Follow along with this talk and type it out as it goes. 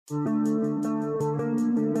Ladies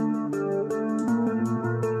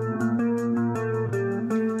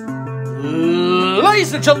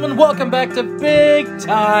and gentlemen, welcome back to Big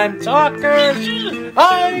Time Talkers.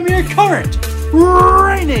 I'm your current,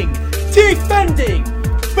 reigning, defending,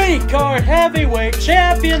 B-card heavyweight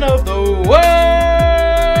champion of the world,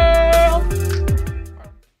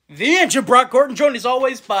 the Ancient Brock Gordon, joined as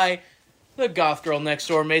always by the goth girl next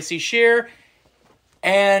door, Macy Shear,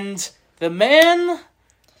 and the man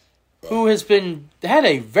who has had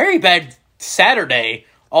a very bad Saturday,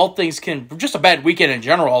 just a bad weekend in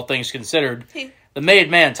general, all things considered. The made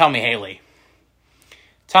man, Tommy Haley.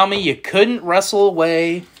 Tommy, you couldn't wrestle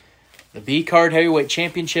away the B-card heavyweight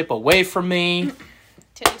championship away from me.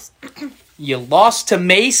 You lost to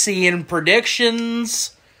Macy in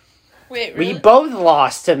predictions. Wait, really? We both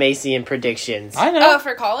lost to Macy in predictions. I know. Oh,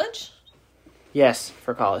 for college? Yes,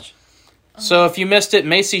 for college. So if you missed it,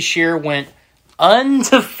 Macy Shear went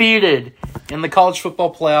undefeated in the college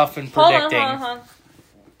football playoff in predicting. Hold on.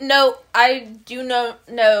 No, I do not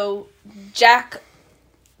know jack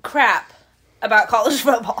crap about college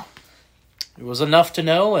football. It was enough to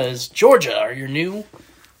know as Georgia are your new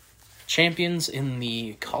champions in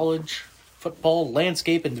the college football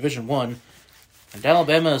landscape in Division I. And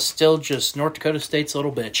Alabama is still just North Dakota State's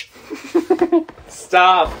little bitch.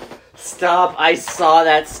 Stop. I saw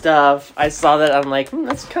that stuff. I'm like,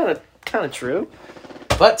 that's kind of true.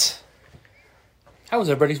 But how was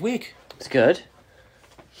everybody's week? It's good.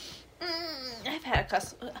 I've had a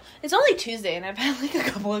cuss. It's only Tuesday, and I've had like a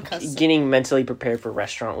couple of customers. Getting mentally prepared for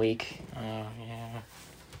restaurant week. Yeah.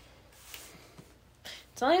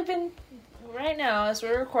 It's only been, right now, as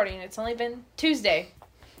we're recording, it's only been Tuesday.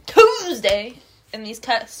 And these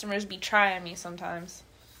customers be trying me sometimes.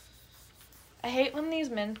 I hate when these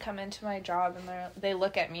men come into my job and they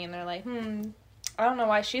look at me and they're like, I don't know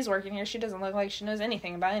why she's working here. She doesn't look like she knows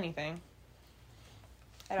anything about anything.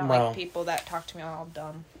 I don't like people that talk to me all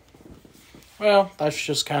dumb. Well, that's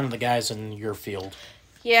just kind of the guys in your field.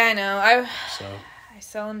 Yeah, I know. I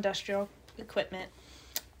sell industrial equipment.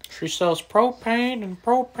 She sells propane and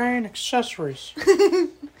propane accessories.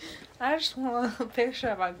 I just want a picture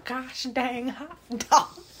of a gosh dang hot dog.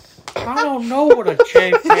 I don't know what a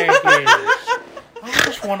JPEG is. I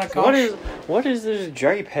just want a What is this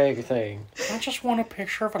JPEG thing? I just want a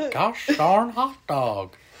picture of a gosh darn hot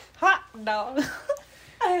dog. Hot dog.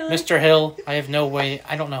 Mr. Hill, I have no way,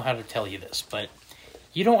 I don't know how to tell you this, but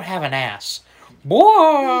you don't have an ass.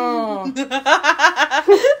 Whoa!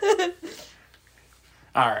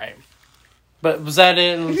 Alright. But was that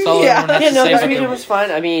it? That's all Yeah. everyone has to say about It was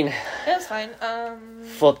fun. I mean... It was fine.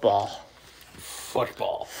 Football. But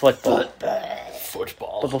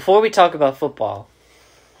before we talk about football,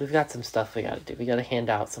 we've got some stuff we gotta do. We gotta hand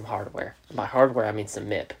out some hardware. By hardware, I mean some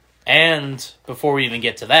MIP. And before we even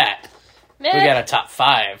get to that, MIP. we got a top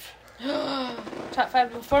 5. Top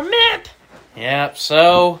 5 before MIP. Yep,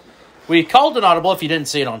 so we called an audible, if you didn't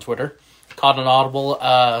see it on Twitter. Called an audible.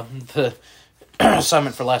 The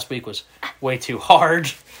assignment for last week was way too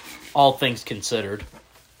hard, all things considered.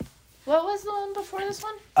 What was the one before this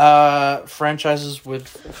one? Franchises with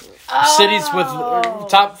cities with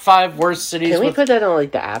top 5 worst cities. Can we put that on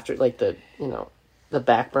like the after, like the the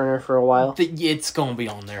back burner for a while? It's going to be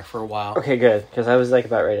on there for a while. Okay, good, because I was like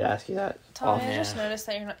about ready to ask you that. Tommy, I just noticed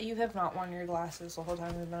that you have not worn your glasses the whole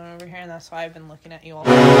time we've been over here, and that's why I've been looking at you all.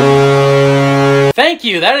 Thank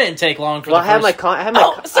you. That didn't take long for Well, the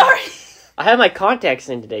first... I had my contacts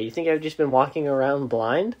in today. You think I've just been walking around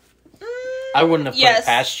blind? I wouldn't have put it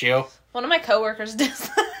past you. One of my coworkers does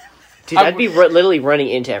that. Dude, I'd be literally running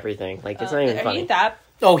into everything. Like, it's not even funny. Are you that?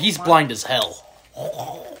 Oh, he's blind as hell.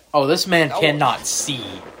 Oh, this man cannot see.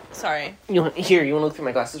 Sorry. You want to look through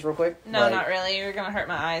my glasses real quick? No, not really. You're going to hurt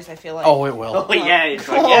my eyes, I feel like. Oh, it will. Oh, yeah. It's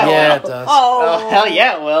like, yeah, it does. Oh, hell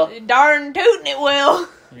yeah, it will. Darn tootin' it will.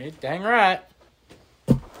 You're dang right.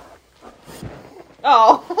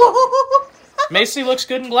 Oh. Macy looks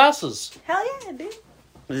good in glasses. Hell yeah, dude.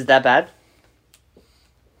 Is it that bad?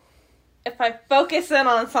 If I focus in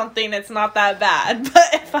on something, it's not that bad.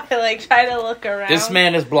 But if I, try to look around... This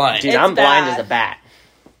man is blind. Dude, I'm blind as a bat.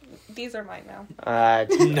 These are mine now.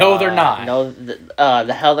 No, they're not. No,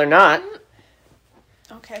 the hell they're not.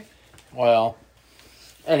 Okay. Well,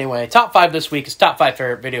 anyway, top 5 this week is top 5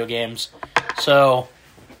 favorite video games. So,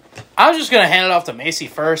 I was just going to hand it off to Macy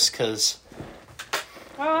first, because...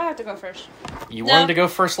 Oh, I have to go first. You wanted to go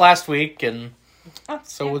first last week, and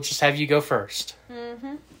so yeah. we'll just have you go first.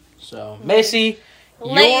 Mm-hmm. So, Macy,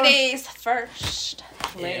 Ladies first.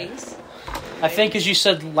 Ladies. I think, as you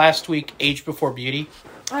said last week, age before beauty.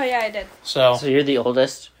 Oh, yeah, I did. So you're the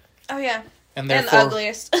oldest? Oh, yeah. and And therefore,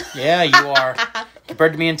 ugliest. Yeah, you are.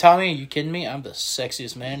 Compared to me and Tommy, are you kidding me? I'm the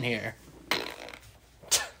sexiest man here.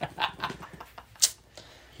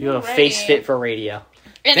 You have a face fit for radio.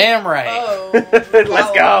 Damn right. Oh,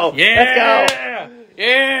 Let's go. Yeah. Let's go.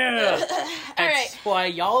 Yeah. All That's right. why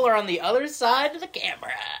y'all are on the other side of the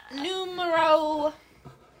camera. Numero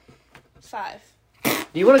 5. Do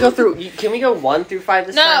you want to go through? Can we go 1 through 5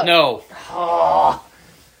 this time? No. Oh.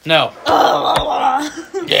 No.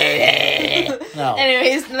 No.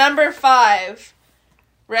 Anyways, number 5,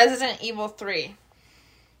 Resident Evil 3.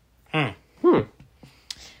 Makes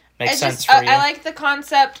sense for you. I like the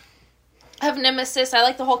concept of Nemesis. I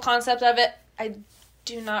like the whole concept of it. I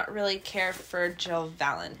do not really care for Jill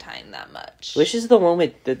Valentine that much. Which is the one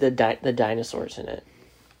with the dinosaurs in it?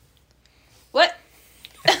 What?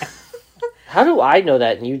 How do I know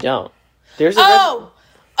that and you don't? There's a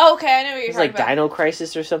Okay, I know what you're there's talking like about. Dino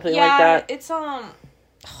Crisis or something Yeah, like that. it's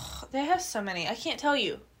they have so many. I can't tell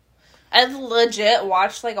you. I legit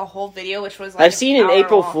watched like a whole video, which was like I've seen an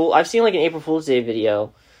April long. Fool. I've seen like an April Fool's Day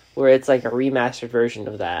video where it's like a remastered version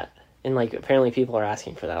of that, and like apparently people are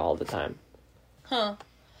asking for that all the time. Huh.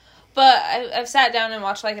 But I've sat down and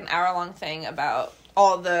watched like an hour-long thing about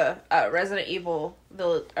all the Resident Evil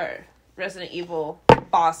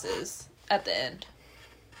bosses at the end.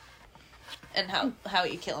 And how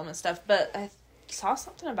you kill them and stuff. But I saw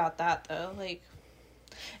something about that, though. Like,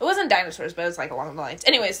 it wasn't dinosaurs, but it was like along the lines.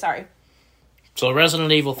 Anyways, sorry. So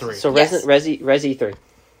Resident Evil 3. So Yes. Resi 3.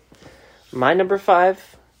 My number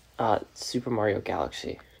 5, Super Mario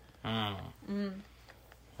Galaxy. Dog,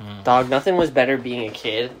 nothing was better being a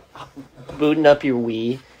kid, booting up your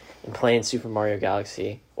Wii and playing Super Mario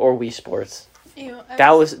Galaxy or Wii Sports. Ew,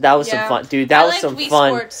 That was some Yeah. fun, dude. That I was liked some Wii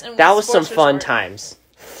fun. Sports and That Wii was some Sports fun Resort. times.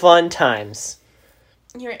 Fun times.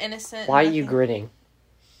 You're innocent. Why are you nothing. grinning?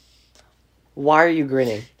 Why are you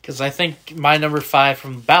grinning? Because I think my number 5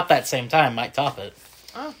 from about that same time might top it.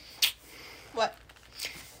 Oh. What?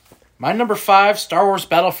 My number 5, Star Wars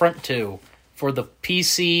Battlefront 2 for the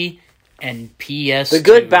PC and PS. The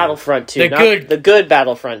good Battlefront 2. The good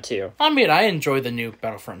Battlefront 2. I mean, I enjoy the new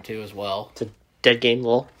Battlefront 2 as well. It's a dead game,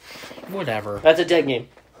 lol. Whatever. That's a dead game.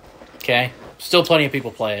 Okay. Still plenty of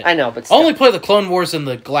people play it. I know, but I still. only play the Clone Wars and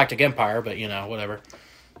the Galactic Empire, but, whatever.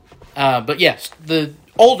 But yes, the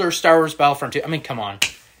older Star Wars Battlefront 2. I mean, come on.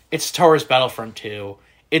 It's Star Wars Battlefront 2.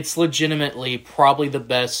 It's legitimately probably the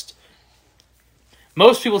best.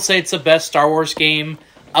 Most people say it's the best Star Wars game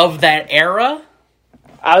of that era.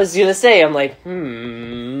 I was gonna say, I'm like,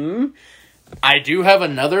 I do have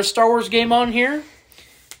another Star Wars game on here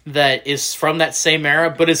that is from that same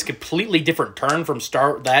era, but it's a completely different turn from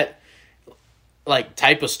that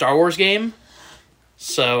type of Star Wars game.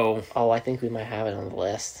 So, Oh, I think we might have it on the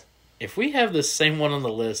list. if we have the same one on the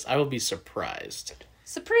list, I will be surprised.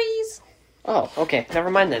 Surprise! Oh, okay. Never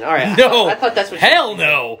mind then. All right. No, I thought that's what. Hell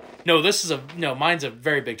no. No, mine's a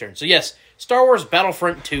very big turn. So yes, Star Wars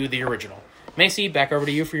Battlefront 2, the original. Macy, back over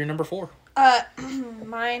to you for your number 4.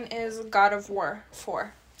 Mine is God of War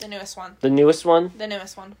 4. The newest one. The newest one. The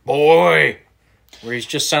newest one. Boy! Where he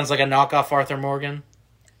just sounds like a knockoff Arthur Morgan.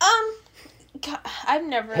 God, I've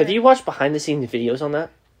never... Have you watched behind the scenes videos on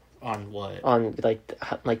that? On what? On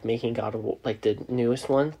like making God of War, like the newest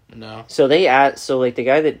one. No. So they asked. So like the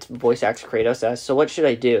guy that voice acts Kratos asked. So what should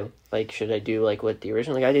I do? Like, should I do like what the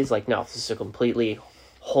original guy did? He's like, no, this is a completely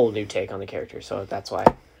whole new take on the character. So that's why.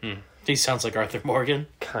 He sounds like Arthur Morgan.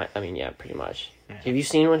 I mean, yeah, pretty much. Yeah. Have you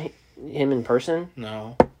seen him in person?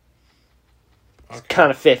 No. Okay.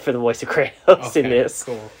 Kind of fit for the voice of Kratos in this.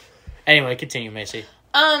 Cool. Anyway, continue, Macy.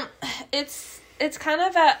 It's kind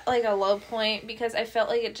of at like a low point because I felt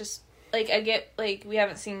like it just like I get like we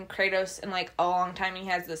haven't seen Kratos in like a long time. He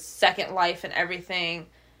has this second life and everything,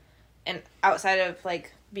 and outside of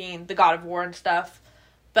like being the God of War and stuff.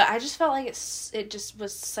 But I just felt like it just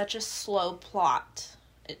was such a slow plot.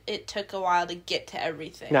 It took a while to get to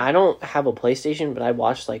everything. Now, I don't have a PlayStation, but I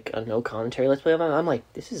watched like a no commentary Let's Play of it. I'm like,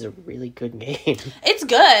 this is a really good game. It's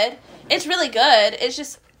good. It's really good. It's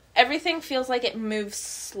just everything feels like it moves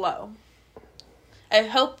slow. I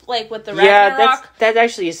hope, like, with the Ragnarok... that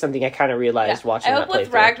actually is something I kind of realized watching that I hope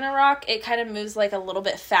with Ragnarok, it kind of moves, like, a little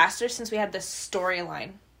bit faster since we had this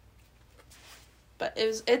storyline. But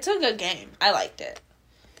it's a good game. I liked it.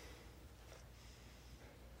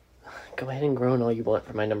 Go ahead and groan all you want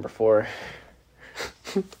for my number 4.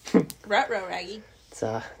 Ruh-roh, Raggy.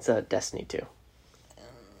 It's a Destiny 2.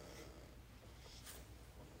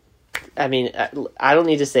 I mean, I don't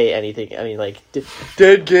need to say anything. I mean, like,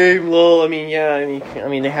 dead game, lol. I mean, yeah, I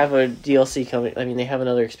mean, they have a DLC coming. I mean, they have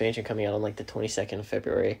another expansion coming out on, like, the 22nd of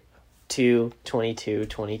February.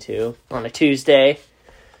 2/22/22 on a Tuesday.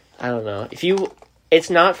 I don't know. It's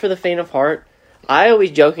not for the faint of heart, I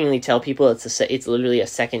always jokingly tell people it's literally a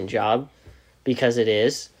second job, because it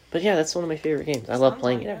is. But yeah, that's one of my favorite games. I love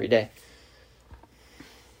playing it every day.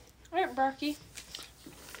 All right, Brocky.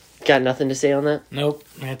 Got nothing to say on that? Nope,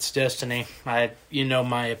 it's Destiny. You know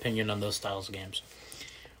my opinion on those styles of games.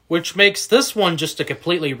 Which makes this one just a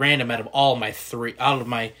completely random out of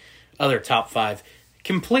my other top 5.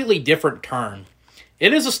 Completely different turn.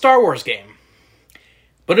 It is a Star Wars game.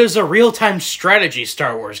 But it is a real-time strategy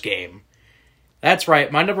Star Wars game. That's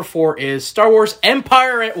right, my number 4 is Star Wars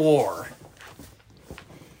Empire at War.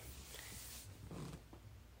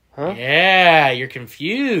 Huh? Yeah, you're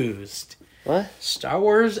confused. What? Star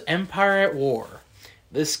Wars Empire at War.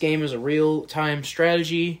 This game is a real-time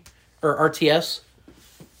strategy, or RTS,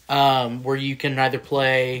 where you can either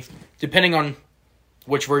play, depending on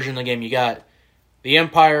which version of the game you got, the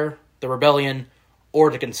Empire, the Rebellion, or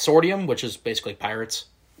the Consortium, which is basically pirates.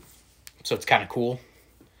 So it's kind of cool.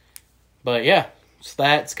 But yeah, it's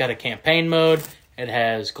that. It's got a campaign mode. It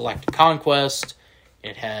has Galactic Conquest.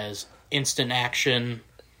 It has instant action.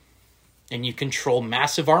 And you control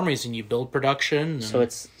massive armies and you build production. So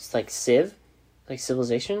it's like Civ? Like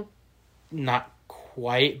Civilization? Not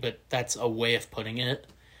quite, but that's a way of putting it.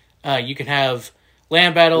 You can have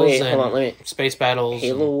land battles space battles.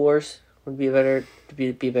 Halo Wars would be a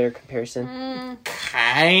better comparison.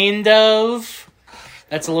 Kind of.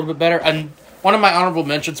 That's a little bit better. And one of my honorable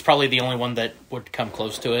mentions, probably the only one that would come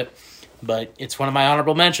close to it. But it's one of my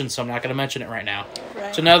honorable mentions, so I'm not going to mention it right now. Right.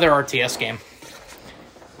 It's another RTS game.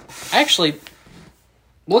 Actually,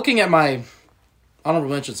 looking at my honorable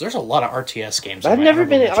mentions, there's a lot of RTS games. I'm going to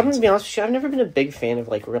be honest with you, I've never been a big fan of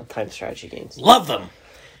like real-time strategy games. Love them.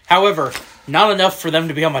 However, not enough for them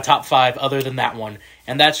to be on my top 5 other than that one.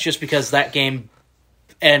 And that's just because that game,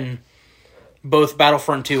 and both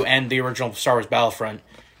Battlefront 2 and the original Star Wars Battlefront,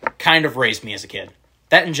 kind of raised me as a kid.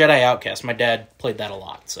 That and Jedi Outcast. My dad played that a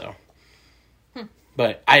lot, so.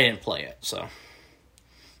 But I didn't play it, so.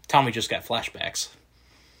 Tommy just got flashbacks.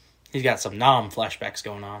 He's got some flashbacks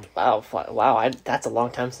going on. Wow! That's a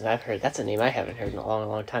long time since I've heard. That's a name I haven't heard in a long,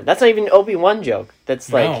 long time. That's not even an Obi-Wan joke.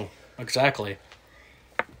 That's like... No, exactly.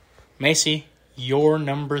 Macy, your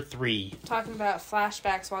number 3. Talking about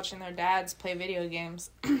flashbacks watching their dads play video games.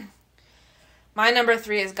 My number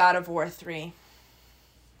 3 is God of War 3.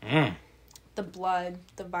 The blood,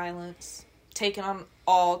 the violence, taking on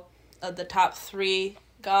all of the top 3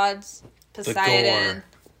 gods. Poseidon,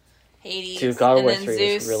 Hades, Dude, God of War 3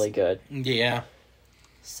 Zeus. is really good. Yeah.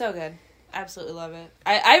 So good. Absolutely love it.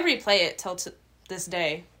 I replay it till this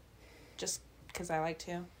day. Just because I like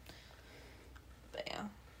to. But yeah.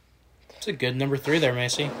 It's a good number 3 there,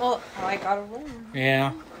 Macy. Well, I like God of War.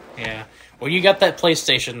 Yeah. When you got that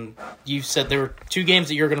PlayStation, you said there were 2 games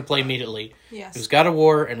that you were going to play immediately. Yes. It was God of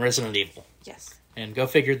War and Resident Evil. Yes. And go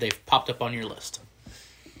figure, they've popped up on your list.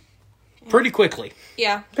 Pretty quickly.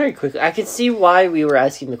 Yeah. Very quickly. I could see why we were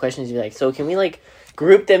asking the questions. You'd be like, so can we like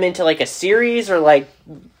group them into like a series or like?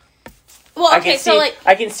 Well, okay, so like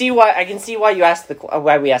I can see why you asked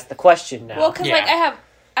why we asked the question now. well, because like I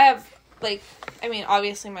have like I mean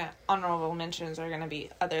obviously my honorable mentions are gonna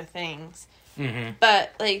be other things,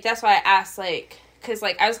 but like that's why I asked like because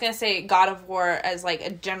like I was gonna say God of War as like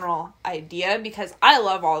a general idea because I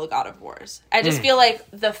love all the God of Wars. I just feel like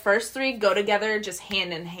the first 3 go together just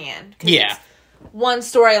hand in hand. Yeah. It's one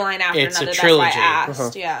storyline after It's another. a trilogy. That's why I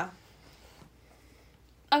asked. Yeah.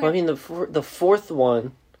 Okay. Well, I mean the fourth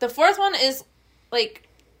one. The 4th one is like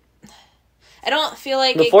I don't feel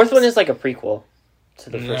like The 4th one is like a prequel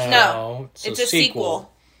to the first. No, it's a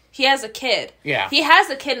sequel. He has a kid. Yeah. He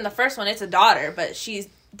has a kid in the first one. It's a daughter, but she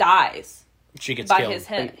dies She gets by killed. his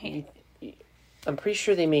hand. I'm pretty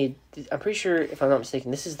sure if I'm not mistaken,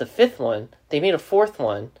 this is the 5th one. They made a 4th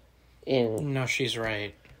one in... No, she's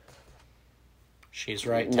right. She's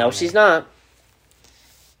right. No, Tommy. she's not.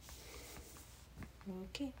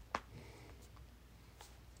 Okay.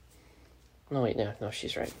 No, wait, no,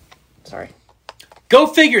 she's right. Sorry. Go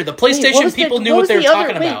figure. The PlayStation people knew what they were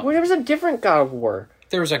talking about. There was a different God of War.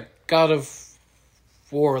 There was a God of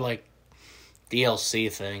War, like,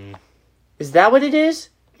 DLC thing. Is that what it is?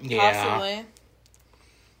 Yeah. Possibly.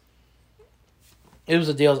 It was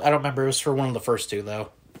a deal. I don't remember. It was for one of the first 2, though.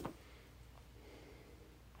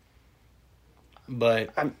 But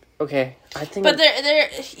okay. I think. But there.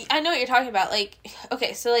 I know what you're talking about. Like,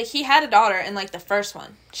 okay, so like he had a daughter in like the first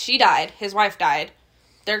one. She died. His wife died.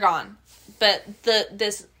 They're gone. But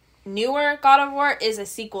this newer God of War is a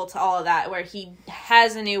sequel to all of that, where he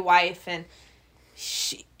has a new wife and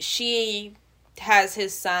she has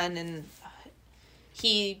his son, and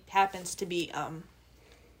he happens to be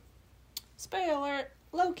spoiler alert,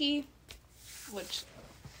 Loki, which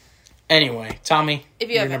Anyway, Tommy, If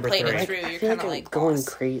you you're haven't number played three. it through, I you're feel kind of I'm like going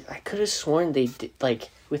lost. crazy. I could have sworn they did, like,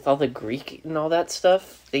 with all the Greek and all that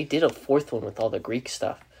stuff, they did a fourth one with all the Greek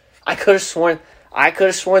stuff. I could have sworn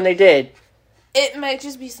they did. It might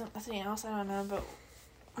just be something else. I don't know, but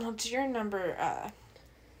what's your number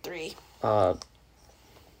 3?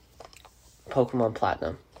 Pokemon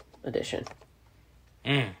Platinum Edition.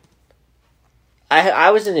 Mm.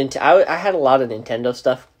 I was I had a lot of Nintendo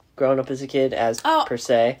stuff growing up as a kid, per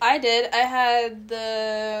se. I did. I had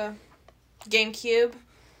the GameCube,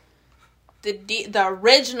 the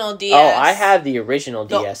original DS. Oh, I have the original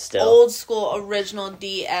the DS still. old school original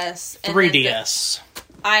DS. And then 3DS.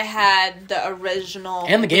 I had the original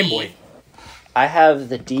And the Game Wii. Boy. I have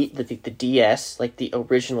the DS, like the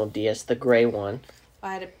original DS, the gray one.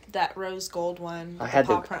 I had that rose gold one. With I had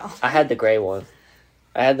the paw print. I had the gray one.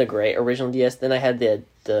 I had the gray original DS. Then I had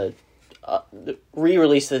the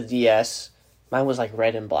re-release of the DS. Mine was like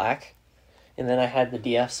red and black. And then I had the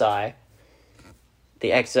DSi,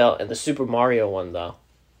 the XL, and the Super Mario one though.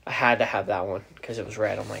 I had to have that one because it was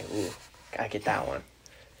red. I'm like, ooh, gotta get that one.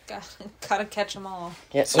 Gotta catch them all.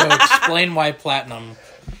 Yeah, So explain why Platinum.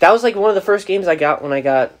 that was like one of the first games I got when I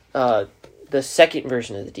got the second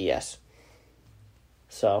version of the DS.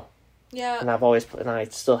 So, Yeah. and I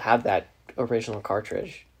still have that original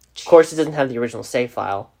cartridge. Of course, it doesn't have the original save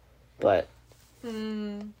file, but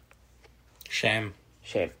Mm. Shame.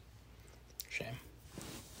 shame. Shame.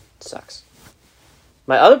 Sucks.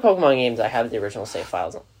 My other Pokemon games, I have the original save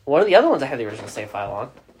files on. One of the other ones I have the original save file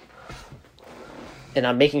on. And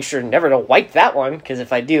I'm making sure never to wipe that one, because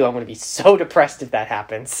if I do, I'm going to be so depressed if that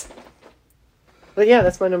happens. But yeah,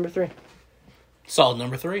 that's my number 3. Solid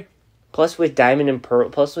number 3. Plus with the Diamond and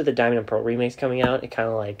Pearl remakes coming out, it kind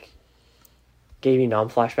of like gave me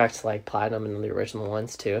flashbacks to like Platinum and the original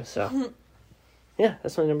ones too. So yeah,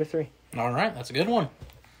 that's my number 3. All right, that's a good one.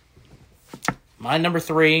 My number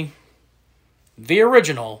 3, the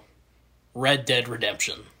original Red Dead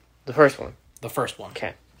Redemption. The first one. The first one.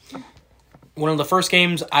 Okay. One of the first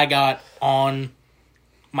games I got on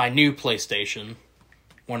my new PlayStation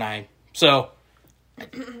so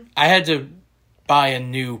I had to buy a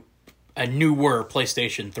newer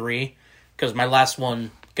PlayStation 3 because my last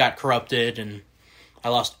one got corrupted and I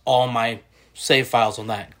lost all my save files on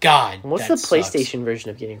that. God, What's that the sucks. PlayStation version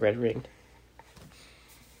of getting red ringed?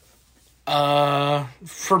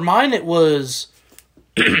 For mine it was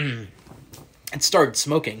it started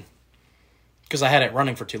smoking because I had it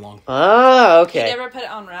running for too long. Ah, You okay. ever put it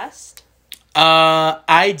on rest?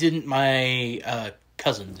 I didn't. My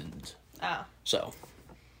cousin didn't. Oh.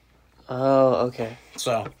 Oh, okay.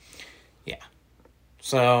 Yeah.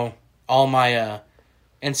 So all my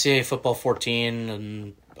NCAA Football 14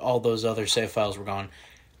 and all those other save files were gone,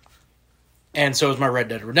 and so was my Red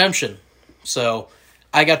Dead Redemption. So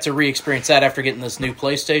I got to re-experience that after getting this new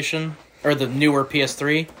PlayStation or the newer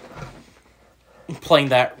PS3. Playing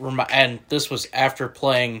that, and this was after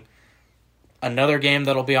playing another game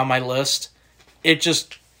that'll be on my list. It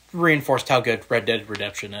just reinforced how good Red Dead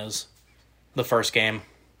Redemption is. The first game.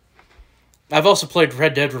 I've also played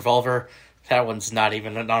Red Dead Revolver. That one's not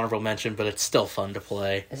even an honorable mention, but it's still fun to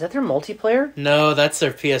play. Is that their multiplayer? No, that's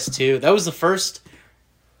their PS2. That was the first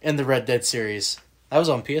in the Red Dead series. That was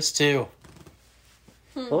on PS2.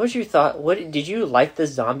 What was your thought? What did you like the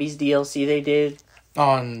Zombies DLC they did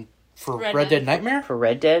For Red Dead Nightmare? for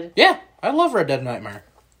Red Dead? Yeah, I love Red Dead Nightmare.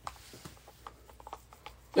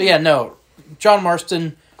 But yeah, no. John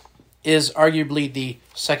Marston is arguably the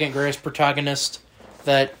second greatest protagonist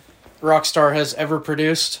that Rockstar has ever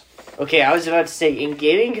produced. Okay, I was about to say in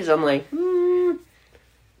gaming because I'm like,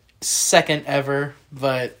 Second ever,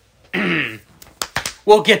 but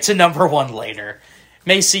we'll get to number 1 later.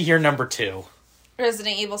 Macy, you're number 2.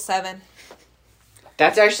 Resident Evil 7.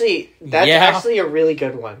 that's actually a really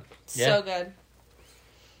good one. Yeah. So good.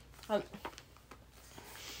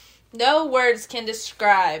 No words can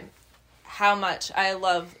describe how much I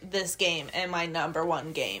love this game and my number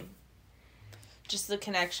 1 game. Just the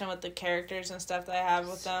connection with the characters and stuff that I have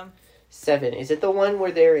with them. 7. Is it the one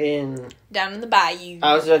where they're in? Down in the bayou.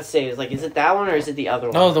 I was about to say, is it that one or is it the other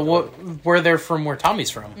one? No, where they're from, where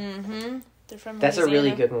Tommy's from. Mm-hmm. They're from That's a Louisiana.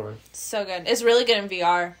 really good one. So good. It's really good in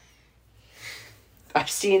VR. I've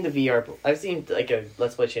seen the VR. I've seen like a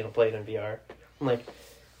Let's Play channel play it in VR. I'm like,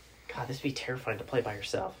 God, this would be terrifying to play by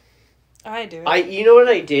yourself. I do it. You know what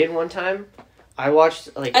I did one time? I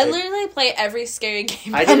watched like I literally play every scary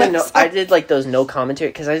game. I by didn't know. myself. I did like those no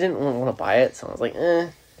commentary because I didn't want to buy it, so I was like,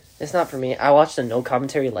 it's not for me. I watched a no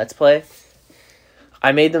commentary Let's Play.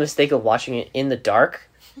 I made the mistake of watching it in the dark.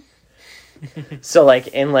 So like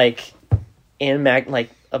in a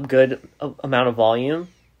good amount of volume,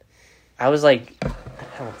 I was like,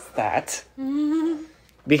 what's that?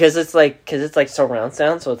 Because it's like surround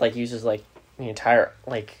sound, so it like uses like the entire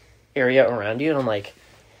like area around you, and I'm like,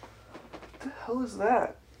 what the hell is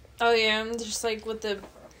that? Oh yeah, just like with the.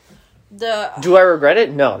 Do I regret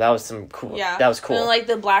it? No, that was some cool. Yeah, that was cool. And like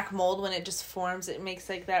the black mold when it just forms, it makes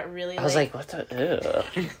like that really. I was like, what the?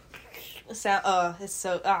 Sound. It's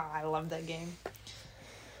so. I love that game.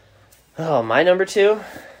 Oh, my number 2.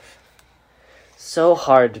 So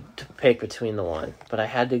hard to pick between the one, but I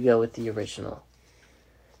had to go with the original.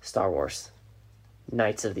 Star Wars,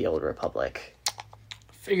 Knights of the Old Republic.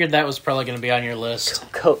 Figured that was probably going to be on your list.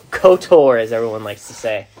 KOTOR, as everyone likes to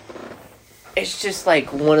say. It's just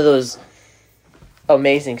like one of those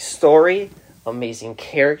amazing story, amazing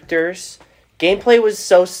characters. Gameplay was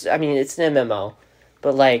so. I mean, it's an MMO,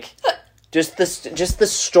 but like, just the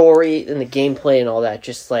story and the gameplay and all that.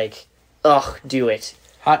 Just like, do it.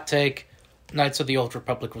 Hot take: Knights of the Old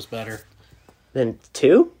Republic was better. Then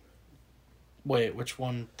 2? Wait, which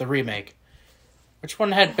one? The remake. Which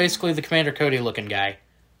one had basically the Commander Cody looking guy?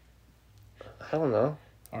 I don't know.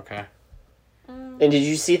 Okay. And did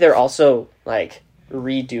you see they're also like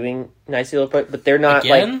redoing Knights of the Old Republic, but they're not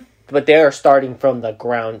Again? but they are starting from the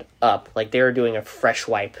ground up. Like they're doing a fresh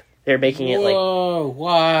wipe. They're making it like. Whoa!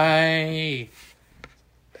 Why?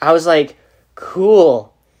 I was like,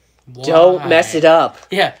 cool. Why? Don't mess it up.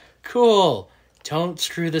 Yeah, cool. Don't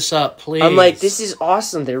screw this up, please. I'm like, this is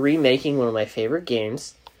awesome. They're remaking one of my favorite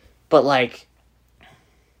games, but like,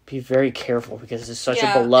 be very careful because this is such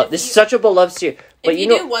a beloved. This is such a beloved series. But If you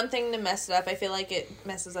do one thing to mess it up, I feel like it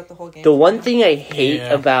messes up the whole game. The one thing I hate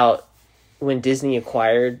about when Disney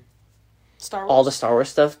acquired Star Wars? all the Star Wars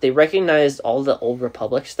stuff, they recognized all the Old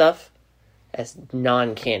Republic stuff as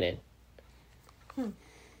non-canon.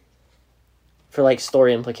 For like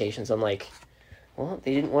story implications, I'm like, well,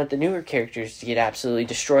 they didn't want the newer characters to get absolutely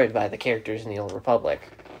destroyed by the characters in the Old Republic.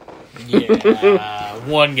 Yeah,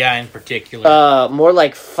 one guy in particular. More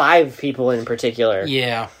like 5 people in particular.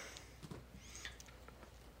 Yeah.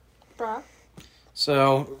 Bruh.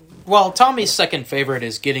 So, well, Tommy's second favorite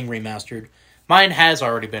is getting remastered. Mine has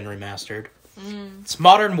already been remastered. It's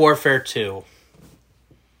Modern Warfare 2.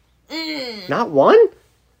 Not 1?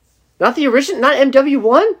 Not the original? Not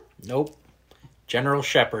MW1? Nope. General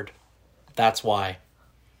Shepard. That's why.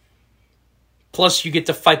 Plus, you get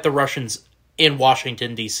to fight the Russians in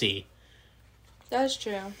Washington, D.C. That's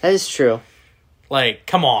true. That is true. Like,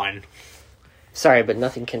 come on. Sorry, but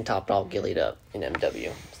nothing can top All Gillied Up in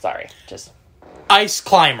MW. Sorry, just... Ice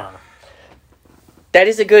Climber. That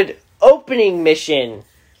is a good opening mission.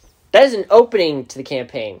 That is an opening to the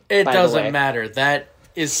campaign. It by the doesn't way. matter. That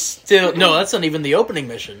is still... No, that's not even the opening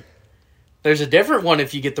mission. There's a different one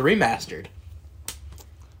if you get the remastered.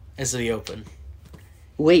 As the open.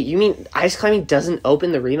 Wait, you mean Ice Climbing doesn't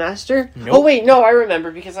open the remaster? Nope. Oh, wait, no, I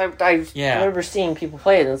remember, because I Yeah. remember seeing people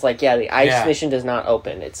play it, and it's like, the Ice Yeah. mission does not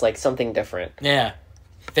open. It's like something different. Yeah.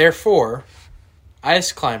 Therefore,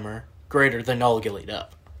 Ice Climber greater than All Gillied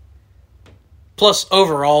Up. Plus,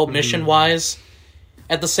 overall, mission-wise,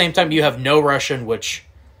 at the same time, you have no Russian, which,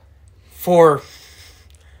 how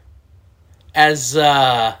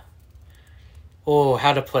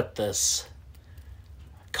to put this?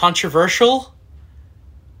 Controversial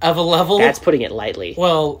of a level? That's putting it lightly.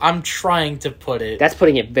 Well, I'm trying to put it... That's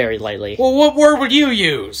putting it very lightly. Well, what word would you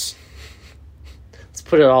use? Let's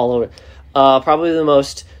put it all over. Probably the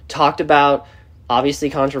most talked about, obviously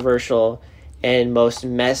controversial, and most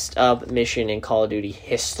messed up mission in Call of Duty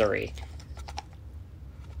history.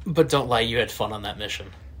 But don't lie, you had fun on that mission.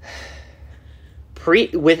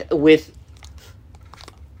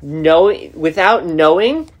 Without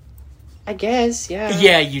knowing, I guess, yeah.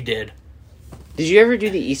 Yeah, you did. Did you ever do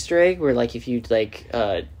the Easter egg where, like, if you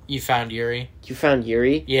You found Yuri? you found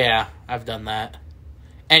Yuri? Yeah, I've done that.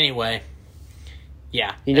 Anyway.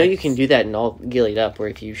 Yeah. You can do that in All Gillied Up, where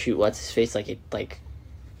if you shoot what's-his-face,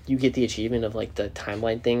 you get the achievement of, like, the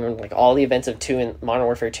timeline thing, or, like, all the events of Modern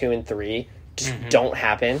Warfare 2 and 3 just don't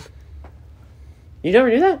happen. You never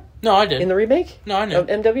do that? No, I did. In the remake? No, I knew. Of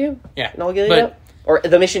MW? Yeah. In All Gillied Up? Or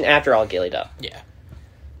the mission after All Gillied Up? Yeah.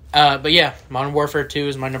 But yeah, Modern Warfare 2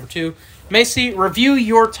 is my number 2. Macy, review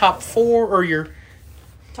your top 4 or your...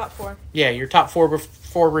 Top 4. Yeah, your top 4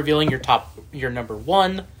 before revealing your number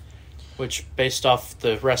 1, which, based off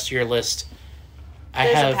the rest of your list,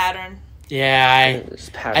 There's a pattern. Yeah,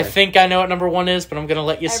 I think I know what number 1 is, but I'm going to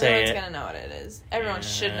let you say it. Everyone's going to know what it is. Everyone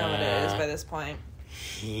should know what it is by this point.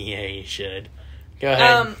 Yeah, you should. Go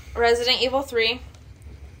ahead. Resident Evil 3,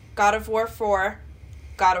 God of War 4,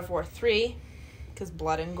 God of War 3, because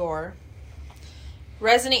blood and gore,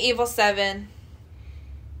 Resident Evil 7,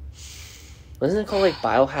 Wasn't it called like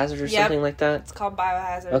Biohazard or Yep. something like that? It's called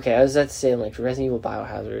Biohazard. Okay, I was about to say like Resident Evil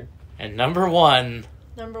Biohazard. And number one.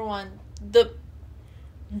 Number one, the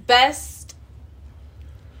best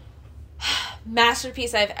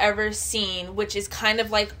masterpiece I've ever seen, which is kind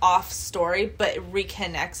of like off story, but it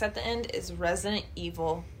reconnects at the end, is Resident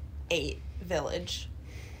Evil 8 Village.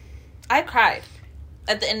 I cried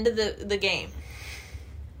at the end of the game.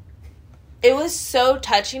 It was so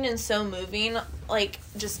touching and so moving, like,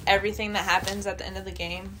 just everything that happens at the end of the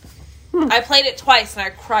game. I played it twice, and I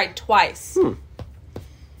cried twice.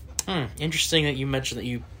 Interesting that you mentioned that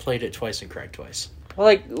you played it twice and cried twice. Well,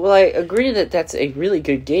 I agree that that's a really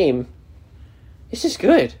good game. It's just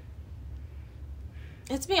good.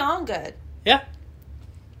 It's beyond good. Yeah.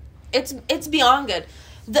 It's beyond good.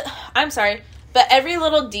 I'm sorry, but every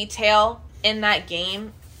little detail in that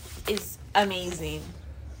game is amazing.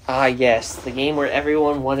 Ah, yes, the game where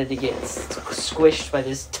everyone wanted to get squished by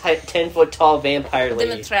this 10-foot tall vampire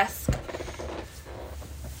lady. Dimitrescu.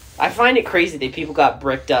 I find it crazy that people got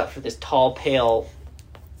bricked up for this tall, pale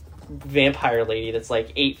vampire lady that's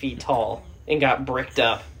like 8 feet tall and got bricked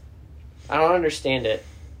up. I don't understand it.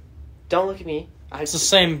 Don't look at me. It's the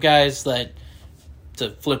same guys that, to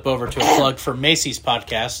flip over to a plug for Macy's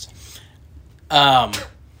podcast, where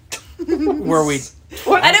we... I didn't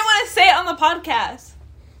want to say it on the podcast.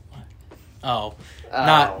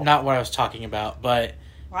 Not what I was talking about, but...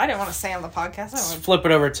 Well, I didn't want to say it on the podcast. Let's flip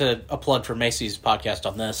it over to a plug for Macy's podcast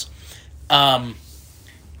on this.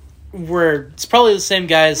 Where it's probably the same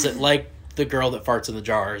guys that like the girl that farts in the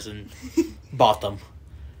jars and bought them.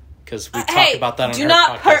 Because we talked about that on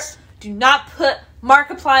our podcast. Do not put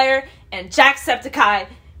Markiplier and Jacksepticeye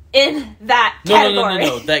in that category.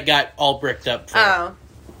 No. That got all bricked up. Oh.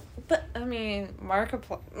 But, I mean,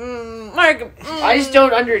 Markiplier... I just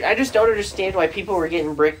don't understand why people were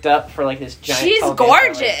getting bricked up for, like, this giant... She's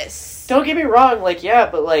gorgeous! Don't get me wrong, like, yeah,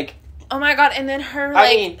 but, like... Oh my god, and then her,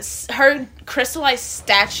 her crystallized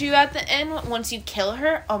statue at the end, once you kill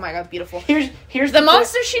her, oh my god, beautiful. Here's the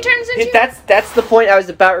monster she turns into? That's the point I was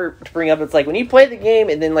about to bring up. It's like, when you play the game,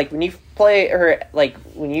 and then, like, when you play her, like,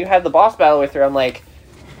 when you have the boss battle with her, I'm like...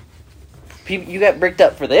 You got bricked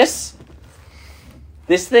up for this?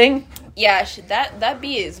 This thing? Yeah, that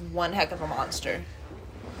bee is one heck of a monster.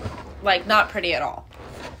 Like, not pretty at all.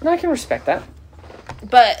 No, I can respect that.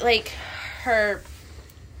 But, like, her...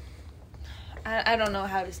 I don't know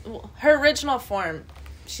how to... Her original form,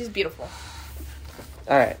 she's beautiful.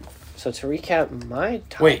 Alright, so to recap my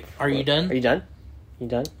top... Wait, are you done? Are you done? You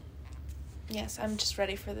done? Yes, I'm just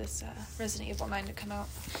ready for this Resident Evil 9 to come out.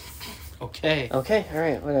 Okay,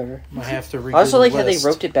 alright, whatever. I have to read. I also like how they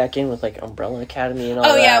roped it back in with, like, Umbrella Academy and all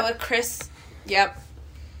that. Oh, yeah, with Chris. Yep.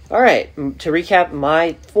 Alright, to recap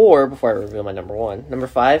my 4 before I reveal my number 1. Number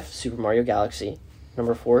 5, Super Mario Galaxy.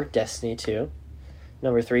 Number 4, Destiny 2.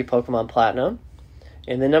 Number 3, Pokemon Platinum.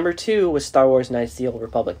 And then number 2 was Star Wars Knights of the Old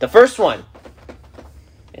Republic. The first one!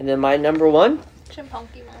 And then my number 1,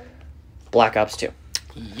 Chimpunky Mom. Black Ops 2.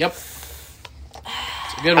 Yep.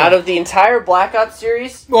 Good Out one. of the entire Black Ops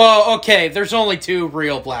series... Well, okay, there's only 2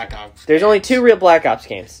 real Black Ops. There's only 2 real Black Ops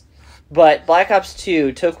games. But Black Ops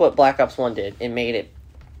 2 took what Black Ops 1 did and made it...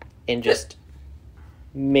 And just...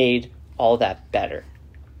 made all that better.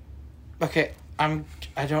 Okay,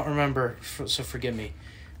 I don't remember, so forgive me.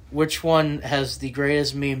 Which one has the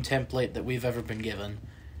greatest meme template that we've ever been given?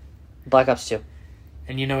 Black Ops 2.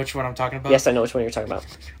 And you know which one I'm talking about? Yes, I know which one you're talking about.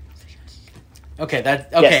 Okay,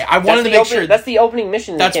 I Yes, wanted to make sure. That's the opening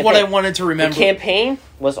mission. That's what I wanted to remember. The campaign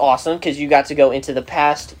was awesome because you got to go into the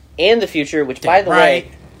past and the future, which by the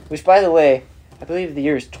way, I believe the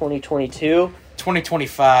year is 2022.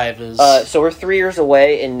 2025 is... So we're 3 years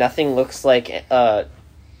away, and nothing looks like...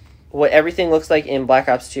 what everything looks like in Black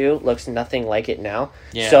Ops 2 looks nothing like it now.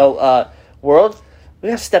 Yeah. So, world, we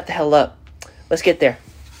gotta step the hell up. Let's get there.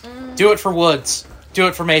 Do it for Woods. Do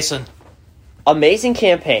it for Mason. Amazing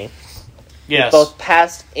campaign. Yes. Both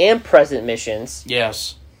past and present missions.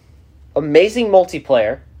 Yes. Amazing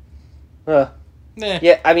multiplayer.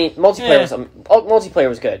 Yeah, I mean, multiplayer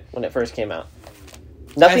was good when it first came out.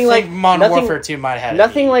 Nothing like Modern Warfare 2 might have.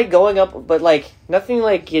 Nothing like going up, but like nothing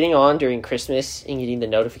like getting on during Christmas and getting the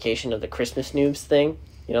notification of the Christmas noobs thing.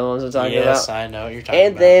 You know what I'm talking about? Yes, I know what you're talking about.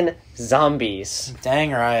 And then zombies.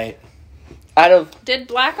 Dang right. Did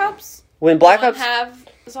Black Ops? When Black Ops have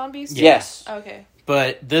zombies? Yes. Okay.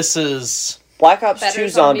 But this is Black Ops Better 2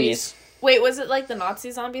 zombies. Wait, was it like the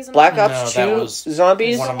Nazi zombies? Black that? Ops No, that 2 was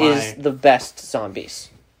zombies one of is the best zombies.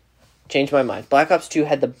 Changed my mind. Black Ops 2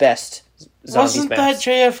 had the best zombies wasn't maps.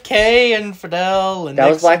 that JFK and Fidel and That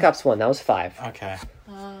was Nixon? Black Ops 1. That was 5. Okay.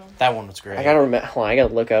 Oh. That one was great. I gotta remember. Hold on, I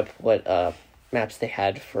gotta look up what maps they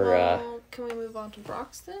had for. Can we move on to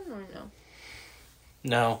Broxton or no?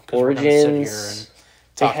 No, because we're going to sit here Origins. and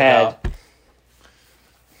They talk had about...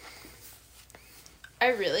 I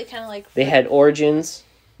really kind of like. they had Origins,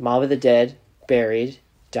 Mob of the Dead, Buried,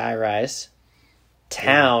 Die Rise,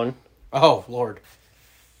 Town, Oh, Lord.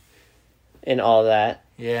 and all that.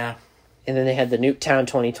 Yeah. And then they had the Nuketown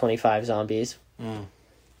 2025 zombies. Mm.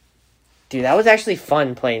 Dude, that was actually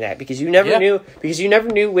fun playing that because you never Yeah.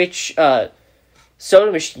 knew which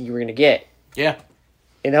soda machine you were gonna get, Yeah.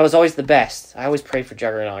 and that was always the best. I always prayed for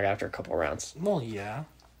Juggernaut after a couple rounds. Well, yeah.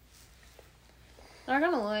 Not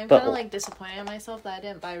gonna lie, I'm But- kind of like disappointed in myself that I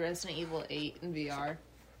didn't buy Resident Evil 8 in VR.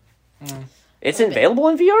 It's Okay. available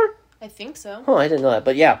in VR? I think so. Oh, I didn't know that.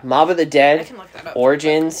 But yeah, Mob of the I Dead, can look that up.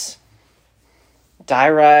 Origins, Die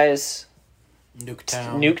Rise,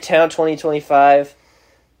 Nuketown. Nuketown 2025.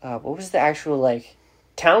 What was the actual, like...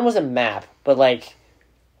 Town was a map, but, like...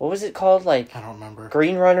 What was it called? Like... I don't remember.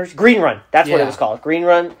 Green Runners? Green Run. That's what it Yeah. was called. Green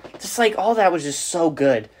Run. Just, like, all that was just so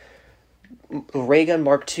good. Ray Gun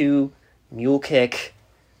Mark II, Mule Kick.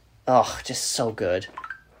 Oh, just so good.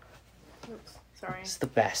 Oops, sorry. It's the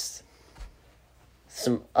best.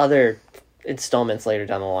 Some other installments later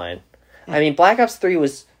down the line. I mean, Black Ops 3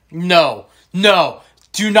 was No.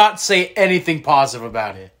 Do not say anything positive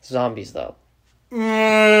about it. zombies, though.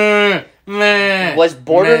 Meh. Was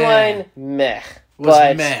borderline meh. Was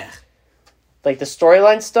But, meh. like, the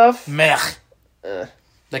storyline stuff... Meh. Uh.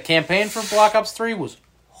 The campaign for Black Ops 3 was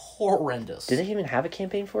horrendous. Did they even have a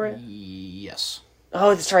campaign for it? Yes.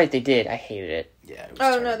 Oh, that's right, they did. I hated it. Yeah. It was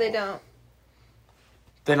Oh, no, terrible. they don't.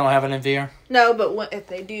 They don't have it in VR? No, but what, if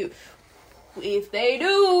they do... If they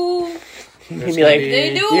do... You'd be like,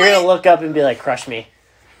 They do you're it! gonna look up and be like, crush me.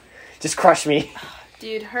 Just crush me.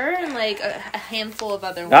 Dude, her and, like, a handful of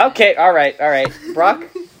other women. Okay, alright. Brock,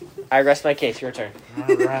 I rest my case. Your turn.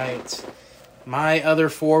 All right. My other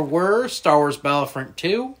four were Star Wars Battlefront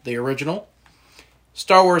 2, the original.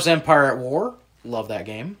 Star Wars Empire at War. Love that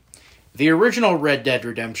game. The original Red Dead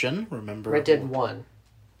Redemption. Remember? 1.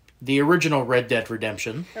 The original Red Dead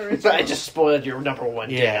Redemption. I just spoiled your number 1,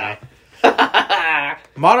 Yeah. didn't I?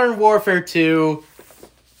 Modern Warfare 2.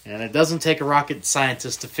 And it doesn't take a rocket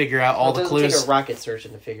scientist to figure out all the clues. Take a rocket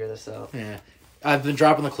surgeon to figure this out. Yeah. I've been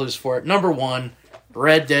dropping the clues for it. Number 1,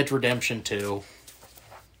 Red Dead Redemption 2.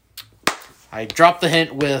 I dropped the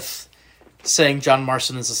hint with saying John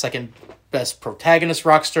Marston is the second best protagonist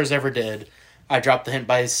Rockstar's ever did. I dropped the hint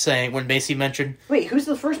by saying, when Macy mentioned Wait, who's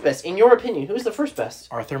the first best? In your opinion, who's the first best?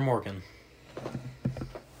 Arthur Morgan.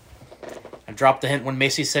 I dropped the hint when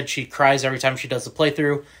Macy said she cries every time she does the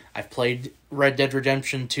playthrough. I've played Red Dead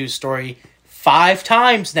Redemption 2 story 5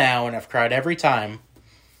 times now, and I've cried every time.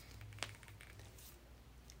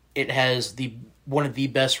 It has one of the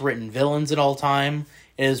best written villains in all time.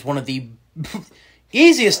 It is one of the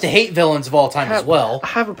easiest to hate villains of all time as well. I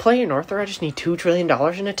have a plan, Arthur. I just need $2 trillion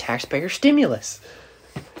in a taxpayer stimulus.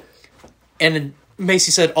 And then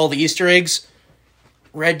Macy said all the Easter eggs.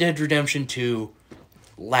 Red Dead Redemption 2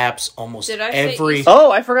 laps almost Did I say every... Easter-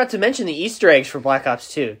 Oh, I forgot to mention the Easter eggs for Black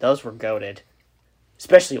Ops 2. Those were goated.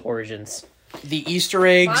 Especially Origins. The Easter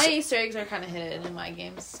eggs... My Easter eggs are kind of hidden in my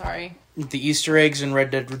games. Sorry. The Easter eggs in Red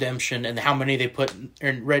Dead Redemption and how many they put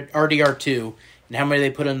in RDR2 and how many they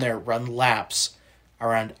put in there run laps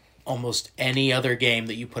around almost any other game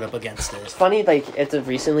that you put up against it. Funny, like, as of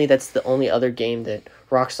recently, that's the only other game that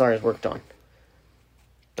Rockstar has worked on.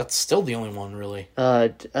 That's still the only one, really.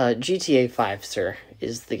 GTA 5, sir,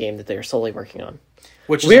 is the game that they're solely working on.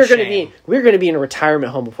 Which is We're a gonna shame. be in a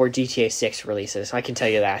retirement home before GTA 6 releases. I can tell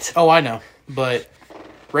you that. Oh, I know. But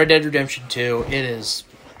Red Dead Redemption 2, it's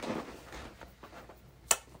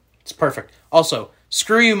perfect. Also,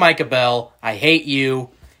 screw you, Micah Bell. I hate you.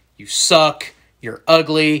 You suck. You're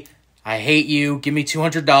ugly. I hate you. Give me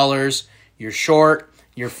 $200. You're short.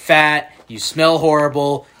 You're fat. You smell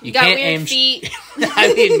horrible. You Got can't weird aim. feet.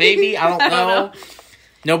 I mean, maybe. I don't I don't know. know.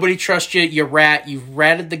 Nobody trusts you. You rat. You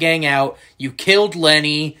ratted the gang out. You killed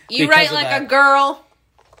Lenny. You because write of like that. a girl.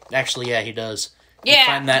 Actually, yeah, he does. Yeah. You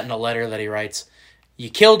find that in a letter that he writes. You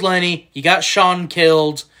killed Lenny. You got Sean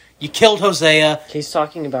killed. You killed Hosea. He's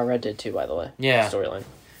talking about Red Dead 2, by the way. Yeah. Storyline.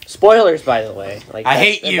 Spoilers, by the way. Like, I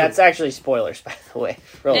that's- hate you. That's actually spoilers, by the way.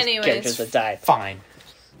 For all those Anyways. characters that died. Fine.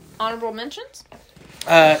 Honorable mentions?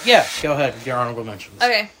 Yeah, go ahead with your honorable mentions.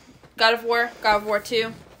 Okay. God of War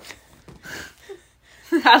 2.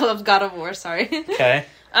 I love God of War, sorry. Okay.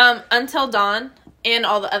 Until Dawn, and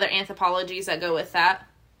all the other anthologies that go with that.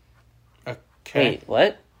 Okay. Wait,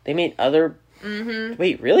 what? They made other... Mm-hmm.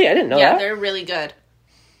 Wait, really? I didn't know Yeah, that. they're really good.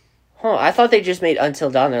 Huh, I thought they just made Until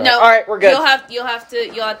Dawn. They're No, like, alright, we're good. You'll have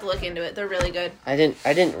to look into it. They're really good. I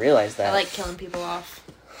didn't realize that. I like killing people off.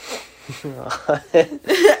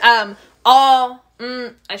 I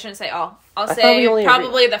shouldn't say all. I'll thought say we only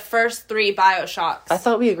probably the first 3 BioShocks. I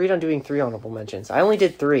thought we agreed on doing 3 honorable mentions. I only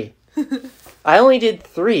did 3. I only did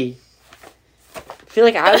 3. I feel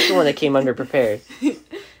like I was the one that came underprepared. The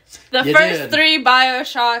You first did. 3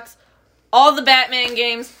 BioShocks, all the Batman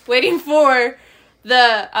games, waiting for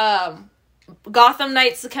the Gotham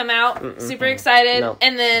Knights to come out. Super excited. No.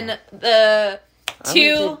 And then the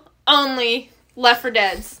only Left 4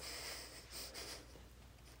 Deads.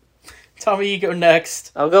 Tommy, you go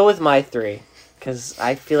next. I'll go with my 3. Because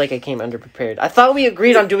I feel like I came underprepared. I thought we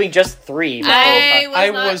agreed on doing just 3. I I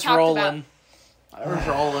not was talked rolling. I was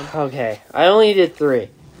rolling. Okay. I only did 3.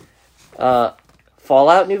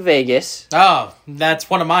 Fallout New Vegas. Oh, that's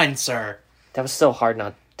one of mine, sir. That was so hard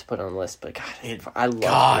not to put on the list, but I love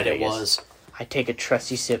God, New it Vegas. was. I take a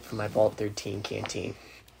trusty sip from my Vault 13 canteen.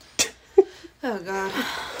 Oh, God.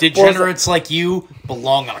 Degenerates like you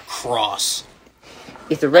belong on a cross.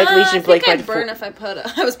 If the Red Legion I Blake think by I'd burn if I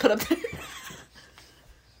was put up there.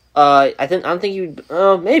 I don't think you'd.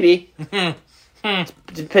 Maybe.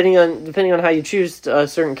 depending on how you choose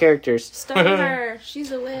certain characters. Stone her.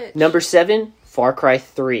 She's a witch. Number 7, Far Cry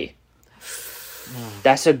 3.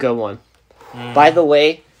 That's a good one. By the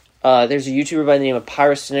way, there's a YouTuber by the name of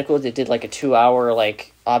Pyrocynical that did like a 2-hour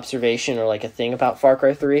like observation or like a thing about Far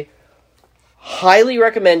Cry 3. Highly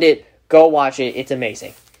recommend it. Go watch it. It's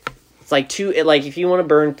amazing. It's like if you want to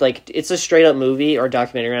burn, like, it's a straight up movie or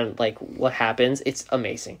documentary on like what happens. It's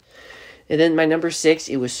amazing. And then my number 6,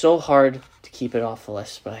 it was so hard to keep it off the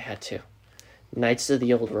list, but I had to. Knights of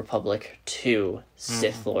the Old Republic 2,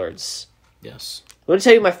 Sith Lords. Yes. Let me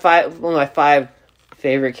tell you one of my 5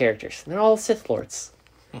 favorite characters. They're all Sith Lords.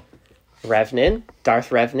 Revan,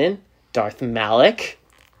 Darth Malak,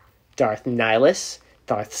 Darth Nihilus,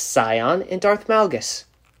 Darth Sion, and Darth Malgus.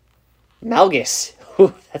 Malgus.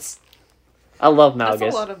 Ooh, I love Malgus.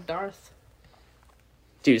 That's a lot of Darth.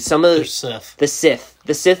 Dude, some of They're Sith.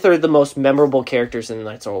 the Sith are the most memorable characters in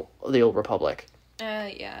Knights of the Old Republic.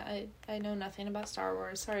 Yeah, I know nothing about Star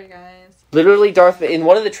Wars. Sorry, guys. Literally, in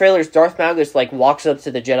one of the trailers, Darth Malgus like walks up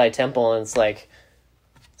to the Jedi Temple and it's like,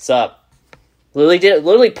 "What's up?"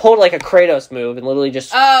 Literally pulled like a Kratos move and literally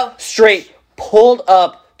just straight pulled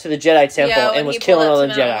up to the Jedi Temple and was killing all the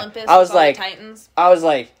Jedi. I was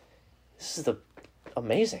like, this is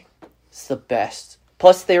amazing. This is the best.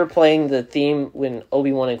 Plus, they were playing the theme when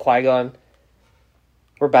Obi-Wan and Qui-Gon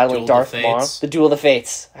were battling Duel of Darth the Maul. Fates. The Duel of the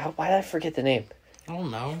Fates. Why did I forget the name? I don't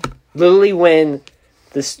know. Literally, when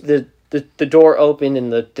the door opened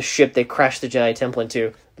and the ship they crashed the Jedi Temple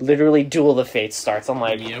into, literally Duel of the Fates starts. I'm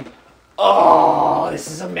like, Yep. oh, this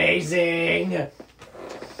is amazing.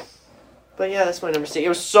 But yeah, that's my number 6. It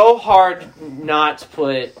was so hard not to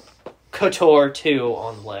put KOTOR 2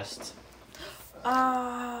 on the list.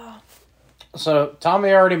 So, Tommy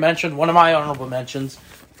already mentioned one of my honorable mentions,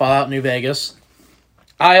 Fallout New Vegas.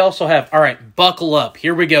 I also have, alright, buckle up.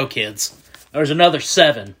 Here we go, kids. There's another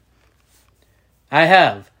 7. I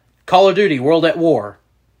have Call of Duty World at War.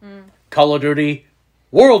 Call of Duty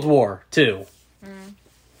World War 2.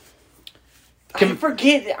 I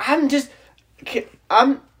forget. Can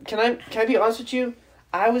I be honest with you?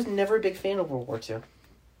 I was never a big fan of World War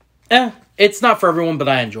II. It's not for everyone, but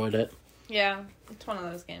I enjoyed it. Yeah, it's one of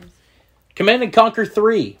those games. Command and Conquer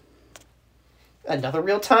 3. Another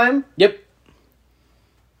real time? Yep.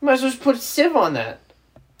 Might as well just put Civ on that.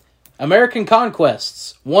 American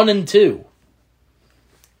Conquests 1 and 2.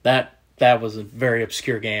 That was a very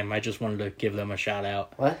obscure game. I just wanted to give them a shout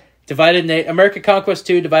out. What? American Conquest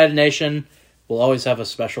 2, Divided Nation will always have a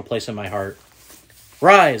special place in my heart.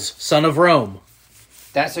 Rise, Son of Rome.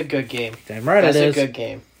 That's a good game. Damn right That's it is. a good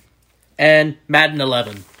game. And Madden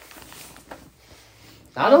 11.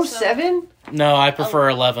 Not 07? No, I prefer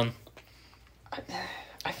 11.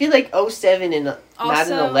 I feel like 07 and Madden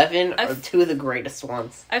Also, 11 are two of the greatest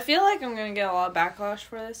ones. I feel like I'm going to get a lot of backlash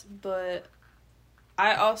for this, but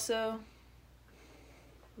I also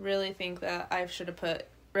really think that I should have put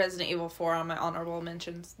Resident Evil 4 on my honorable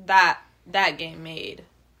mentions. That game made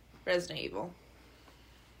Resident Evil.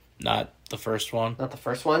 Not the first one, Not the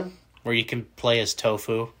first one? where you can play as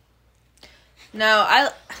Tofu. No,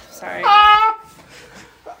 sorry.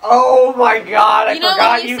 Oh my god, I You know,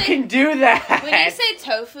 forgot when you say- can do that. When you say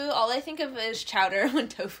tofu, all I think of is Chowder when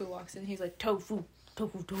Tofu walks in. He's like, tofu,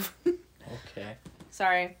 tofu, tofu. Okay.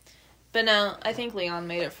 Sorry. But no, I think Leon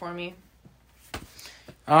made it for me.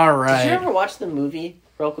 All right. Did you ever watch the movie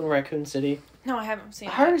Welcome to Raccoon City? No, I haven't seen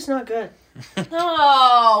I heard it. it's not good.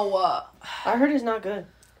 No! I heard it's not good.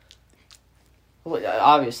 Well,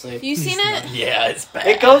 obviously. You seen it? Yeah, it's bad.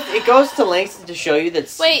 It goes to lengths to show you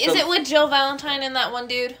that. Wait, is it with Jill Valentine and that one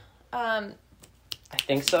dude? I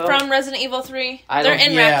think so. from Resident Evil 3? I They're don't-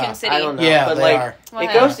 in yeah, Raccoon City. I don't know. Yeah, but they like are.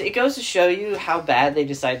 Wow. it goes to show you how bad they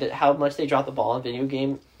decided, how much they dropped the ball in video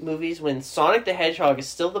game movies when Sonic the Hedgehog is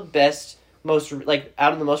still the best, most like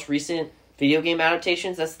out of the most recent video game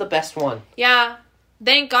adaptations. That's the best one. Yeah.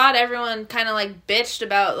 Thank God everyone kind of like bitched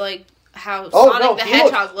about like how Oh, Sonic no, the he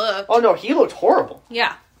Hedgehog looked. Oh no, he looked horrible.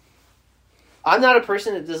 Yeah. I'm not a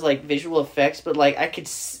person that does like visual effects, but like I could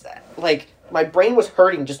like my brain was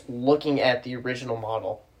hurting just looking at the original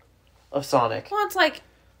model of Sonic. Well, it's like,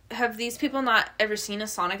 have these people not ever seen a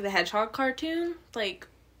Sonic the Hedgehog cartoon? Like,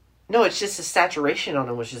 No, it's just the saturation on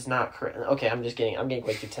him was just not correct. Okay, I'm getting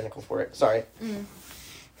way too technical for it. Sorry.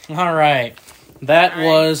 All right. That All right.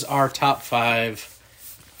 was our top 5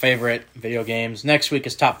 favorite video games. Next week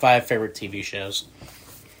is top 5 favorite TV shows.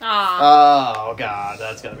 aw. Oh god,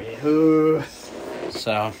 that's gonna be. Ooh.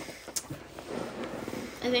 So,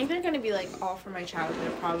 I think they're gonna be like all from my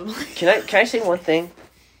childhood, probably. Can I say one thing?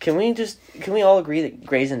 Can we all agree that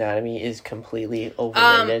Grey's Anatomy is completely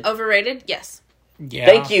overrated? Overrated? Yes. yeah.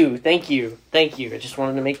 Thank you. I just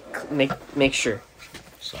wanted to make sure.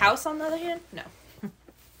 So, House, on the other hand, no.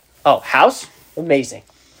 Oh, House, amazing.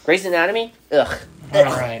 Grey's Anatomy, ugh. All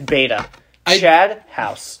right. Beta. I- Chad,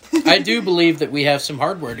 House. I do believe that we have some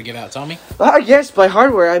hardware to give out, Tommy. Yes, by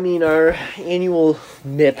hardware I mean our annual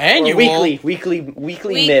MIP. Annual? Or weekly MIP.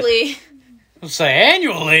 Weekly. Let's say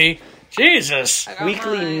annually. Jesus. I got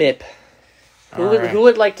Weekly mine. MIP. Alright. Who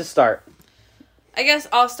would like to start? I guess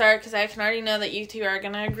I'll start because I can already know that you two are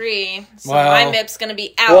gonna agree. So Well- my MIP's gonna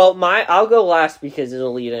be out. Well, I'll go last because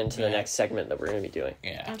it'll lead into the Yeah. next segment that we're going to be doing.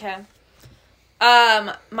 Yeah. Okay.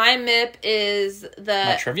 My MIP is My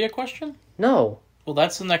the. trivia question? No. Well,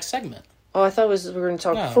 that's the next segment. Oh, I thought we were going to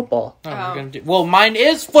talk No. football. No, Oh. we're gonna do. Well, mine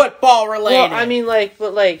is football related. Well, I mean,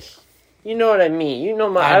 you know what I mean. You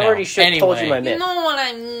know I I've know. already told you my Anyway. You MIP. know what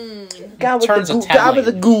I mean. God with Turns the Italian. God with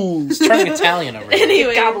the ghouls. it's turning Italian over here.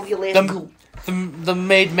 Anyway, God you little ghoul. The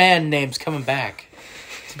made man name's coming back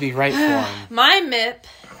to be right for him. my MIP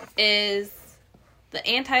is the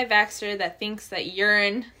anti-vaxxer that thinks that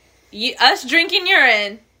us drinking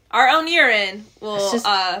urine, our own urine, will That's just-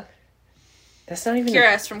 That's not even cure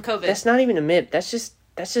us from COVID. That's not even a MIP. That's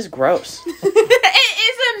just gross. It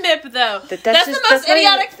is a MIP, though. That's That's just- the most that's not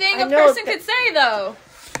idiotic even- thing I a know, person could say, though.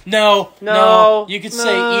 No. You could say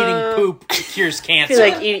no. eating poop cures I cancer. feel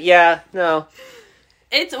like no.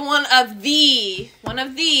 It's one of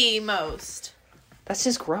the most. That's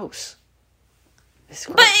just gross. It's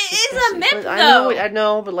gross. But it is a myth, But though. I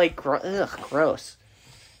know, but like, gross.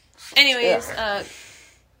 Anyways,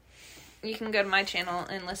 you can go to my channel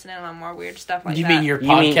and listen in on more weird stuff like You that. mean your You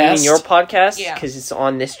mean podcast? your podcast? Yeah. Because it's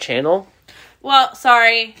on this channel. Well,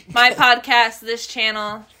 sorry. My podcast, this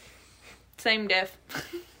channel, same diff.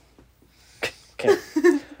 Okay.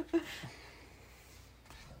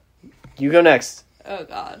 You go next. Oh,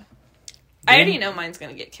 God. I already know mine's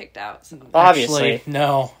gonna get kicked out. So. Obviously. Actually,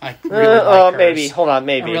 no. I really like hers. maybe. Hold on, I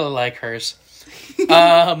maybe. really like hers.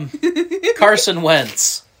 Carson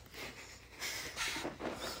Wentz.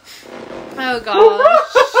 Oh, gosh.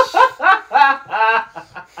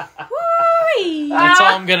 Whoo-wee. That's all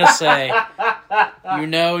I'm gonna say. You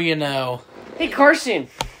know. Hey, Carson,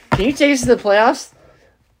 can you take us to the playoffs?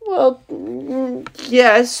 Well,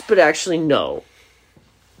 yes, but actually, no.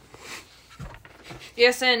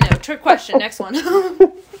 Yes and no. Trick question. Next one.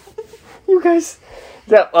 You guys.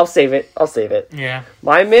 No, I'll save it. Yeah.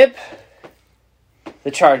 My MIP, the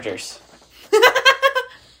Chargers.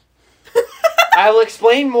 I will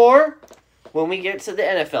explain more when we get to the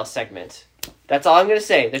NFL segment. That's all I'm going to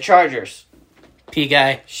say. The Chargers. P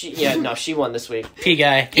guy. She won this week. P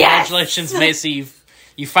guy. Yes! Congratulations, Macy.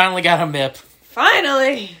 You finally got a MIP.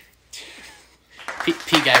 Finally. P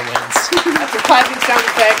guy wins. That's a clapping sound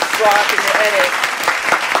effect drop in the edit.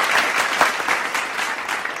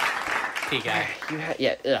 P guy.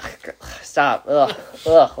 Stop.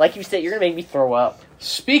 Ugh. Like you said, you're going to make me throw up.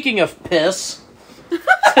 Speaking of piss,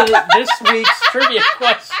 this week's trivia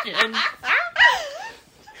question.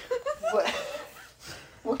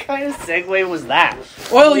 What kind of segue was that?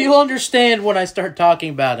 Well, you'll understand when I start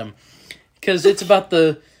talking about him. Because it's about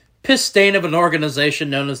the piss stain of an organization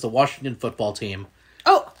known as the Washington Football Team.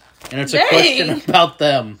 Oh. And it's Dang. a question about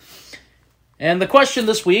them. And the question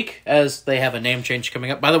this week, as they have a name change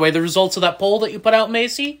coming up. By the way, the results of that poll that you put out,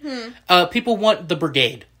 Macy, people want the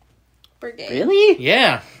Brigade. Brigade. Really?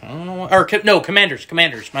 Yeah. I don't know. Or, no, Commanders.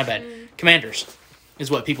 My bad. Commanders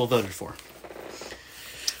is what people voted for.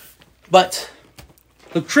 But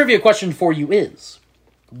the trivia question for you is,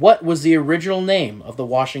 what was the original name of the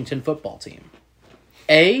Washington Football Team?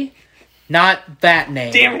 A, not that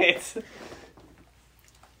name. Damn it.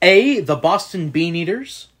 A, the Boston Bean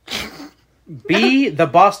Eaters. B, the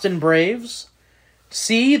Boston Braves.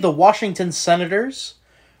 C, the Washington Senators.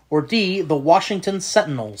 Or D, the Washington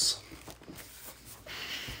Sentinels.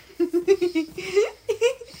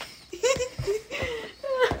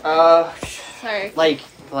 Sorry. Like,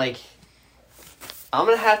 I'm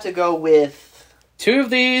gonna have to go with... Two of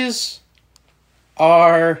these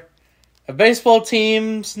are a baseball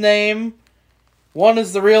team's name. One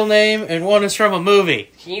is the real name, and one is from a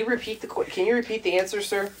movie. Can you repeat the answer,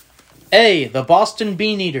 sir? A, the Boston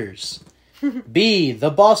Bean Eaters. B, the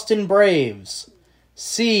Boston Braves.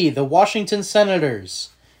 C, the Washington Senators.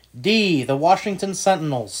 D, the Washington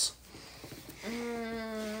Sentinels.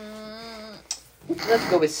 Let's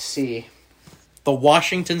go with C. The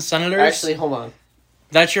Washington Senators? Actually, hold on.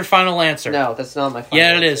 That's your final answer. No, that's not my final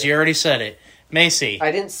Yeah, answer. it is. You already said it. Macy.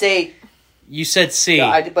 I didn't say... You said C.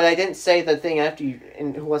 No, but I didn't say the thing after you...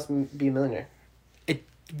 And Who Wants to Be a Millionaire?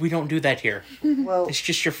 We don't do that here. Well... It's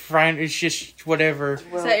just your friend. It's just whatever.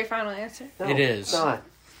 Is that your final answer? No, It is. It's not.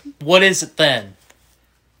 What is it then?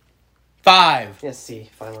 5. Yes, C.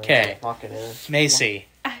 Final answer. Okay. Lock it in. Macy.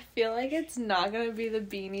 I feel like it's not gonna be the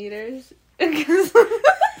Bean Eaters.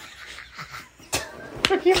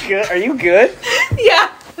 Are you good?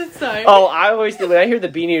 Yeah. Sorry. Oh, I always when I hear the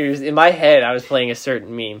Bean Eaters, in my head, I was playing a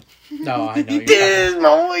certain meme. No, I know you're There's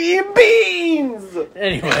no eating beans!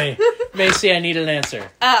 Anyway, Macy, I need an answer.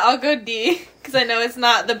 I'll go D, because I know it's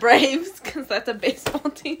not the Braves, because that's a baseball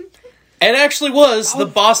team. It actually was the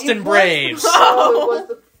Boston Braves. Oh, it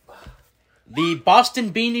was The Boston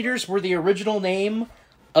Bean Eaters were the original name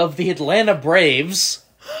of the Atlanta Braves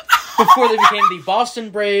before they became the Boston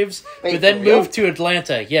Braves, Wait, but then for real? moved to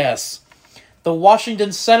Atlanta. Yes. The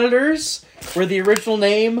Washington Senators were the original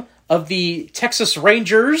name of the Texas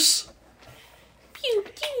Rangers, Pew,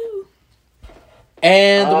 pew.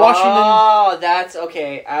 and the Washington Oh, that's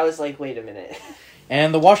okay. I was like, wait a minute.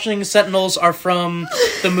 and the Washington Sentinels are from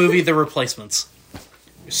the movie The Replacements,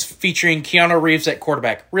 featuring Keanu Reeves at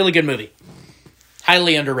quarterback. Really good movie.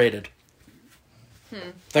 Highly underrated.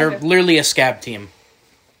 They're Okay. literally a scab team.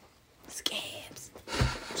 Scabs.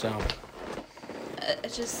 So I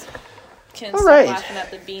just can't All stop right. laughing at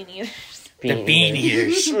the Bean Eaters. the Bean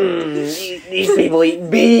Eaters. These people eat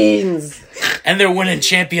beans. And they're winning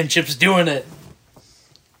championships doing it.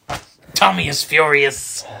 Tommy is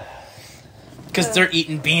furious. Because they're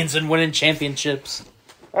eating beans and winning championships.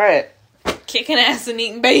 All right. Kicking ass and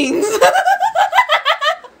eating beans.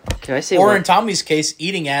 Can I say Or one? in Tommy's case,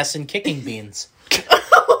 eating ass and kicking beans.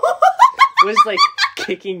 What is like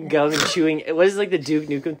kicking gum and chewing? What is like the Duke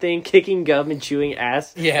Nukem thing? Kicking gum and chewing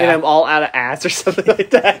ass. Yeah. And I'm all out of ass or something like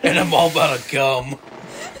that. And I'm all about a gum.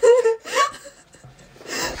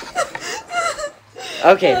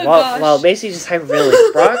 Okay. Oh, well, gosh. well, Macy just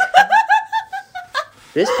hyperventilates. Brock.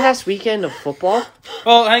 This past weekend of football.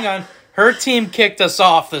 Well, hang on. Her team kicked us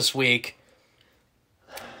off this week.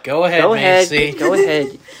 Go ahead, Go ahead. Macy. Go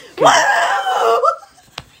ahead.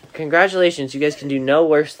 Congratulations, you guys can do no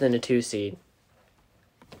worse than a 2 seed.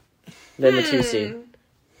 Than the 2 seed.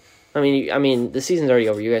 I mean, the season's already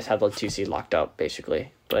over. You guys have the 2 seed locked up,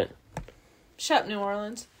 basically. But Shut up, New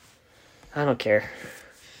Orleans. I don't care.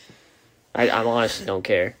 I honestly don't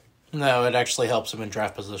care. No, it actually helps him in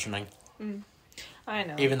draft positioning. I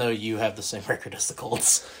know. Even though you have the same record as the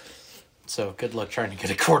Colts. So, good luck trying to get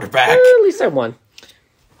a quarterback. At least I won.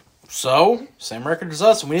 So, same record as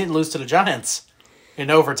us, and we didn't lose to the Giants in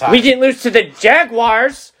overtime. We didn't lose to the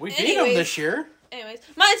Jaguars. We beat them Anyways. this year. Anyways,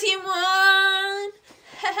 my team won.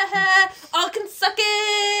 All can suck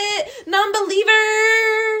it.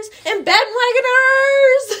 Non-believers and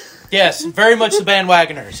bandwagoners. Yes, very much the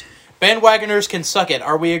bandwagoners. Bandwagoners can suck it.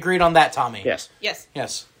 Are we agreed on that, Tommy? Yes. Yes.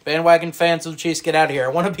 Yes. Bandwagon fans of the Chiefs, get out of here. I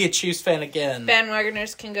want to be a Chiefs fan again.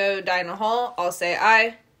 Bandwagoners can go die in a hole. I'll say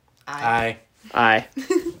aye. I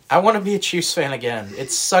want to be a Chiefs fan again.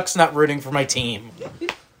 It sucks not rooting for my team.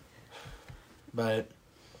 But,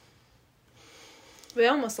 We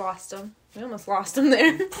almost lost them.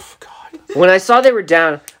 There. God. When I saw they were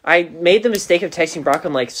down, I made the mistake of texting Brock.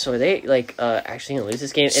 I'm like, so are they actually gonna lose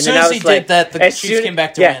this game? And As soon then I as was he like, did that, the as Chiefs soon- came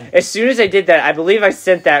back to yeah, win. As soon as I did that, I believe I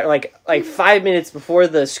sent that like 5 minutes before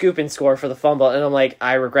the scoop and score for the fumble, and I'm like,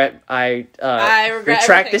 I regret regret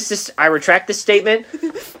retract everything. this. I retract this statement.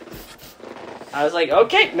 I was like,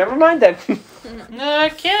 okay, never mind then.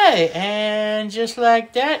 Okay, and just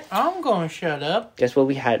like that, I'm going to shut up. Guess what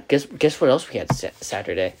we had? Guess what else we had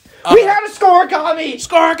Saturday? We had a score, Kami!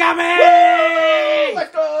 Score coming!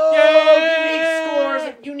 Let's go! Yay! Unique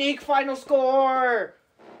scores, unique final score.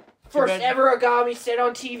 First bad- ever Agami said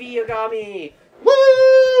on TV, Agami.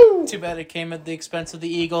 Woo! Woo! Too bad it came at the expense of the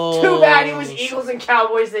Eagles. Too bad it was Eagles and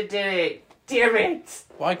Cowboys that did it. Damn it.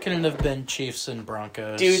 Why couldn't it have been Chiefs and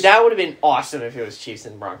Broncos? Dude, that would have been awesome if it was Chiefs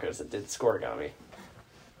and Broncos that did scoregami.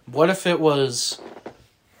 What if it was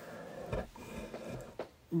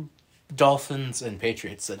Dolphins and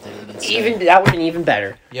Patriots that did it instead? That would have been even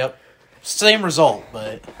better. Yep. Same result,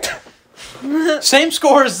 but same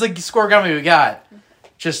score as the scoregami we got.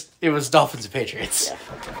 Just, it was Dolphins and Patriots. Yeah.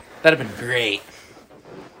 That'd have been great.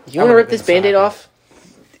 You want to rip this Band-Aid off?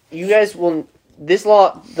 You guys will...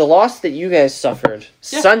 the loss that you guys suffered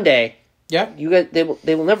Sunday, Yeah. you guys they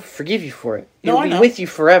will never forgive you for it. No, It'll I be know. with you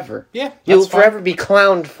forever. Yeah. You'll that's fine. forever be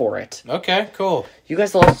clowned for it. Okay, cool. You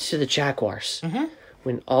guys lost to the Jaguars. Mm-hmm.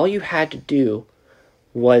 When all you had to do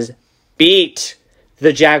was beat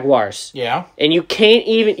the Jaguars. Yeah. And you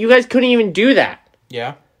guys couldn't even do that.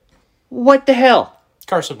 Yeah. What the hell?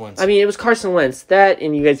 Carson wins. I mean, it was Carson Wentz. That,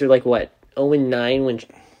 and you guys are like, what, 0-9 when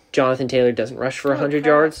Jonathan Taylor doesn't rush for 100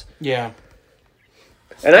 yards? yeah.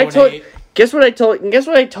 And I told 0-8. guess what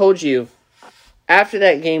I told you after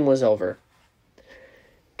that game was over.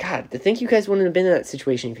 God, to think you guys wouldn't have been in that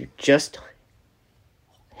situation if you just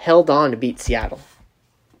held on to beat Seattle.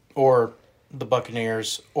 Or the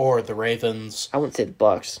Buccaneers or the Ravens. I wouldn't say the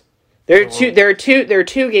Bucks. There are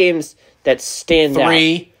two games that stand out.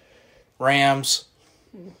 3 Rams.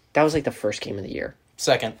 That was like the first game of the year.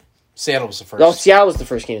 Second. Seattle was the first. No, Seattle was the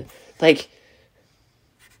first game. Like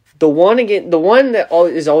the one that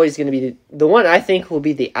is always going to be the one I think will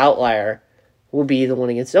be the outlier will be the one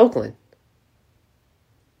against Oakland.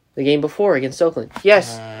 The game before against Oakland.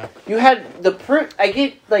 Yes, you had I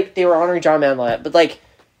get like they were honoring John Manlett, but like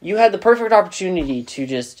you had the perfect opportunity to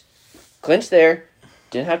just clinch there.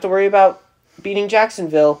 Didn't have to worry about beating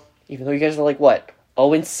Jacksonville, even though you guys are like what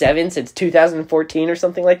 0-7 since 2014 or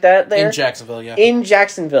something like that. There in Jacksonville, yeah. in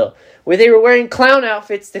Jacksonville, where they were wearing clown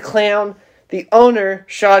outfits to clown the owner,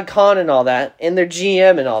 Shad Khan, and all that, and their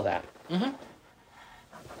GM and all that. Mm-hmm.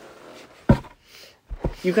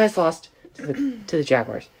 You guys lost to the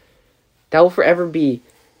Jaguars. That will forever be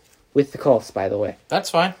with the Colts, by the way. That's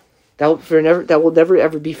fine. That will never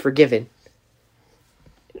ever be forgiven.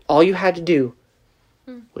 All you had to do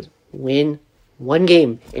was win one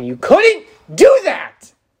game, and you couldn't do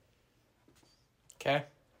that. Okay.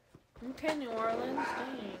 Okay, New Orleans.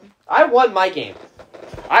 Dang. I won my game.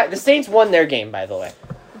 The Saints won their game, by the way.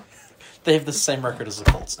 They have the same record as the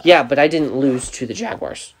Colts now. Yeah, but I didn't lose to the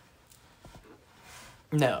Jaguars.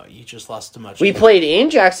 No, you just lost too much. We played in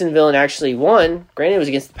Jacksonville and actually won. Granted, it was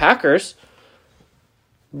against the Packers.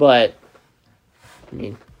 But, I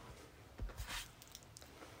mean,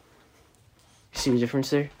 you see the difference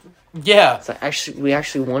there? Yeah. It's like we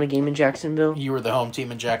actually won a game in Jacksonville, You were the home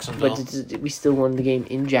team in Jacksonville. but we still won the game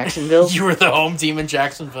in Jacksonville. You were the home team in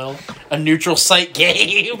Jacksonville. A neutral site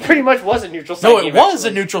game. Pretty much was a neutral site No, it game, was actually.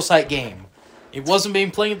 a neutral site game. It wasn't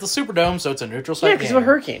being played at the Superdome, so it's a neutral site Yeah, game. because of a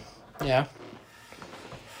hurricane. Yeah.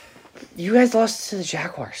 You guys lost to the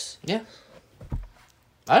Jaguars. Yeah.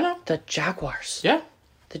 I know. The Jaguars. Yeah.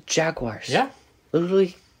 The Jaguars. Yeah.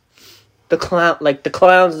 Literally, the clowns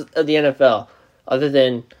of the NFL, other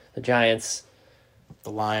than the Giants, The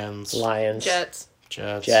Lions. Lions, Jets.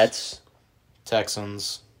 Jets,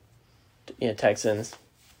 Texans. Texans.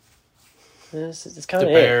 It's The kind of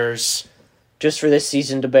it. Bears. Just for this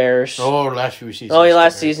season, the Bears. Oh, last few seasons. Oh, yeah,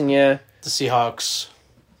 last the Bears. season, yeah. The Seahawks.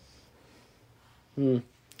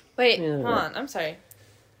 Wait, Yeah. hold on. I'm sorry.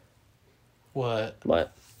 What?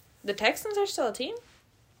 What? The Texans are still a team?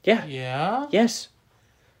 Yeah. Yeah? Yes.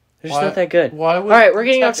 They're just Why- not that good. Why would All right, we're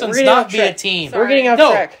getting Texans off. We're getting not off be track. a team? Sorry. We're getting off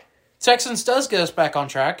No. track. Texans does get us back on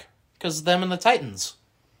track because of them and the Titans.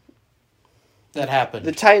 That happened.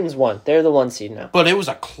 The Titans won. They're the 1 seed now. But it was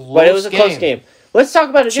a close But it was a close game. Let's talk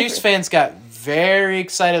about a Chiefs different. fans got very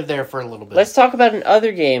excited there for a little bit. Let's talk about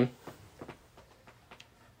another game.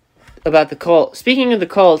 About the Colts. Speaking of the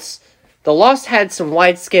Colts, the loss had some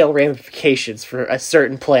wide-scale ramifications for a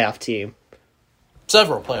certain playoff team.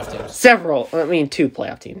 Several playoff teams. Several. I mean, 2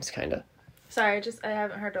 playoff teams, kind of. Sorry, I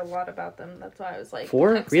haven't heard a lot about them. That's why I was like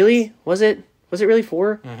 4? Texans. Really? Was it really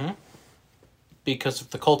 4? Mm-hmm. Because if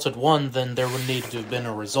the Colts had won, then there would need to have been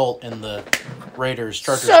a result in the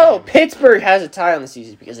Raiders-Chargers So, game. Pittsburgh has a tie on the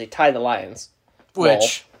season because they tied the Lions.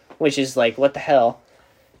 Which is like, what the hell?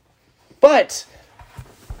 But,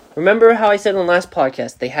 remember how I said on the last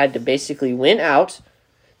podcast, they had to basically win out.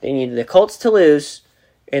 They needed the Colts to lose,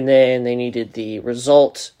 and then they needed the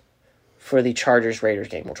result for the Chargers-Raiders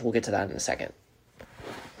game, which we'll get to that in a second.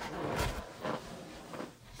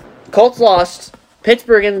 Colts lost.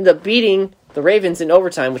 Pittsburgh ended up beating the Ravens in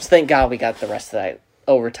overtime, which thank God we got the rest of that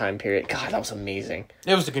overtime period. God, that was amazing.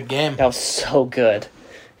 It was a good game. That was so good.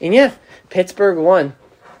 And yeah, Pittsburgh won.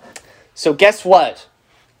 So guess what?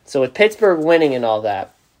 So with Pittsburgh winning and all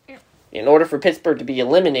that, in order for Pittsburgh to be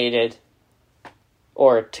eliminated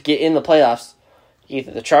or to get in the playoffs,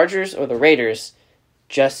 either the Chargers or the Raiders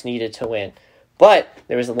just needed to win. But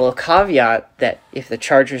there was a little caveat that if the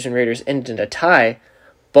Chargers and Raiders ended in a tie,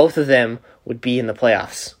 both of them would be in the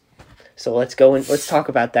playoffs. So let's go and let's talk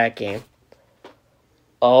about that game.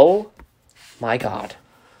 Oh my God.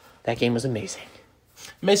 That game was amazing.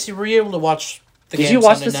 Macy, were you able to watch the game? Did you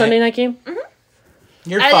watch the Sunday night game? Mm-hmm.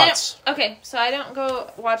 Your thoughts? Okay, so I don't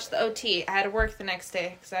go watch the OT. I had to work the next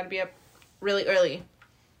day because I had to be up really early.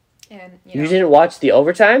 And you didn't watch the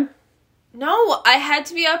overtime? No, I had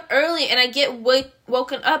to be up early, and I get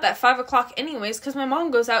woken up at 5 o'clock anyways because my mom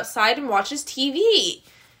goes outside and watches TV.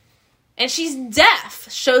 And she's deaf,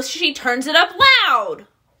 so she turns it up loud.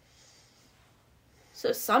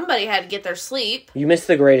 So somebody had to get their sleep. You missed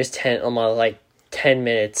the greatest 10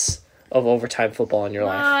 minutes of overtime football in your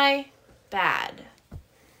life. My bad.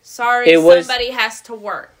 Sorry, somebody has to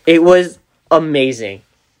work. It was amazing.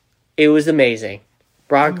 It was amazing.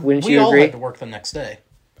 Brock, wouldn't you agree? We all had to work the next day.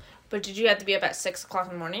 But did you have to be up at 6 o'clock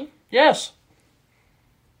in the morning? Yes.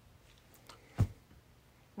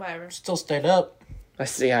 Whatever. Still stayed up. I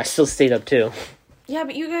still stayed up too. Yeah,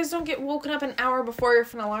 but you guys don't get woken up an hour before your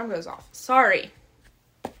phone alarm goes off. Sorry.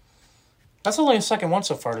 That's only the second one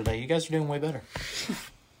so far today. You guys are doing way better.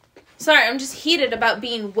 Sorry, I'm just heated about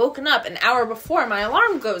being woken up an hour before my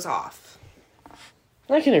alarm goes off.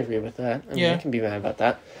 I can agree with that. I mean, Yeah. I can be mad about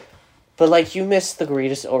that. But, you missed the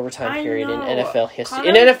greatest overtime period in NFL history. Connor?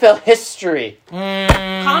 In NFL history!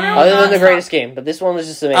 Connor Other than the greatest game. But this one was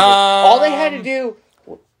just amazing. All they had to do...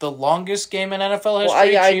 The longest game in NFL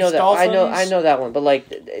history, Well, I know Chiefs that. Dolphins. I know that one. But,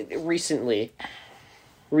 recently,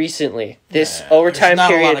 this overtime There's not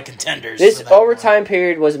period... a lot of contenders. This for that overtime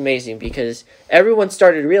period was amazing because everyone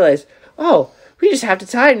started to realize, we just have to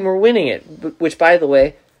tie it and we're winning it. Which, by the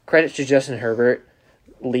way, credit to Justin Herbert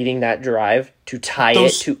leading that drive to tie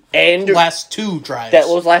it to end. Last two drives.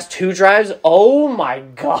 Those last two drives. Oh my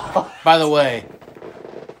God! By the way,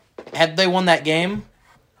 had they won that game,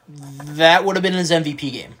 that would have been his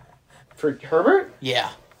MVP game. For Herbert,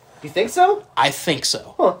 Yeah, you think so? I think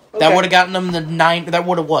so. Huh, okay. That would have gotten them the 9. That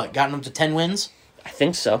would have what? Gotten them to 10 wins. I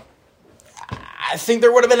think so. I think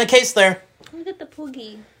there would have been a case there. Look at the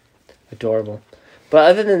poogie. Adorable.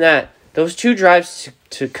 But other than that, those two drives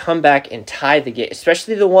to come back and tie the game,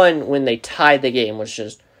 especially the one when they tied the game, was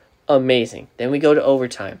just amazing. Then we go to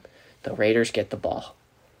overtime. The Raiders get the ball.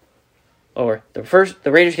 The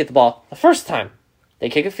Raiders get the ball the first time. They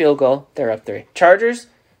kick a field goal. They're up 3. Chargers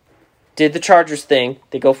did the Chargers thing.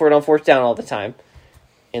 They go for it on fourth down all the time.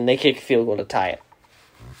 And they kick a field goal to tie it.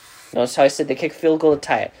 Notice how I said they kick a field goal to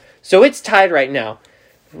tie it. So it's tied right now.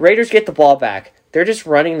 Raiders get the ball back. They're just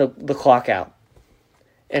running the clock out.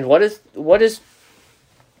 And what does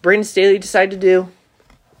Brandon Staley decide to do?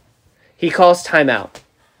 He calls timeout.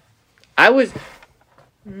 I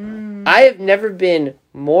have never been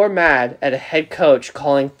more mad at a head coach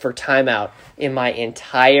calling for timeout in my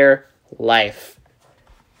entire life.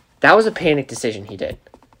 That was a panic decision he did.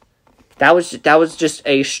 That was just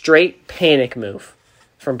a straight panic move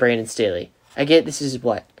from Brandon Staley. I get this is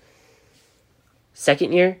what?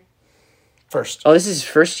 Second year? First. Oh, this is his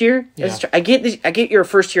first year? Yeah. I get you're a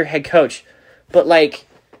first year head coach, but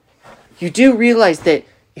you do realize that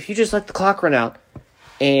if you just let the clock run out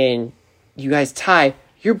and you guys tie,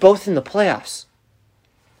 you're both in the playoffs.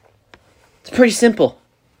 It's pretty simple.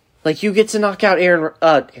 You get to knock out Aaron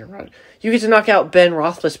Rodgers. You get to knock out Ben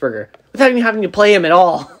Roethlisberger without even having to play him at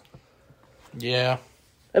all. Yeah.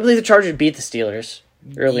 I believe the Chargers beat the Steelers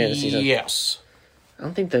earlier in the season. Yes. I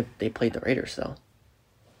don't think that they played the Raiders though.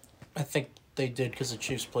 I think they did because the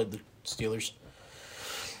Chiefs played the Steelers.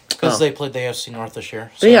 Because they played the AFC North this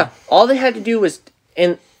year. So. But yeah, all they had to do was...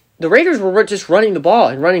 And the Raiders were just running the ball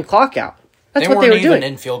and running clock out. That's what they were doing. They weren't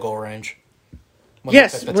even in field goal range. When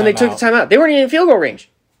they took the timeout. They weren't even in field goal range.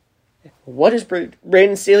 What does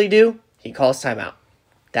Brandon Staley do? He calls timeout.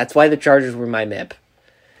 That's why the Chargers were my MIP.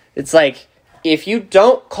 It's if you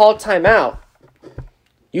don't call timeout,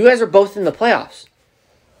 you guys are both in the playoffs.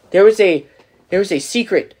 There was a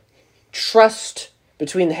secret trust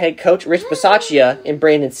between the head coach, Rich Bisaccia, and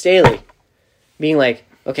Brandon Staley. Being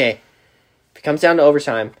okay, if it comes down to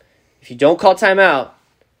overtime, if you don't call timeout,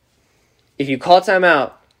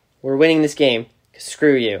 we're winning this game.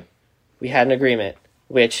 Screw you. We had an agreement,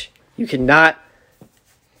 which you cannot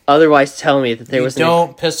otherwise tell me that there was...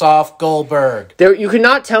 Don't piss off Goldberg. You could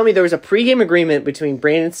not tell me there was a pregame agreement between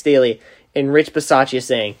Brandon Staley and Rich Bisaccia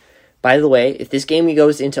saying, by the way, if this game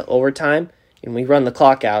goes into overtime, and we run the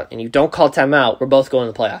clock out, and you don't call timeout, we're both going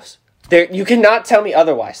to the playoffs. You cannot tell me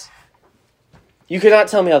otherwise. You cannot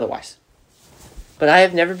tell me otherwise. But I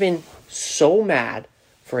have never been so mad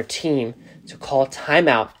for a team to call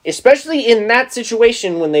timeout, especially in that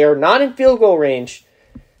situation when they are not in field goal range.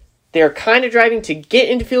 They're kind of driving to get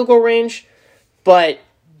into field goal range, but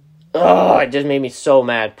it just made me so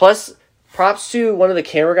mad. Plus, props to one of the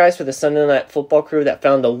camera guys for the Sunday Night Football crew that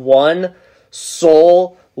found the one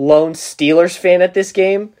sole lone Steelers fan at this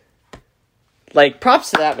game. Like,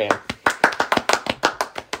 props to that man.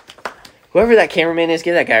 Whoever that cameraman is,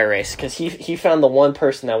 give that guy a raise, because he found the one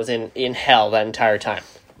person that was in hell that entire time.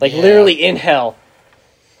 Like, literally in hell.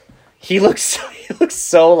 He looks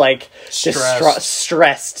so like,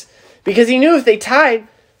 stressed. Because he knew if they tied,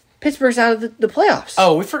 Pittsburgh's out of the playoffs.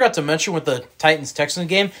 Oh, we forgot to mention with the Titans-Texans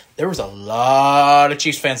game, there was a lot of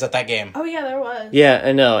Chiefs fans at that game. Oh, yeah, there was. Yeah,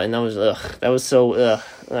 I know, and that was so,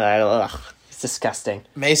 it's disgusting.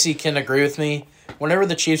 Macy can agree with me. Whenever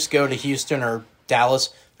the Chiefs go to Houston or Dallas,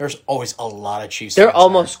 there's always a lot of Chiefs They're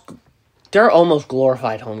fans almost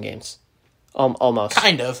glorified home games. Almost.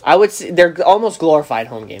 Kind of. I would say they're almost glorified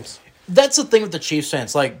home games. That's the thing with the Chiefs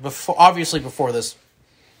fans. Like, before this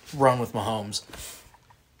run with Mahomes,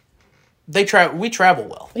 we travel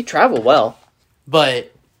well. They travel well.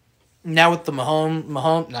 But now with the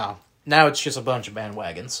Mahomes, no. Now it's just a bunch of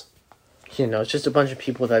bandwagons. You know, it's just a bunch of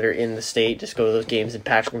people that are in the state just go to those games in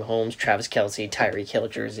Patrick Mahomes, Travis Kelce, Tyreek Hill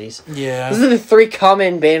jerseys. Yeah. Those are the 3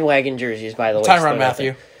 common bandwagon jerseys, by the way. Tyrann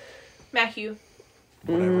Mathieu.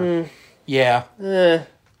 Whatever. Yeah.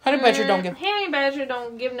 Honey Badger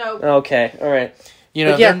don't give no. Okay, all right. You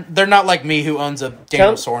know, they're not like me who owns a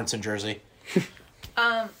Daniel Sorensen jersey.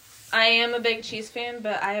 I am a big Chiefs fan,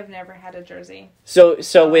 but I have never had a jersey. So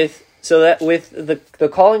with the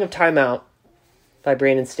calling of timeout by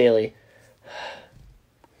Brandon Staley,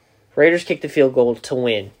 Raiders kicked the field goal to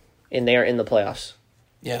win, and they are in the playoffs.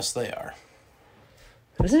 Yes, they are.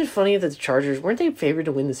 Isn't it funny that the Chargers weren't they favored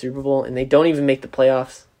to win the Super Bowl, and they don't even make the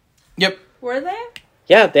playoffs? Yep. Were they?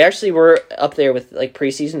 Yeah, they actually were up there with like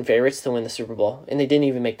preseason favorites to win the Super Bowl, and they didn't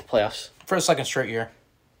even make the playoffs. For a second straight year.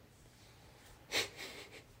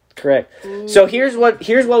 Correct. Ooh. So here's what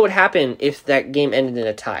would happen if that game ended in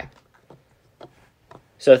a tie.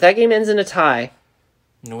 So if that game ends in a tie,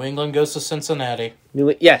 New England goes to Cincinnati.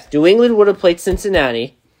 New England would have played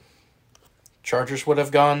Cincinnati. Chargers would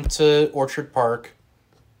have gone to Orchard Park.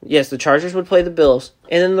 Yes, the Chargers would play the Bills,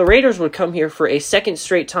 and then the Raiders would come here for a second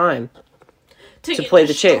straight time to play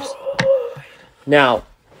the Chiefs. Now,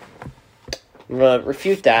 I'm going to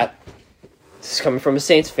refute that. This is coming from a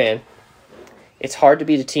Saints fan. It's hard to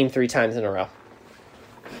beat a team 3 times in a row.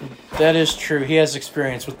 That is true. He has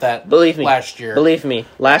experience with that. Believe me. Last year. Believe me.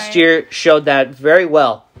 Last year showed that very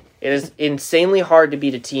well. It is insanely hard to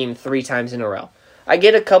beat a team 3 times in a row. I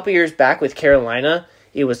get a couple years back with Carolina.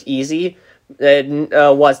 It was easy. It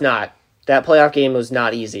was not. That playoff game was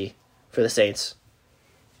not easy for the Saints.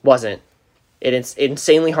 Wasn't. It's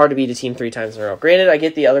insanely hard to beat a team 3 times in a row. Granted, I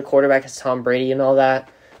get the other quarterback is Tom Brady and all that.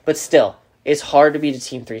 But still, it's hard to beat a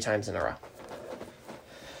team 3 times in a row.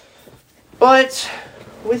 But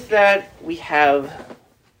with that, we have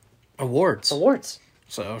awards.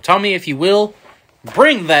 So tell me, if you will,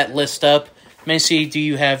 bring that list up. Macy, do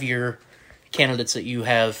you have your candidates that you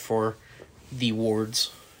have for the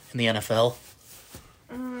awards in the NFL?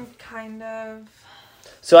 Kind of.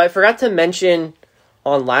 So I forgot to mention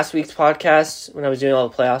on last week's podcast, when I was doing all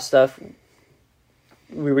the playoff stuff,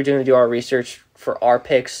 we were going to do our research for our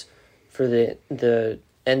picks for the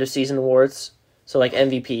end of season awards. So like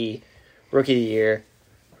MVP, Rookie of the Year,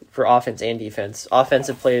 for offense and defense.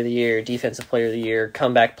 Offensive Player of the Year, Defensive Player of the Year,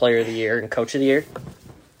 Comeback Player of the Year, and Coach of the Year.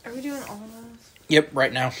 Are we doing all of those? Yep,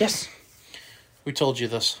 right now. Yes. We told you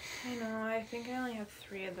this. I know, I think I only have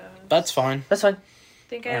 3 of those. That's fine. That's fine. I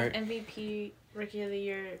think I have MVP, Rookie of the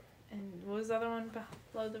Year, and what was the other one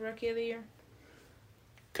below the Rookie of the Year?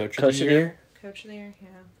 Coach of the Year? Coach of the Year,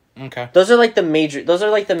 yeah. Okay. Those are like the major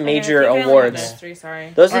awards. Those 3, sorry.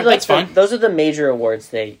 Those are those are the major awards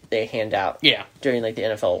they hand out. Yeah. During like the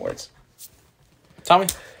NFL awards. Tommy?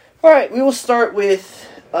 All right, we will start with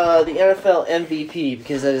the NFL MVP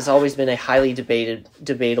because that has always been a highly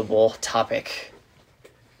debatable topic.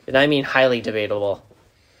 And I mean highly debatable.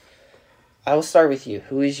 I will start with you.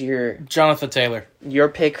 Who is your Jonathan Taylor? Your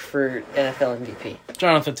pick for NFL MVP?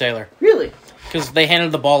 Jonathan Taylor. Really? Because they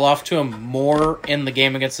handed the ball off to him more in the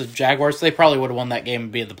game against the Jaguars. They probably would have won that game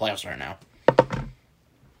and be in the playoffs right now.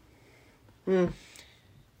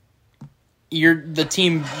 The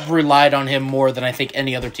team relied on him more than I think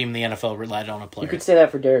any other team in the NFL relied on a player. You could say that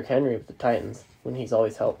for Derrick Henry with the Titans when he's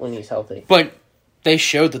healthy. But they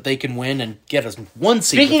showed that they can win and get us 1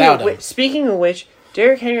 seed without him. Speaking of which,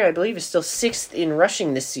 Derrick Henry, I believe, is still 6th in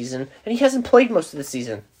rushing this season, and he hasn't played most of the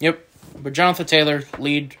season. Yep. But Jonathan Taylor,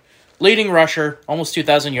 leading rusher, almost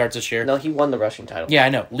 2,000 yards this year. No, he won the rushing title. Yeah, I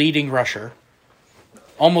know. Leading rusher.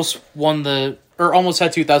 Almost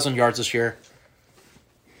had 2,000 yards this year.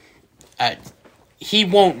 He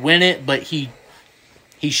won't win it, but he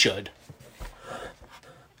should.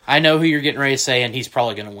 I know who you're getting ready to say, and he's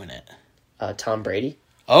probably going to win it. Tom Brady.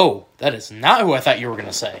 Oh, that is not who I thought you were going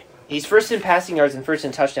to say. He's first in passing yards and first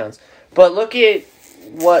in touchdowns. But look at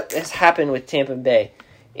what has happened with Tampa Bay.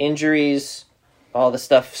 Injuries, all the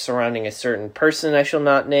stuff surrounding a certain person I shall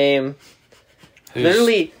not name. Who's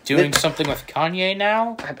Literally doing something with Kanye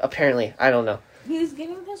now? Apparently, I don't know. He's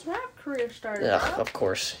getting his rap career started. Ugh, of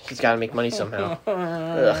course. He's got to make money somehow.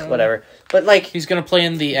 Ugh, whatever. But, like, He's going to play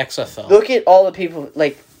in the XFL. look at all the people,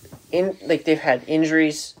 they've had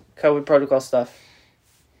injuries, COVID protocol stuff,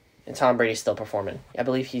 and Tom Brady's still performing. I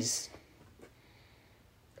believe he's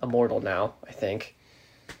immortal now, I think.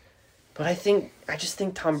 But I just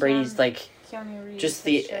think Tom Brady's, Keanu Reeves just has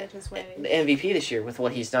the shared his ways. MVP this year with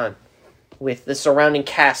what he's done. With the surrounding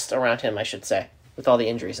cast around him, I should say. With all the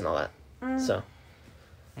injuries and all that. So.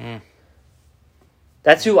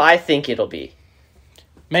 That's who I think it'll be.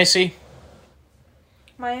 Macy?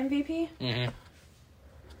 My MVP? Mm-hmm.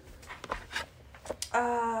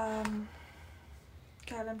 God,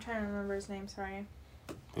 I'm trying to remember his name, sorry.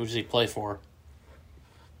 Who does he play for?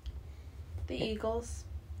 The Eagles.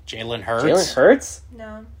 Jalen Hurts? Jalen Hurts?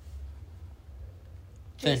 No.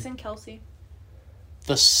 Then- Jason Kelsey.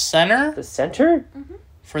 The center? The center?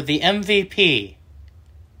 For the MVP.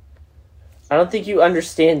 I don't think you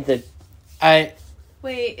understand the...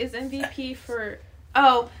 Wait, is MVP for...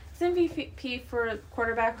 Oh, is MVP for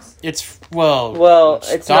quarterbacks? It's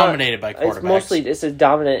it's dominated by quarterbacks. It's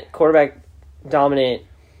a quarterback dominant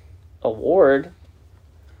award.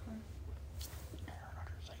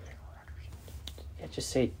 Yeah, just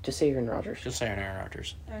say Aaron Rodgers. Just saying Aaron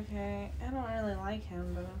Rodgers. Okay, I don't really like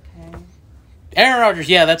him, but okay. Aaron Rodgers,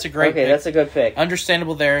 yeah, that's a great pick. That's a good pick.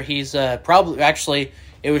 Understandable there. He's probably... Actually,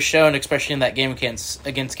 it was shown, especially in that game against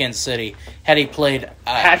Kansas City. Had he played,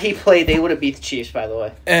 they would have beat the Chiefs, by the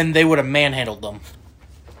way. And they would have manhandled them.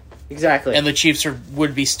 Exactly. And the Chiefs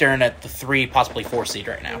would be staring at the 3, possibly 4 seed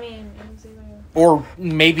right now. I mean, it was either... Or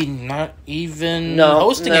maybe not even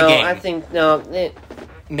hosting a game. I think,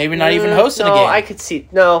 Maybe not even hosting a game. No, I could see...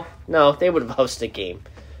 No, they would have hosted a game.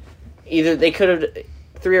 Either they could have...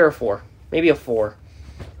 3 or 4. Maybe a 4.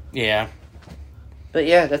 Yeah. But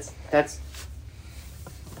yeah, that's...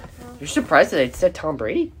 You're surprised that I said Tom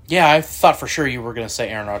Brady? Yeah, I thought for sure you were going to say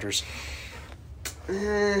Aaron Rodgers.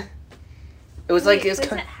 It was like... Does it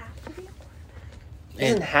have to be? It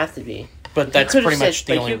doesn't have to be. But that's pretty much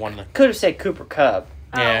the only one. Could have said Cooper Kupp.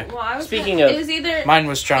 Yeah. Well, I was Speaking of... It was either... Mine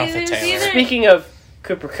was Jonathan Taylor. Speaking of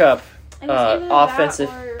Cooper Kupp, It was either Offensive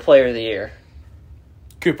that or- Player of the Year.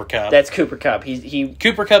 Cooper Kupp. That's Cooper Kupp. He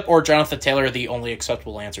Cooper Kupp or Jonathan Taylor are the only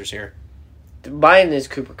acceptable answers here. Mine is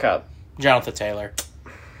Cooper Kupp. Jonathan Taylor.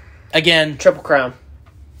 Again. Triple Crown.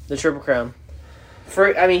 The Triple Crown.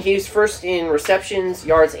 He's first in receptions,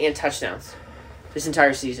 yards, and touchdowns this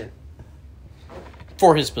entire season.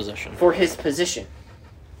 For his position.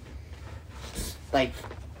 Like,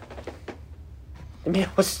 I mean,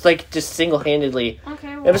 it was just single-handedly. Okay,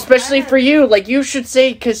 well, And especially for you, you should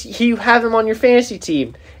say, because you have him on your fantasy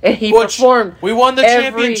team. And he performed. We won the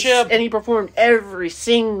championship. And he performed every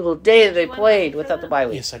single day that they played without the bye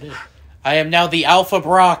week. Yes, I did. I am now the Alpha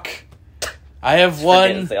Brock. I have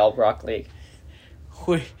won. It's the All Brock League.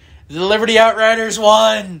 The Liberty Outriders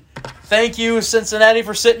won. Thank you, Cincinnati,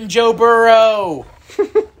 for sitting Joe Burrow.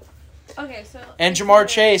 Okay, so... And Jamar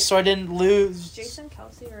Chase, so I didn't lose. Jason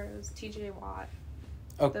Kelsey or it was TJ Watt?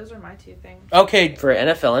 Oh. Those are my two things. Okay. For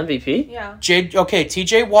NFL MVP? Yeah.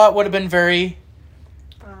 TJ Watt would have been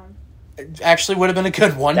actually would have been a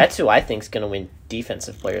good one. That's who I think is going to win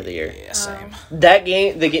Defensive Player of the Year. Yeah, same. That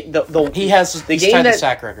game, He's tied the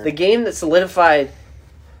sack record. The game that solidified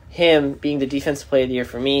him being the Defensive Player of the Year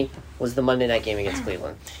for me was the Monday night game against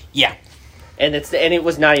Cleveland. Yeah. And it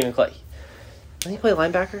was not even close. Did he play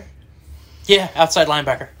linebacker? Yeah, outside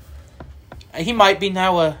linebacker. He might be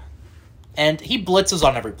now and he blitzes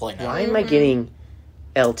on every play now. Why am I getting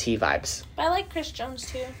LT vibes? But I like Chris Jones,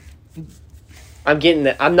 too. I'm getting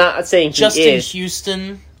that. I'm not saying Justin he is.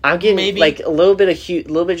 Houston. I'm getting maybe. a little bit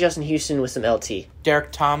of Justin Houston with some LT.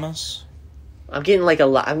 Derek Thomas. I'm getting a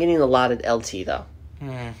lot. I'm getting a lot of LT though.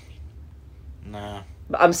 No.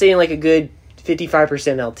 I'm saying a good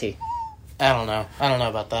 55% LT. I don't know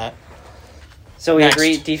about that. So we Next.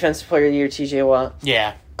 agree. Defensive Player of the Year, TJ Watt.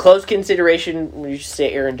 Yeah. close consideration, we should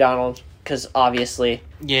say Aaron Donald, because obviously.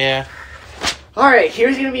 Yeah. All right,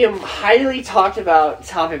 here's going to be a highly talked about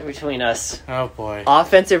topic between us. Oh, boy.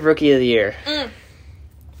 Offensive Rookie of the Year.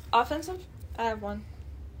 Offensive? I have one.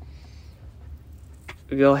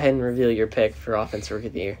 Go ahead and reveal your pick for Offensive Rookie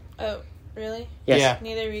of the Year. Oh, really? Yes. Yeah.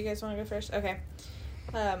 Neither of you guys want to go first? Okay.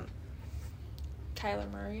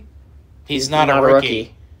 Kyler Murray. He's not a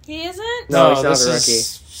rookie. He isn't? No, he's not this a is rookie.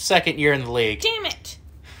 second year in the league. Damn it!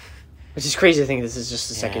 Which is crazy to think this is just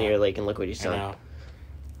the second Yeah. year of the league, and look what he's I done.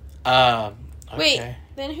 know. Okay. Wait,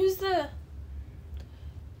 then who's the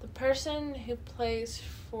person who plays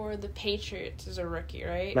for the Patriots is a rookie,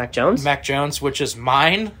 right? Mac Jones? Mac Jones, which is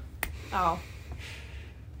mine. Oh.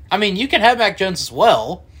 I mean, you can have Mac Jones as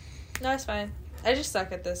well. No, it's fine. I just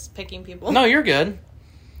suck at this, picking people. No, you're good.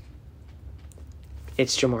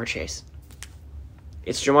 It's Jamar Chase.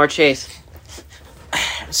 It's Jamar Chase.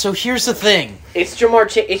 So here's the thing. It's Jamar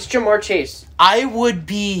Chase. It's Jamar Chase. I would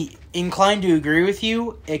be inclined to agree with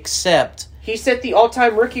you, except He set the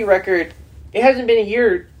all-time rookie record. It hasn't been a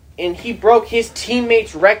year, and he broke his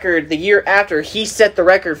teammate's record the year after. He set the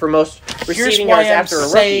record for most here's receiving why yards I'm after a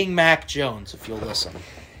saying rookie. Mac Jones, if you'll listen.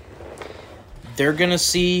 They're going to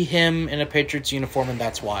see him in a Patriots uniform, and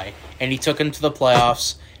that's why. And he took them to the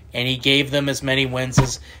playoffs, and he gave them as many wins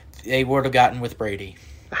as they would have gotten with Brady.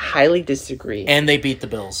 I highly disagree. And they beat the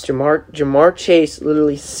Bills. Jamar Chase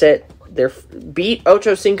literally beat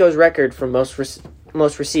Ocho Cinco's record for most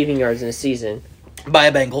receiving yards in a season By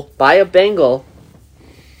a Bengal. by a Bengal,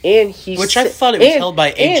 and he Which I thought it was held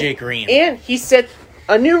by A.J. Green. And he set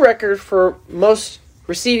a new record for most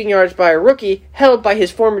receiving yards by a rookie, held by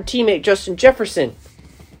his former teammate Justin Jefferson.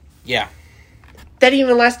 Yeah. That didn't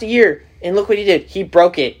even last a year, and look what he did. He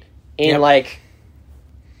broke it in Yep.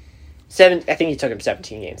 7. I think he took him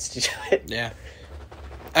 17 games to do it. Yeah.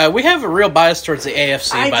 We have a real bias towards the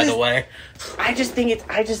AFC, by the way. I just think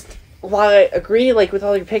while I agree with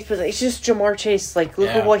all your picks, but it's just Jamar Chase. Look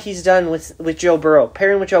Yeah. at what he's done with Joe Burrow,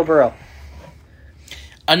 pairing with Joe Burrow.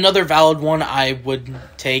 Another valid one I would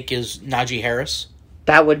take is Najee Harris.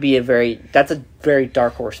 That's a very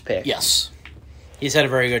dark horse pick. Yes. He's had a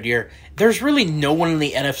very good year. There's really no one in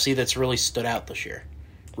the NFC that's really stood out this year,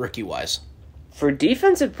 rookie-wise. For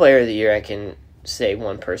Defensive Player of the Year, I can say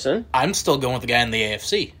one person. I'm still going with the guy in the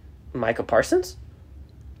AFC, Micah Parsons?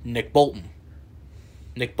 Nick Bolton.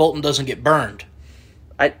 Nick Bolton doesn't get burned.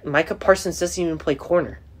 Micah Parsons doesn't even play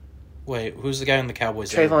corner. Wait, who's the guy in the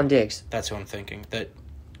Cowboys? Trayvon Diggs. That's who I'm thinking. That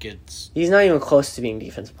gets... He's not even close to being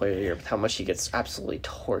Defensive Player of the Year with how much he gets absolutely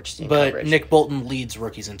torched in But coverage. Nick Bolton leads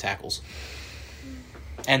rookies in tackles.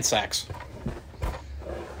 And sacks.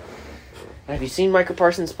 Have you seen Micah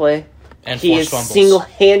Parsons play? And He forced is fumbles.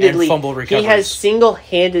 single-handedly... And fumble recoveries. He has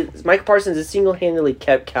single-handed... Micah Parsons has single-handedly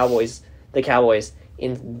kept the Cowboys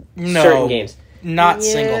in certain games. Not Yeah.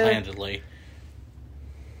 single-handedly.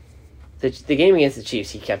 The game against the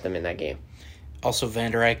Chiefs, he kept them in that game. Also,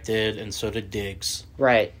 Van Der Eyck did, and so did Diggs.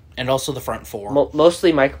 Right. And also the front four.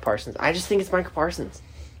 Mostly Micah Parsons. I just think it's Micah Parsons.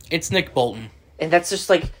 It's Nick Bolton. And that's just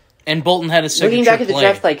And Bolton had a signature looking back at the play.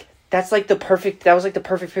 draft, that was the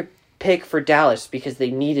perfect pick for Dallas because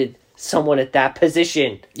they needed someone at that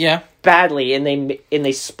position Yeah. badly, and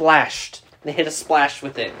they splashed. They hit a splash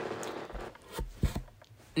with it.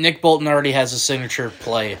 Nick Bolton already has a signature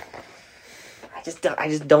play. I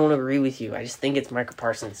just don't agree with you. I just think it's Micah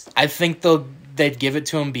Parsons. I think they'd give it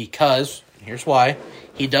to him because, here's why,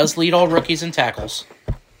 he does lead all rookies in tackles.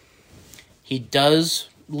 He does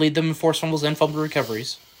lead them in forced fumbles and fumble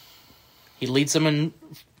recoveries. He leads them in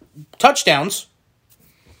touchdowns.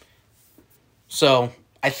 So,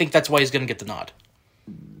 I think that's why he's going to get the nod.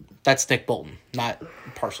 That's Nick Bolton, not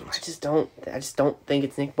Parsons. I just don't think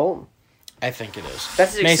it's Nick Bolton. I think it is.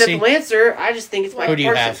 That's an Macy, acceptable answer. I just think it's Micah who do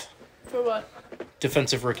you Parsons. have? For what?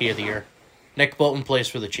 Defensive Rookie of the Year. Nick Bolton plays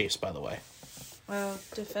for the Chiefs, by the way.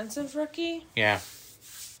 Defensive rookie? Yeah.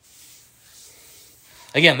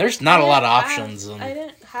 Again, there's not a lot of options. I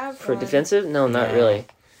didn't have For one. defensive? No, not No. really.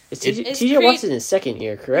 Is TJ Watt's in his second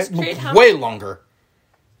year, correct? Is Creed how- Way longer.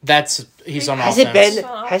 He's on Has offense.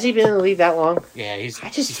 has he been in the league that long? Yeah, he's I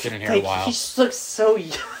just been in here a while. He just looks so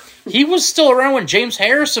young. He was still around when James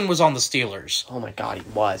Harrison was on the Steelers. Oh my god, he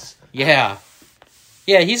was. Yeah.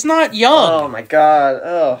 Yeah, he's not Oh young. my god.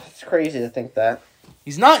 Oh, it's crazy to think that.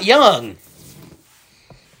 He's not young.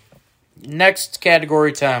 Next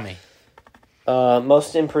category, Tommy.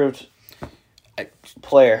 Most improved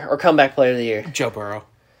player or comeback player of the year. Joe Burrow.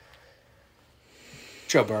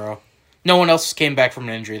 Joe Burrow. No one else came back from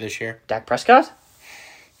an injury this year. Dak Prescott?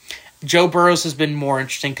 Joe Burrow's has been more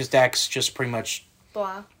interesting because Dak's just pretty much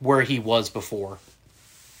Blah. where he was before.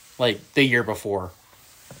 Like, the year before.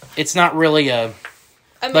 it's not really a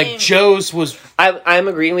I mean, like Joe's was. I'm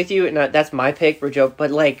agreeing with you, and that's my pick for Joe.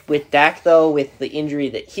 But like with Dak though, with the injury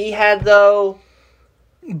that he had though,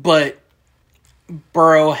 But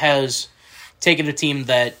Burrow has taken a team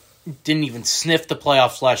that didn't even sniff the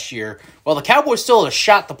playoffs last year. Well, the Cowboys still had a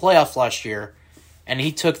shot the playoffs last year, and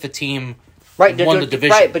he took the team right? won the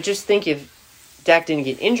division. Right, but just think if Dak didn't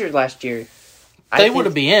get injured last year, They would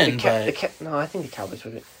have been in, but no, I think the Cowboys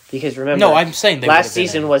would. Because remember, no, I'm saying they would last have been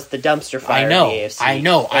season in. was the dumpster fire. I know, in the AFC, I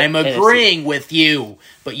know. I'm NFC. agreeing with you,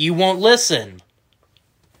 but you won't listen.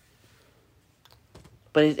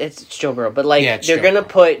 But it's Joe Burrow. But like Yeah, it's they're Joe gonna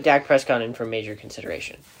Burrow. put Dak Prescott in for major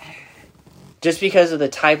consideration, just because of the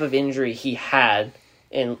type of injury he had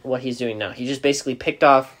and what he's doing now. He just basically picked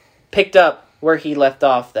up where he left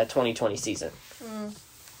off that 2020 season.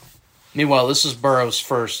 Meanwhile, this is Burrow's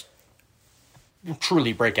first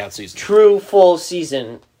truly breakout season. True full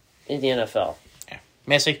season in the NFL. Yeah.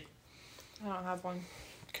 Messi? I don't have one.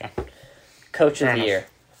 Okay. Coach Fair of the enough. year.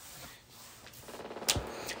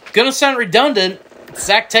 Gonna sound redundant.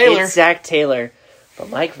 Zach Taylor. It's Zach Taylor. But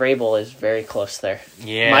Mike Vrabel is very close there.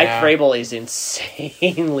 Yeah. Mike Vrabel is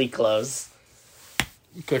insanely close.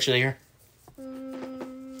 Coach of the year.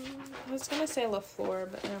 I was gonna say LaFleur,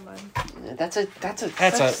 but never mind.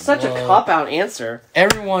 That's such a cop-out answer.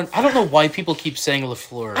 Everyone, I don't know why people keep saying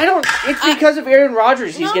LaFleur. It's because of Aaron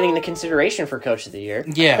Rodgers he's getting the consideration for Coach of the Year.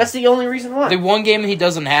 Yeah. That's the only reason why. The one game he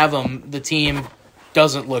doesn't have him, the team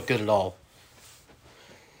doesn't look good at all.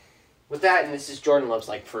 With that, and this is Jordan Love's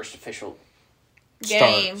like first official.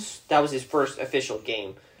 Game. That was his first official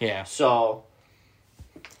game. Yeah. So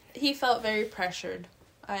He felt very pressured,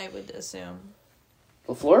 I would assume.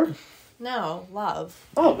 LaFleur? No, Love.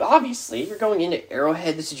 Oh, obviously you're going into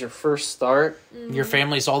Arrowhead. This is your first start, Your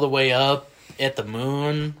family's all the way up at the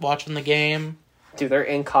moon watching the game. dude. They're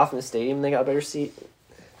in Kauffman Stadium. They got better seat.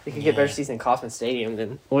 They could get better Yeah. seats in Kauffman Stadium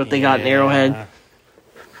than what they got in Arrowhead.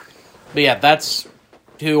 But yeah, that's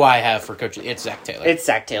who I have for coach. It's Zach Taylor. It's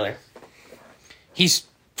Zach Taylor. He's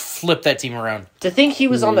flipped that team around. To think he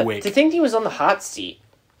was on the Wick. hot seat,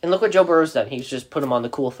 and look what Joe Burrow's done. He's just put him on the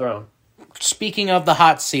cool throne. Speaking of the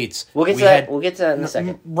hot seats, We'll get to that. We'll get to that in a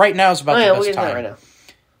second. Right now is about Oh the yeah, best we'll get to time. that right now.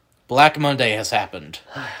 Black Monday has happened,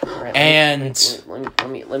 All right, and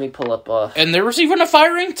let me pull up. and there was even a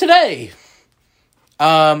firing today.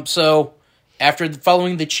 So after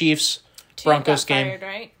following the Chiefs Two Broncos got game, fired,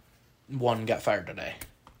 right? one got fired today.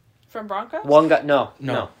 From Broncos? One got no.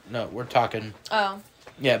 No, we're talking. Oh.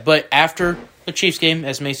 Yeah, but after the Chiefs game,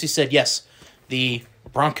 as Macy said, yes, the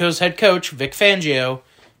Broncos head coach, Vic Fangio,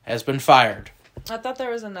 has been fired. I thought there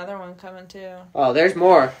was another one coming too. Oh, there's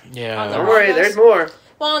more. Yeah. On the Don't worry, there's more.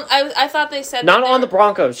 Well, I thought they said Not that on they the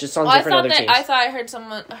Broncos, just on Well, different other teams. I thought I heard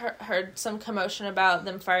someone heard some commotion about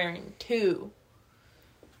them firing two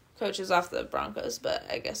coaches off the Broncos, but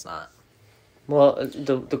I guess not. Well,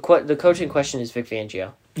 the coaching question is Vic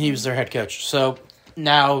Fangio. He was their head coach. So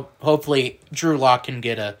now, hopefully, Drew Lock can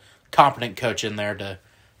get a competent coach in there to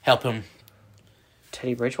help him.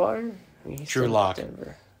 Teddy Bridgewater? He's Drew still in Lock.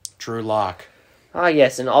 Denver. Drew Lock. Ah,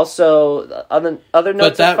 yes, and also other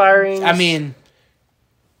notes of firings. I mean,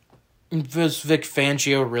 was Vic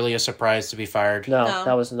Fangio really a surprise to be fired? no, No.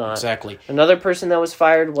 that was not. Exactly. Another person that was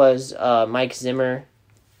fired was Mike Zimmer,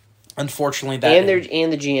 Unfortunately, that and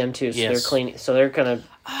the GM too. So Yes. they're clean. So they're gonna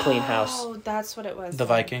clean house. Oh, that's what it was. the then.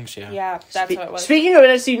 Vikings, yeah. Yeah, that's what it was. Speaking of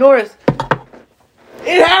NFC North,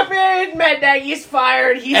 it happened. Matt Nagy's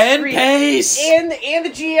fired. He's And free. Pace. And the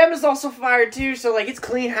GM is also fired too. So like it's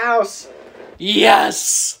clean house.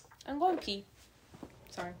 Yes. I'm going pee.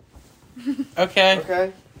 Sorry. Okay.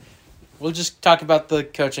 Okay. We'll just talk about the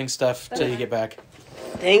coaching stuff till you get back.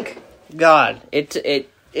 Thank God. It's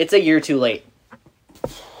a year too late.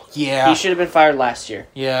 Yeah. He should have been fired last year.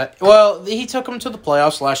 Yeah. Well, he took them to the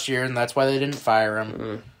playoffs last year, and that's why they didn't fire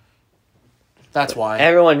him. That's why.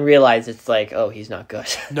 Everyone realized it's like, oh, he's not good.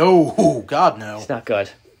 No. God, no. He's not good.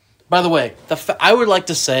 By the way, I would like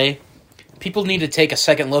to say people need to take a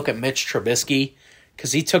second look at Mitch Trubisky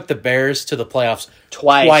because he took the Bears to the playoffs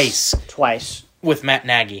Twice. with Matt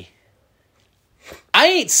Nagy. I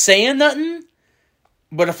ain't saying nothing,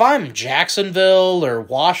 but if I'm Jacksonville or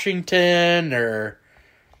Washington or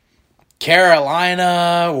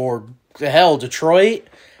Carolina or hell Detroit,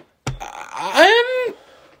 I'm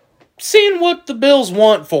seeing what the Bills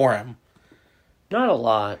want for him. Not a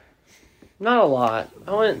lot. Not a lot.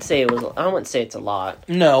 I wouldn't say it's a lot.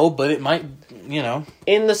 No, but it might,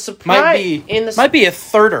 In the surprise, might be a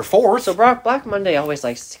third or fourth. So Black Monday always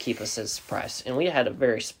likes to keep us as surprised, and we had a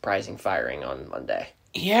very surprising firing on Monday.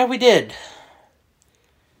 Yeah, we did.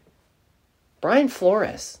 Brian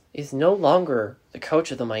Flores. is no longer the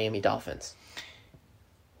coach of the Miami Dolphins.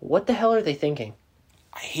 What the hell are they thinking?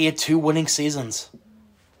 He had 2 winning seasons.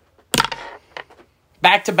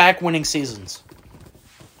 Back-to-back winning seasons.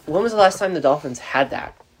 When was the last time the Dolphins had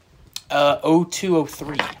that?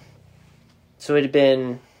 02-03. So it had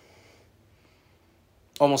been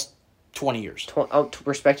Almost 20 years.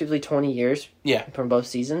 respectively 20 years Yeah. from both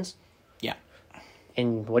seasons. Yeah.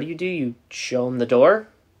 And what do? You show them the door?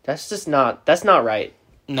 That's not right.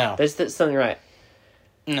 No. That's something right.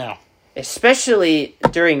 No. Especially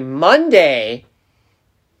during Monday,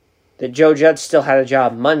 that Joe Judge still had a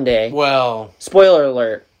job Monday. Well, Spoiler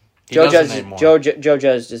alert. he Joe doesn't Judge, anymore. Joe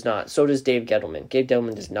Judge does not. So does Dave Gettleman. Gabe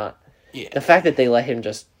Gettleman does not. Yeah. The fact that they let him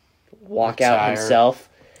just walk out Retire. himself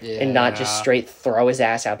Yeah. and not just straight throw his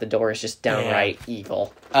ass out the door is just downright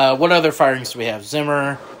evil. What other firings do we have?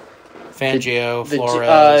 Zimmer, Fangio, The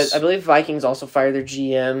Flores. I believe Vikings also fired their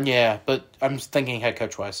GM. Yeah, but I'm thinking head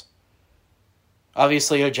coach-wise.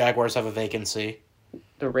 Obviously, the Jaguars have a vacancy.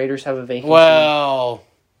 The Raiders have a vacancy. Well,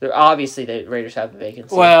 Obviously, the Raiders have a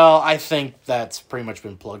vacancy. I think that's pretty much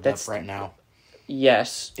been plugged That's- up right now.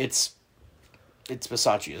 Yes. It's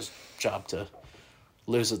Bisaccia's job to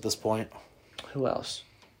lose at this point. Who else?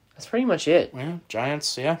 That's pretty much it. Yeah,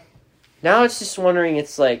 Giants, yeah. Now it's just wondering,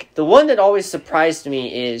 it's like, the one that always surprised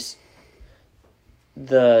me is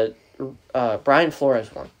the Brian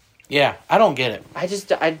Flores one. Yeah, I don't get it.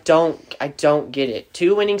 I don't get it.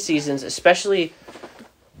 2 winning seasons, especially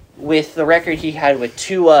with the record he had with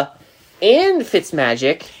Tua and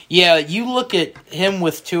Fitzmagic. Yeah, you look at him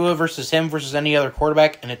with Tua versus any other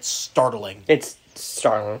quarterback, and it's startling. It's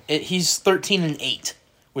startling. He's 13-8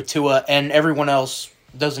 with Tua, and everyone else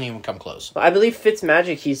doesn't even come close. I believe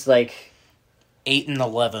Fitzmagic, he's like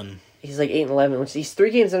 8-11. He's like 8-11, which he's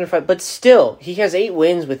 3 games under 5, but still, he has 8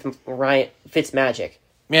 wins with Ryan Fitzmagic.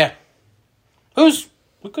 Yeah. Who's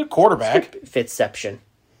a good quarterback? Fitzception.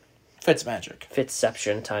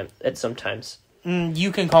 Fitzmagic. Time at sometimes.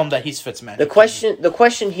 You can call him that. He's Fitzmagic. The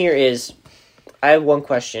question here is, I have one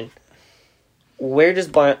question. Where does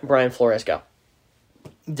Brian Flores go?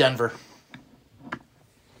 Denver.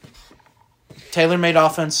 Tailor-made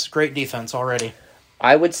offense, great defense already.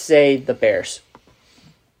 I would say the Bears.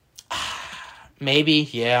 Maybe,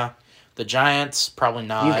 yeah. The Giants, probably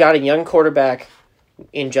not. You've got a young quarterback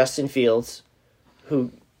in Justin Fields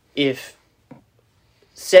who, if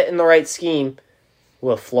set in the right scheme,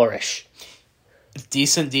 will flourish.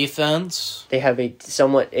 Decent defense. They have a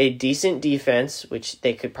decent defense, which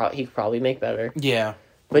he could probably make better. Yeah.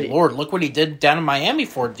 But Lord, look what he did down in Miami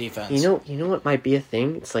for defense. You know what might be a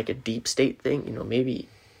thing? It's like a deep state thing. Maybe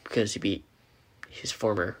because he beat his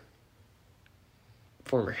former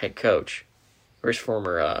head coach, or his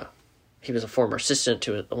former he was a former assistant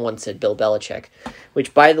to the one said Bill Belichick,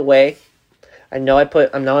 which, by the way, I know I'm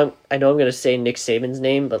going to say Nick Saban's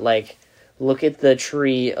name, but like, look at the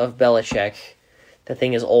tree of Belichick. That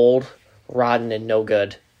thing is old, rotten, and no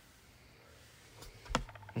good.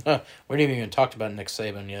 We haven't even talked about Nick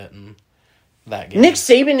Saban yet in that game. Nick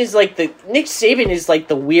Saban is like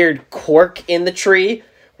the weird quirk in the tree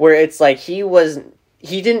where it's like he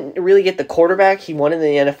didn't really get the quarterback he wanted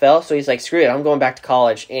in the NFL, so he's like, screw it, I'm going back to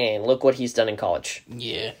college, and look what he's done in college.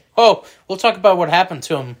 Yeah. Oh, we'll talk about what happened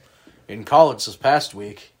to him in college this past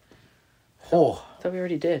week. Oh. I thought we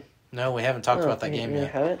already did. No, we haven't talked about that game you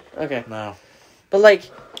yet. Haven't? Okay. No. But like,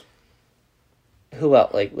 who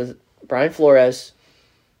else? Like, was it Brian Flores?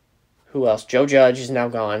 Who else? Joe Judge is now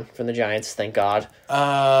gone from the Giants, thank God.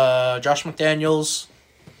 Josh McDaniels.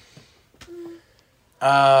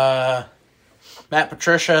 Matt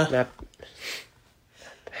Patricia. Matt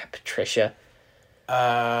Patricia.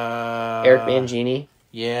 Eric Eric Mangini.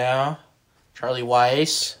 Yeah. Charlie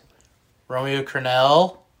Weiss. Romeo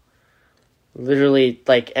Crennel. Literally,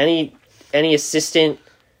 like, any assistant...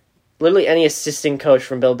 Literally any assistant coach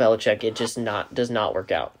from Bill Belichick, it just does not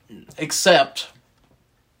work out. Except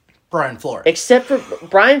Brian Flores. Except for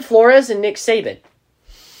Brian Flores and Nick Saban.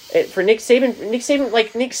 For Nick Saban, Nick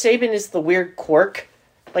Saban is the weird quirk.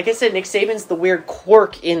 Like I said, Nick Saban's the weird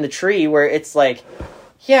quirk in the tree where it's like,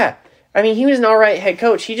 yeah, I mean, he was an alright head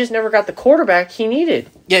coach. He just never got the quarterback he needed.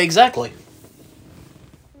 Yeah, exactly.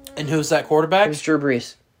 And who's that quarterback? It was Drew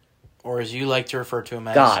Brees. Or as you like to refer to him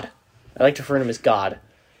as... God. I like to refer to him as God.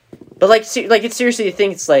 But it's seriously, you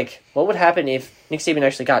think it's like, what would happen if Nick Saban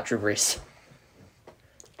actually got Drew Brees?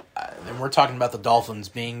 And we're talking about the Dolphins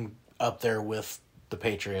being up there with the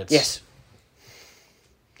Patriots.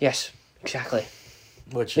 Yes, exactly.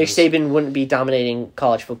 Which Nick Saban wouldn't be dominating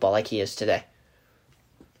college football like he is today.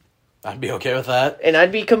 I'd be okay with that. And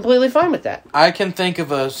I'd be completely fine with that. I can think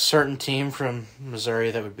of a certain team from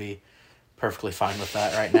Missouri that would be perfectly fine with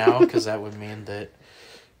that right now because that would mean that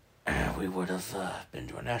we would have been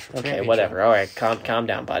to a national championship. Okay, whatever. All right, calm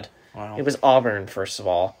down, bud. Well, It was Auburn, first of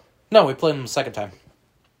all. no, we played them the second time.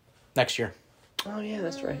 Next year. Oh, yeah,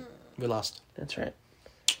 that's right. We lost. That's right.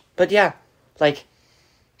 But yeah, like,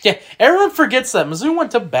 Yeah, everyone forgets that. Mizzou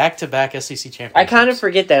went to back-to-back SEC championships. I kind of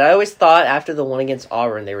forget that. I always thought after the one against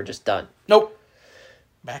Auburn, they were just done. Nope.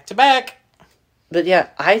 Back-to-back. But yeah,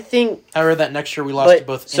 I think... I read that next year we lost to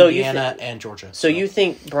both Indiana and Georgia. So you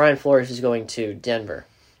think Brian Flores is going to Denver?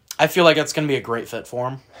 I feel like that's going to be a great fit for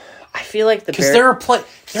him. I feel like the Because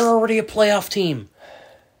they're already a playoff team.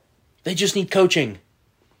 They just need coaching.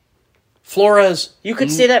 Flores... You could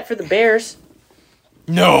say that for the Bears.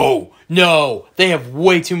 No. They have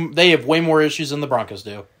way more issues than the Broncos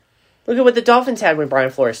do. Look at what the Dolphins had when Brian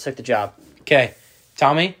Flores took the job. Okay.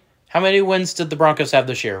 Tommy, how many wins did the Broncos have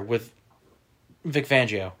this year with Vic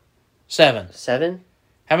Fangio? 7. 7?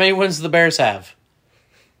 How many wins do the Bears have?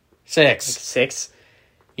 6. 6?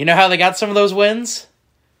 You know how they got some of those wins?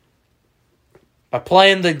 By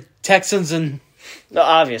playing the Texans and... No,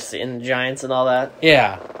 obviously, and the Giants and all that.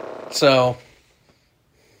 Yeah. So...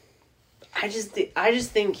 I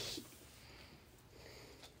just think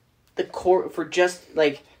the core for just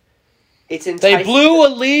like it's enticing. They blew a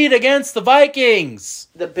lead against the Vikings.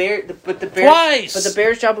 But the Bears Twice! But the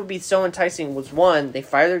Bears' job would be so enticing. Was one, they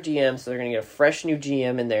fire their GM, so they're going to get a fresh new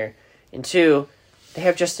GM in there, and two, they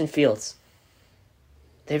have Justin Fields.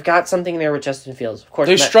 They've got something there with Justin Fields. Of course,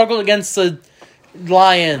 They struggled against the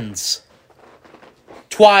Lions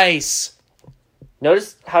twice.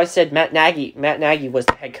 Notice how I said Matt Nagy was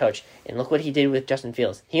the head coach, and look what he did with Justin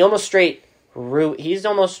Fields. He almost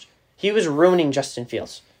he was ruining Justin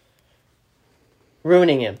Fields.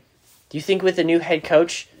 Ruining him. Do you think with a new head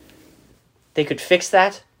coach they could fix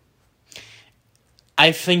that?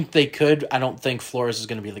 I think they could. I don't think Flores is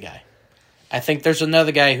going to be the guy. I think there's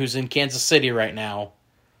another guy who's in Kansas City right now.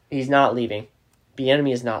 He's not leaving.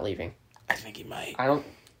 Bieniemy is not leaving. I think he might. I don't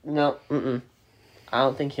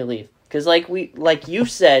think he'll leave. Because like you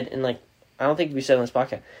said, and like I don't think we said on this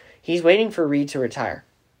podcast, he's waiting for Reed to retire.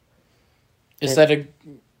 Is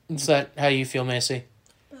that how you feel, Macy?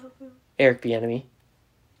 Eric Bieniemy,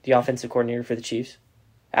 the offensive coordinator for the Chiefs.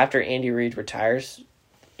 After Andy Reid retires,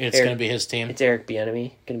 It's going to be his team. It's Eric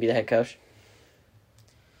Bieniemy going to be the head coach.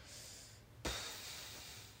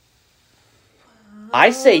 I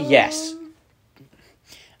say yes.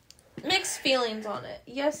 Mixed feelings on it.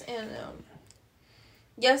 Yes and no.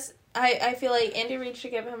 Yes, I feel like Andy Reid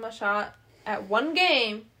should give him a shot at one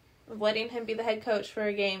game of letting him be the head coach for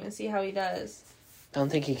a game and see how he does. I don't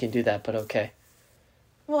think he can do that, but okay.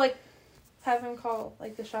 Well, like, have him call,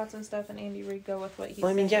 like, the shots and stuff, and Andy Reid go with what he's Well,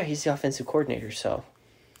 I mean, saying. yeah, he's the offensive coordinator, so.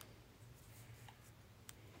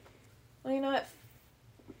 Well, you know what?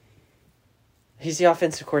 He's the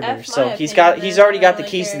offensive coordinator, F so my he's opinion, already I got don't the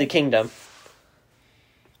really keys to care. the kingdom.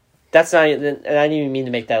 That's not, and I didn't even mean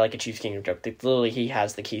to make that like a Chiefs Kingdom joke. Literally, he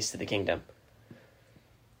has the keys to the kingdom.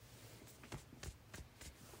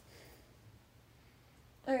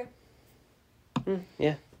 Okay.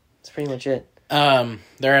 Yeah, that's pretty much it.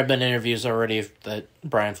 There have been interviews already that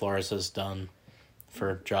Brian Flores has done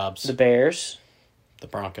for jobs. The Bears, The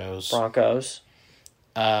Broncos.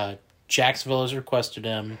 Jacksonville has requested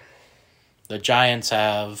him. The Giants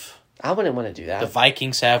have. I wouldn't want to do that. The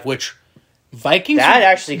Vikings have, which Vikings. That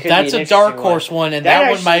actually could be that's an a dark interesting horse one, and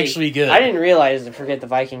that one might actually be good. I didn't realize to forget the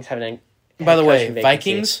Vikings having a By the way, coaching vacancy.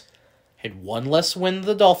 Vikings had one less win than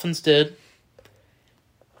the Dolphins did.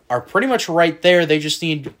 Are pretty much right there. They just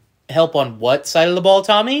need help on what side of the ball,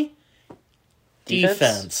 Tommy?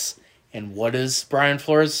 Defense. And what is Brian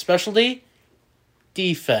Flores' specialty?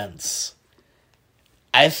 Defense.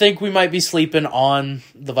 I think we might be sleeping on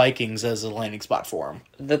the Vikings as a landing spot for him.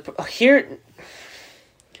 The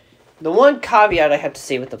one caveat I have to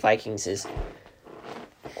say with the Vikings is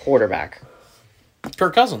quarterback.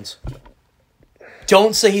 Kirk Cousins.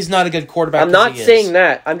 Don't say he's not a good quarterback. I'm not saying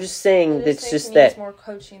that. I'm just saying it's think just he that needs more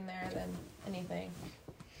coaching there than anything.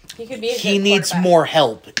 He could be a He good needs quarterback. more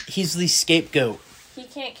help. He's the scapegoat. He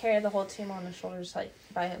can't carry the whole team on his shoulders like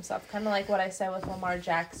by himself. Kind of like what I said with Lamar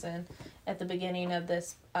Jackson at the beginning of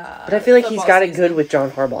this. But I feel like he's got it good with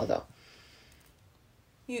John Harbaugh, though.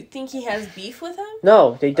 You think he has beef with him?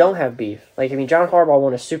 No, they don't have beef. Like, I mean, John Harbaugh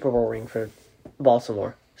won a Super Bowl ring for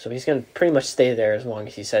Baltimore, so he's going to pretty much stay there as long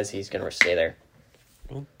as he says he's going to stay there.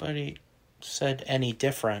 Nobody said any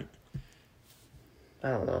different. I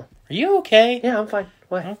don't know. Are you okay? Yeah, I'm fine.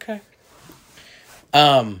 What? Okay.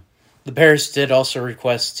 The Bears did also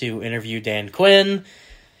request to interview Dan Quinn.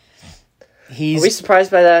 Are we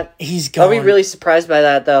surprised by that? He's going. Are we really surprised by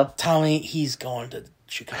that, though? Tommy, he's going to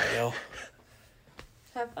Chicago.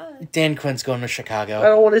 Have fun. Dan Quinn's going to I Chicago.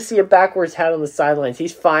 don't want to see a backwards hat on the sidelines.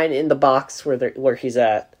 He's fine in the box where he's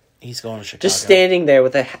at. He's going to Chicago. Just standing there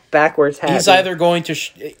with a backwards hat. He's either going to.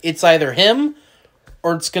 It's either him,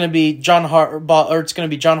 or it's going to be John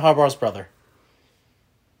Harbaugh's brother.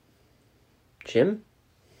 Jim?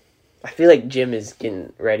 I feel like Jim is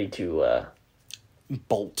getting ready to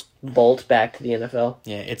bolt back to the NFL.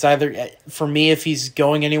 Yeah, it's either for me if he's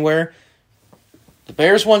going anywhere. The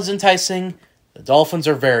Bears one's enticing. The Dolphins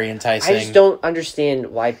are very enticing. I just don't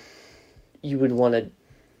understand why you would want to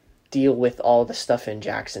deal with all the stuff in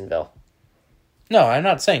Jacksonville. No, I'm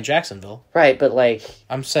not saying Jacksonville. Right, but like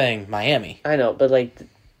I'm saying Miami. I know, but like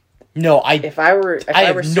No, I have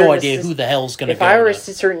no idea who the hell's going to go. If I were to.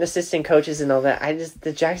 certain assistant coaches and all that,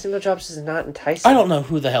 the Jacksonville jobs is not enticing. I don't know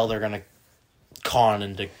who the hell they're going to con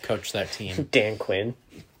into coach that team. Dan Quinn.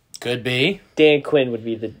 Could be. Dan Quinn would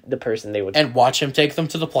be the person they would... And watch him take them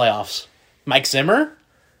to the playoffs. Mike Zimmer?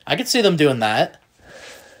 I could see them doing that.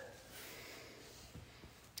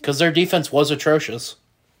 Because their defense was atrocious.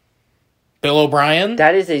 Bill O'Brien?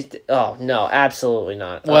 That is a... Oh, no, absolutely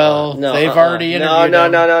not. Well, they've already interviewed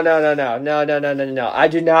him. No. I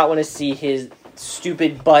do not want to see his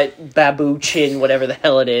stupid butt, babu chin, whatever the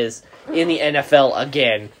hell it is, in the NFL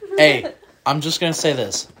again. Hey, I'm just going to say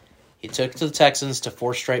this. He took the Texans to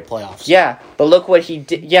 4 straight playoffs. Yeah, but look what he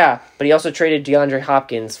did. Yeah, but he also traded DeAndre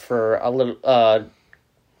Hopkins for a little,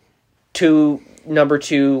 2 number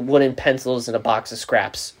 2 wooden pencils and a box of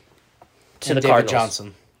scraps to the David Cardinals.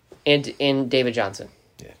 Johnson. And David Johnson.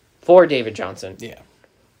 Yeah. For David Johnson. Yeah.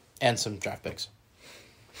 And some draft picks.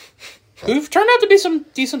 Who've turned out to be some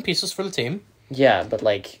decent pieces for the team. Yeah, but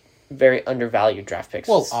like very undervalued draft picks.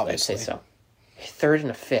 Well, obviously. I'd say so. 3rd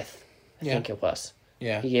and a 5th, I Yeah. think it was.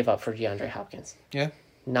 Yeah. He gave up for DeAndre Hopkins. Yeah.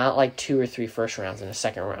 Not like 2 or 3 first rounds in a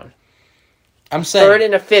second round. I'm saying... 3rd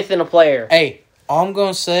and a 5th in a player. Hey, all I'm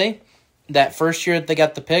going to say, that first year they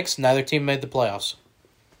got the picks, neither team made the playoffs.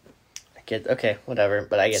 Okay, whatever,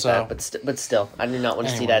 but I get So- that. But still, I do not want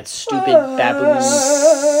to see Anyway. that stupid baboon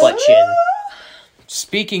butt chin.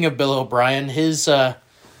 Speaking of Bill O'Brien, he was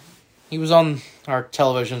on our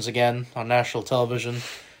televisions again, on national television,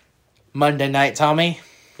 Monday night, Tommy,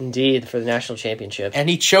 Indeed, for the national championship. and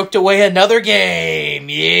he choked away another game.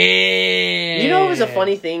 Yeah. You know, it was a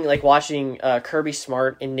funny thing, like watching Kirby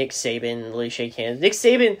Smart and Nick Saban literally shake hands. Nick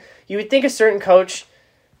Saban, you would think a certain coach.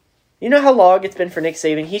 You know how long it's been for Nick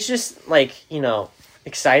Saban? He's just, like,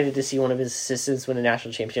 excited to see one of his assistants win a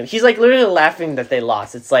national championship. He's, like, literally laughing that they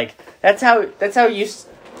lost. It's like, that's how you...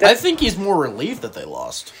 I think he's more relieved that they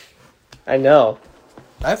lost. I know.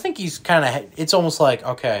 I think he's kind of... It's almost like,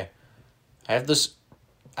 okay, I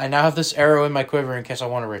now have this arrow in my quiver in case I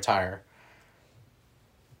want to retire.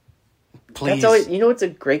 Please. That's always... You know what's a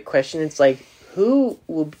great question? It's like, who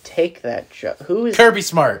will take that job? Kirby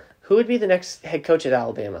Smart. Who would be the next head coach at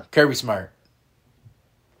Alabama? Kirby Smart.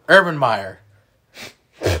 Urban Meyer.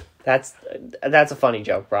 That's a funny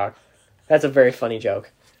joke, Brock. That's a very funny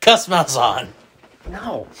joke. Gus Malzahn.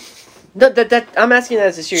 No. That I'm asking that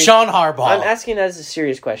as a serious... Sean Harbaugh. I'm asking that as a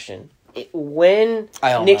serious question. When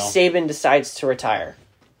I don't Nick know. Saban decides to retire...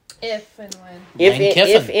 If and when. Lane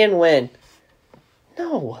Kiffin. If and when.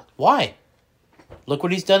 No. Why? Look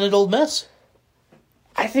what he's done at Ole Miss.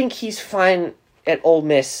 I think he's fine at Ole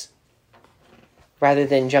Miss rather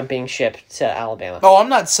than jumping ship to Alabama. Oh, I'm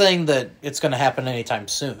not saying that it's going to happen anytime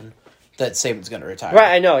soon. That Saban's going to retire.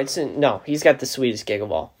 Right, I know. No, he's got the sweetest gig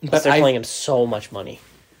of all. But But they're paying him so much money.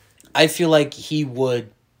 I feel like he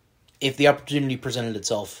would, if the opportunity presented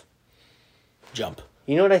itself, jump.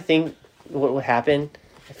 You know what I think what would happen?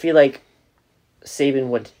 I feel like Saban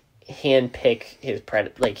would handpick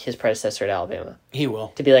his predecessor at Alabama. He will.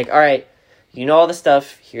 To be like, all right, you know all the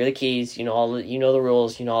stuff. Here are the keys. You know the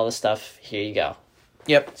rules. You know all the stuff. Here you go.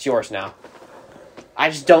 Yep. It's yours now. I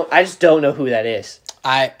just don't know who that is.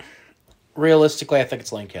 Realistically, I think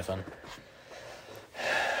it's Lane Kiffin.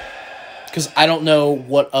 Because I don't know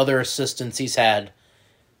what other assistants he's had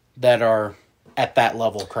that are at that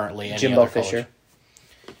level currently. Any Jimbo other college. Fisher.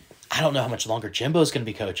 I don't know how much longer Jimbo's going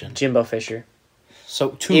to be coaching. Jimbo Fisher.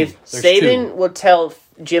 So, If There's Saban two. would tell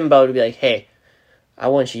Jimbo to be like, hey, I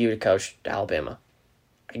want you to coach Alabama.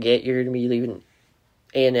 I get you're going to be leaving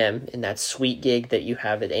A&M in that sweet gig that you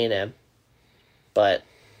have at A&M. But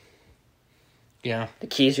Yeah. the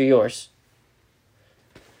keys are yours.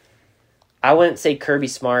 I wouldn't say Kirby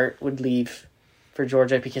Smart would leave for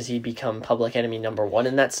Georgia because he'd become public enemy number 1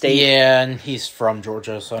 in that state. Yeah, and he's from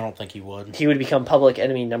Georgia, so I don't think he would. He would become public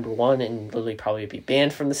enemy number 1 and literally probably be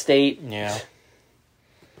banned from the state. Yeah.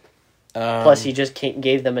 Plus, he just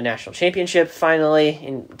gave them a national championship finally.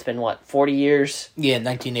 And it's been, 40 years? Yeah,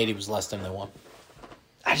 1980 was the last time they won.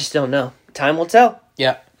 I just don't know. Time will tell.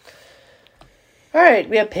 Yeah. All right,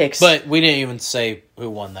 we have picks. But we didn't even say who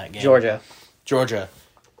won that game. Georgia.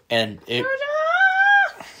 And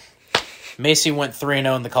Macy went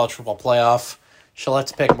 3-0 in the college football playoff. She'll have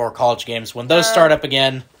to pick more college games when those start up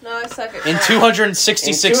again. No, I suck at in crap.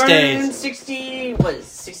 266 days. 260, what is it,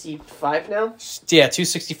 65 now? Yeah,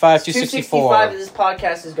 265, 264. 265 this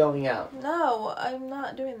podcast is going out. No, I'm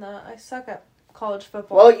not doing that. I suck at college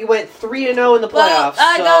football. Well, you went 3-0 in the playoffs. Well,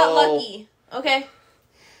 I got lucky. Okay.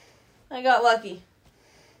 I got lucky.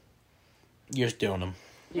 You're just doing them.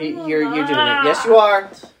 You're doing it. Yes, you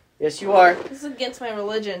are. Yes, you are. This is against my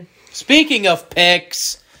religion. Speaking of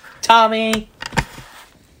picks, Tommy,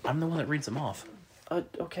 I'm the one that reads them off.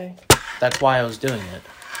 Okay. That's why I was doing it.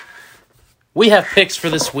 We have picks for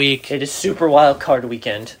this week. It is Super Wild Card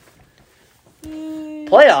Weekend.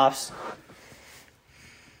 Playoffs.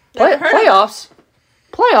 Playoffs.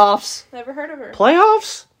 Playoffs. Never heard of her.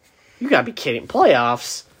 Playoffs? You gotta be kidding.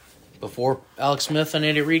 Playoffs. Before Alex Smith and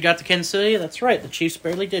Andy Reid got to Kansas City, that's right. The Chiefs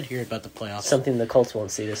barely did hear about the playoffs. Something the Colts won't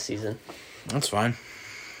see this season. That's fine.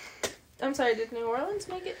 I'm sorry, did New Orleans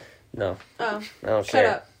make it? No. Oh. I don't Shut care.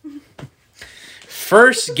 up.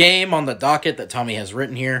 First game on the docket that Tommy has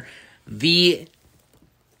written here, the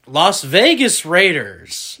Las Vegas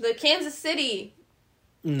Raiders. The Kansas City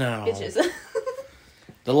No. bitches.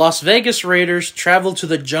 The Las Vegas Raiders travel to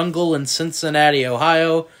the jungle in Cincinnati,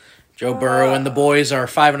 Ohio. Joe Burrow and the boys are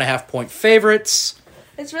 5.5-point favorites.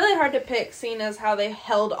 It's really hard to pick, seeing as how they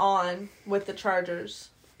held on with the Chargers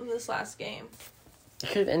in this last game. It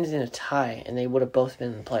could have ended in a tie, and they would have both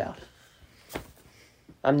been in the playoffs.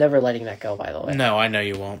 I'm never letting that go, by the way. No, I know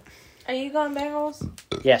you won't. Are you going Bengals?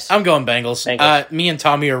 Yes. I'm going Bengals. Bengals. Me and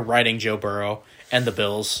Tommy are riding Joe Burrow and the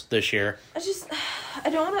Bills this year. I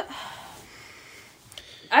don't want to...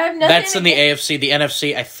 I have nothing That's in the AFC. The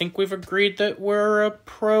NFC, I think we've agreed that we're a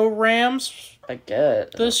pro Rams I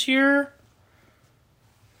get this year.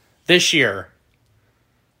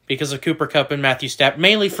 Because of Cooper Kupp and Matthew Stafford.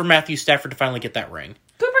 Mainly for Matthew Stafford to finally get that ring.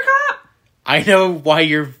 Cooper Kupp! I know why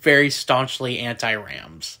you're very staunchly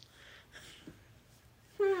anti-Rams.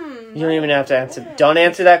 You don't even have to answer. Don't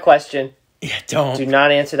answer that question. Yeah, don't. Do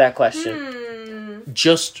not answer that question.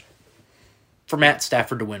 Just for Matt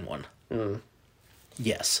Stafford to win one.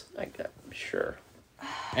 Yes. Sure.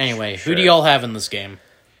 Anyway, Sure. who do y'all have in this game?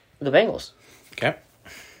 The Bengals. Okay.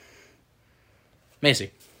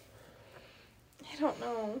 Macy. I don't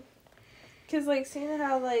know. Because, seeing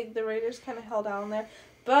how, the Raiders kind of held down there.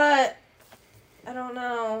 But, I don't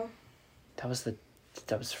know. That was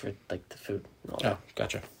for the food and all Oh, that.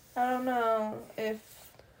 gotcha. I don't know if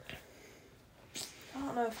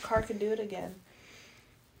Carr could do it again.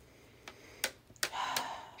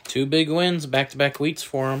 2 big wins, back-to-back weeks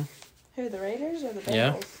for them. Who, the Raiders or the Bengals?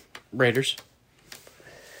 Yeah. Raiders.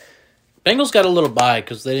 Bengals got a little bye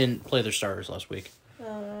because they didn't play their starters last week.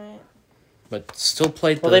 Alright. But still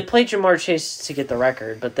played Well, they played Jamar Chase to get the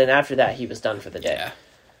record, but then after that, he was done for the day. Yeah.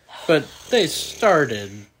 But their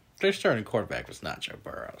starting quarterback was not Joe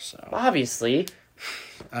Burrow, so... Obviously.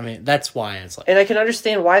 I mean, that's why it's And I can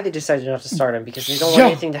understand why they decided not to start him, because they don't want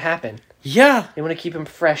anything to happen. Yeah. They want to keep him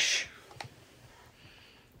fresh.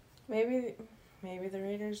 Maybe the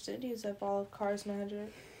Raiders did use up all of Carr's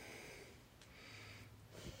magic.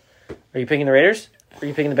 Are you picking the Raiders? Or are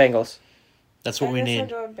you picking the Bengals? That's what we I need.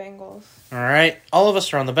 guess I'm going Bengals. All right. All of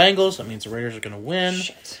us are on the Bengals. That means the Raiders are going to win.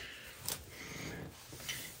 Shit. There's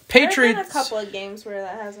Patriots. been a couple of games where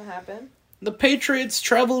that hasn't happened. The Patriots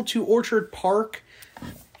travel to Orchard Park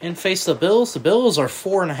and face the Bills. The Bills are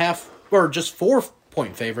 4.5 or just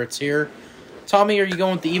 4-point favorites here. Tommy, are you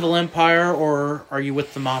going with the Evil Empire or are you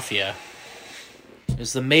with the Mafia?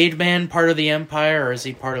 Is the Made Man part of the Empire or is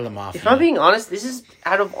he part of the Mafia? If I'm being honest, this is,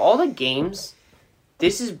 out of all the games,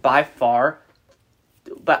 this is by far...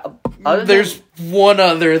 But There's one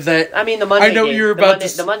other that... I mean, the Monday game. I know you're about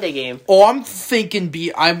to... The Monday game. Oh, I'm thinking...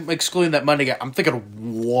 I'm excluding that Monday game. I'm thinking of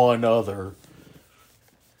one other.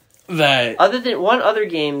 That... Other than one other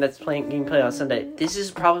game that's being played on Sunday, this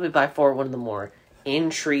is probably by far one of the more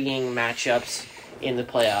intriguing matchups in the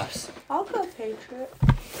playoffs. I'll go Patriot.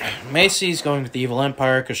 Macy's going with the Evil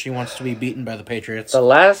Empire because she wants to be beaten by the Patriots The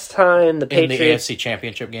last time the in the Patriots... AFC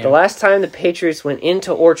Championship game. The last time the Patriots went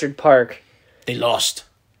into Orchard Park... They lost.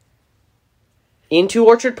 Into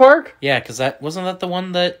Orchard Park? Yeah, because wasn't that the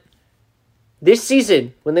one that... This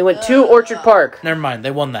season, when they went to Orchard Park, Never mind,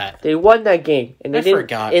 they won that. they won that game. And they I didn't,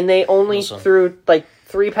 forgot. And they only Listen. threw,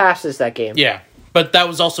 3 passes that game. Yeah, but that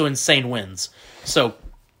was also insane wins. So,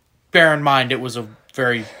 bear in mind, it was a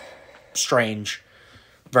very strange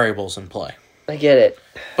variables in play. I get it.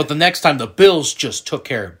 But the next time, the Bills just took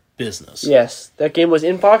care of business. Yes, that game was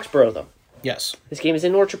in Foxborough, though. Yes. This game is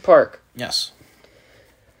in Orchard Park. Yes.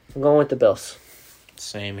 I'm going with the Bills.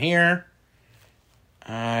 Same here.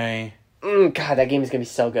 God, that game is going to be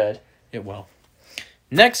so good. It will.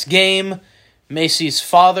 Next game, Macy's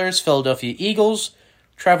father's Philadelphia Eagles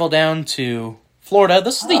travel down to Florida.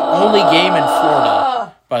 This is the only game in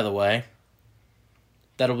Florida, by the way,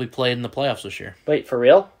 that'll be played in the playoffs this year. Wait, for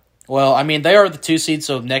real? Well, I mean, they are the 2 seed,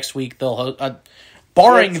 so next week they'll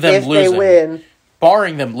barring them if losing. they win.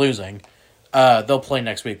 Barring them losing, they'll play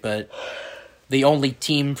next week. But the only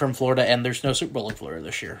team from Florida, and there's no Super Bowl in Florida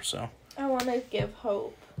this year, so I want to give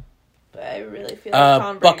hope, but I really feel like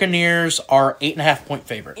Tom Brady. Buccaneers are 8.5-point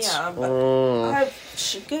favorites. Yeah, but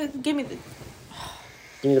give me the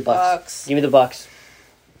Give me the Bucks. Bucks. Give me the Bucks.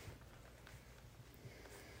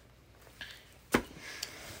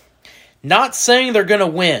 Not saying they're gonna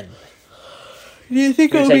win, Do you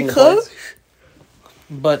think it'll be close?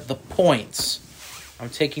 but the points, I'm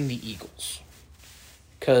taking the Eagles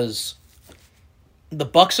because the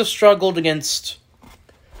Bucks have struggled against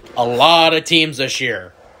a lot of teams this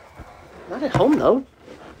year. Not at home, though.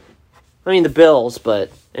 I mean, the Bills,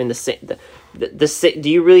 but... And the do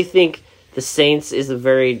you really think the Saints is a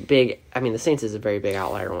very big... I mean, the Saints is a very big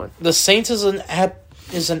outlier one. The Saints is an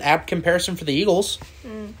apt comparison for the Eagles.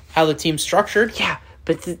 How the team's structured. Yeah,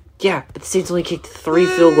 but the Saints only kicked 3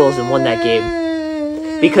 field goals and won that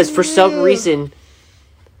game. Because for some reason,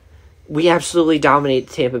 we absolutely dominate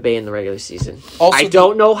Tampa Bay in the regular season. Also, I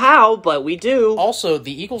don't know how, but we do. Also,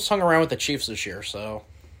 the Eagles hung around with the Chiefs this year, so...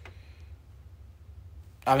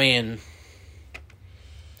 I mean...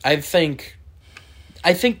 I think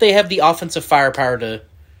they have the offensive firepower to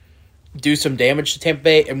do some damage to Tampa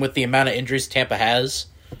Bay, and with the amount of injuries Tampa has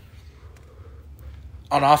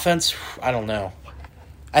on offense, I don't know.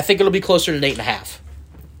 I think it'll be closer to 8.5.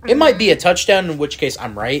 It might be a touchdown, in which case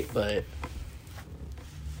I'm right, but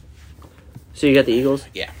So you got the Eagles?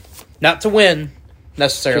 yeah. Not to win,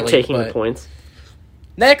 necessarily. You're taking but the points.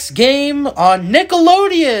 Next game on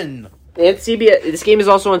Nickelodeon. And CBS. This game is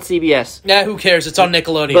also on CBS. Yeah, who cares? It's on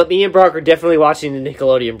Nickelodeon. But me and Brock are definitely watching the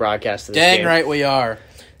Nickelodeon broadcast of this Dang game. right we are.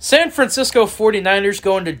 San Francisco 49ers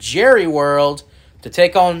going to Jerry World to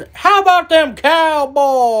take on, how about them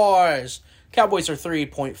Cowboys? Cowboys are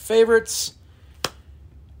 3-point favorites.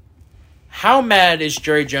 How mad is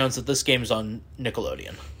Jerry Jones that this game is on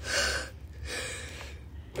Nickelodeon?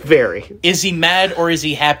 Very. Is he mad or is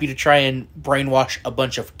he happy to try and brainwash a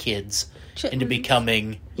bunch of kids into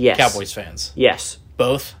becoming Yes. Cowboys fans? Yes.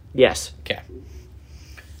 Both? Yes. Okay.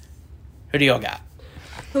 Who do y'all got?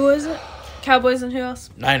 Who is it? Cowboys and who else?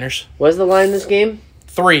 Niners. What's the line in this game?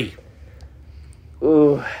 3.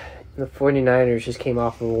 Ooh. The 49ers just came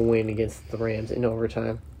off of a win against the Rams in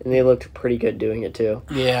overtime. And they looked pretty good doing it, too.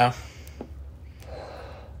 Yeah.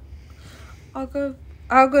 I'll go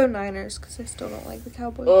Niners because I still don't like the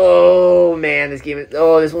Cowboys. Oh, man.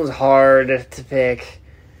 This one's hard to pick.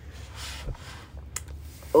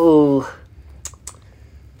 Oh.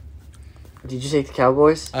 Did you take the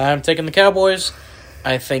Cowboys? I'm taking the Cowboys.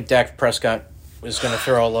 I think Dak Prescott is going to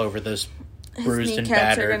throw all over this bruised His and kneecaps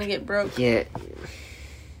are battered. gonna get broke. Yeah.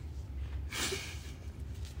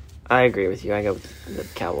 I agree with you. I go with the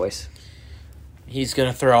Cowboys. He's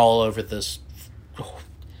going to throw all over this,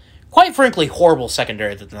 quite frankly, horrible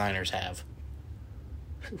secondary that the Niners have.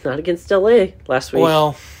 Not against LA last week.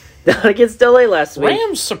 Well, Not against LA last week.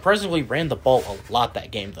 Rams surprisingly ran the ball a lot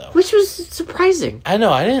that game, though. Which was surprising. I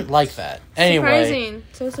know, I didn't like that. Anyway, Surprising.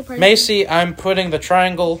 So surprising. Macy, I'm putting the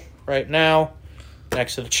triangle right now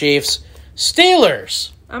next to the Chiefs.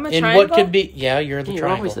 Steelers! I'm a In triangle? what could be... Yeah, you're the You're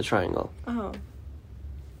triangle. always the triangle. Oh.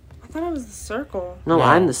 I thought it was the circle. No, No.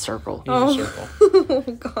 I'm the circle. He's a circle. Oh,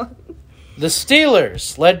 God. The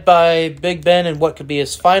Steelers, led by Big Ben in what could be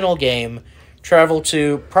his final game, travel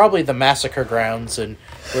to probably the massacre grounds and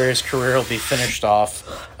where his career will be finished off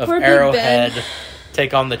of Poor Big Arrowhead, Ben.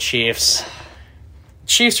 take on the Chiefs.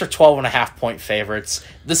 Chiefs are 12.5-point favorites.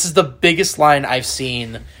 This is the biggest line I've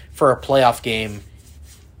seen for a playoff game.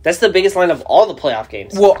 That's the biggest line of all the playoff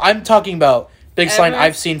games. Well, I'm talking about biggest line Ever?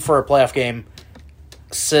 I've seen for a playoff game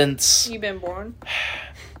since You been born?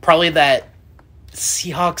 probably that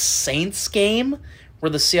Seahawks-Saints game where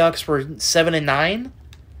the Seahawks were 7-9.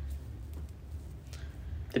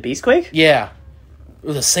 The Beastquake? Yeah.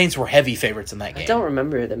 The Saints were heavy favorites in that game. I don't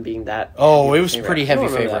remember them being that. Oh, heavy it was favorite. pretty I don't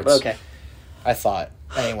heavy remember that, favorites. but okay. I thought.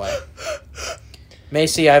 Anyway.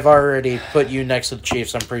 Macy, I've already put you next to the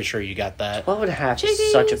Chiefs. I'm pretty sure you got that. 12.5 Chickies.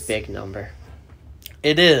 is such a big number.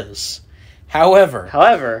 It is. However,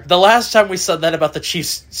 However, the last time we said that about the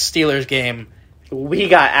Chiefs-Steelers game, We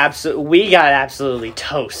got absolutely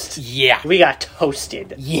toast. Yeah. We got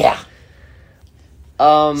toasted. Yeah.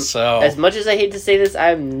 So as much as I hate to say this,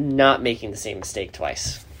 I'm not making the same mistake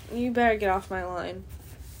twice. You better get off my line.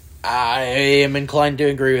 I am inclined to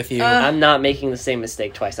agree with you. I'm not making the same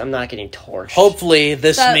mistake twice. I'm not getting torched. Hopefully,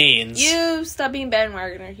 this means... You stop being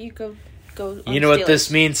bandwagoner. You go You know what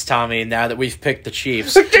this means, Tommy, now that we've picked the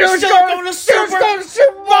Chiefs. Steelers going to Super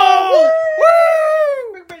Bowl!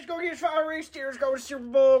 Woo! Big Ben's going to get fiery. Steelers going to Super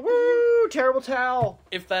Bowl. Woo! Terrible towel.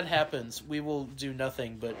 If that happens, we will do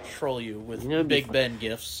nothing but troll you with it'd be Big fun. Ben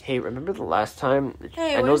gifts. Hey, remember the last time...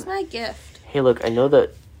 Hey, where's my gift? Hey, look, I know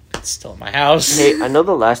that... It's still in my house. Hey, I know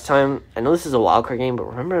the last time... I know this is a wild card game, but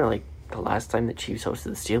remember, like, the last time the Chiefs hosted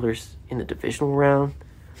the Steelers in the divisional round?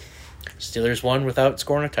 Steelers won without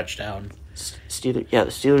scoring a touchdown. The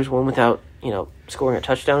Steelers won without, scoring a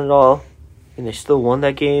touchdown at all, and they still won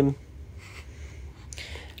that game.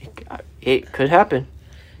 It could happen.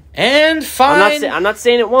 And fine. I'm not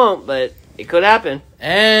saying it won't, but it could happen.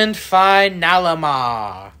 And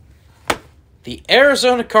finalama. The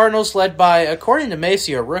Arizona Cardinals, led by, according to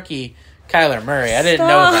Macy, a rookie, Kyler Murray. I didn't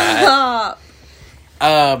know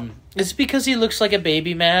that. Is it because he looks like a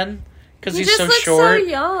baby man? Because he's so short?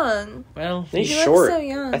 He just looks so young. Well, He's He short. looks so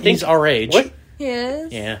young. I think he's our age. What? He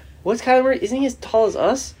is. Yeah. What's Kyler Murray? Isn't he as tall as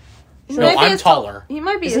us? No, I'm taller. He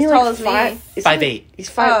might be Isn't as he tall like as me. 5'8". He's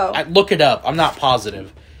 5'. Oh. Look it up. I'm not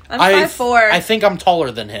positive. I'm 5'4". I think I'm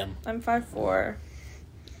taller than him. I'm 5'4".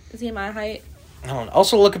 Is he my height? I don't know.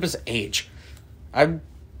 Also, look up his age. I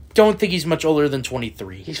don't think he's much older than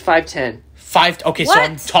 23. He's 5'10". Okay, What? so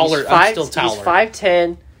I'm taller. I'm still taller. He's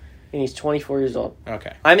 5'10", and he's 24 years old.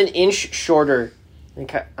 Okay. I'm an inch shorter than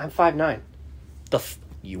I'm 5'9".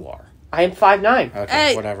 You are. I am 5'9". Okay,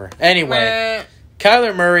 Hey. whatever. Anyway, Meh.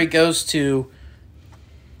 Kyler Murray goes to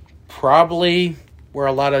probably where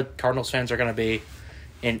a lot of Cardinals fans are going to be,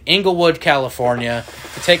 in Inglewood, California,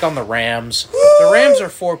 to take on the Rams. The Rams are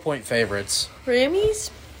 4-point favorites.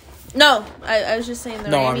 Rammies? No, I was just saying the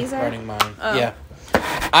Rammies I'm are. writing mine. Oh. Yeah.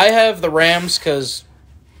 I have the Rams because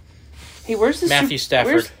Hey, where's the Matthew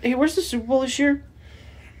Stafford. Where's the Super Bowl this year?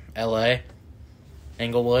 L.A.,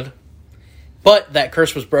 Inglewood. But that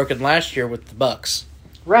curse was broken last year with the Bucks.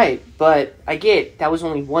 Right, but I get that was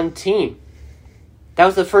only one team. That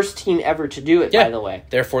was the first team ever to do it, by the way.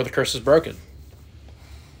 Therefore, the curse is broken.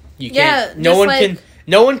 You Yeah, can't.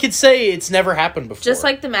 No one can say it's never happened before. Just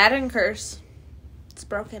like the Madden curse. It's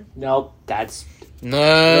broken. Nope, that's...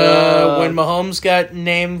 No, when Mahomes got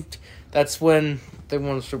named, that's when they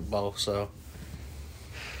won the Super Bowl. So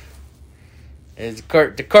the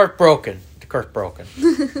cart broken. The cart broken.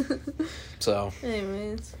 So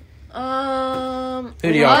Anyways, who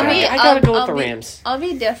do y'all got? I gotta go with the Rams. I'll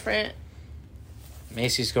be different.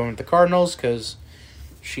 Macy's going with the Cardinals because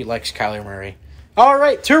she likes Kyler Murray. All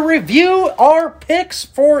right, to review our picks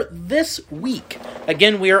for this week.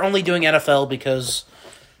 Again, we are only doing NFL because,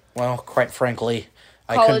 well, quite frankly,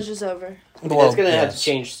 College is over. That's gonna have to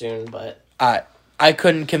change soon, but... I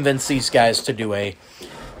couldn't convince these guys to do a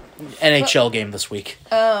NHL game this week.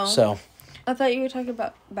 Oh. So I thought you were talking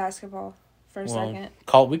about basketball for a second.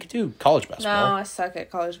 we could do college basketball. No, I suck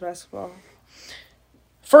at college basketball.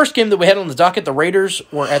 First game that we had on the docket, the Raiders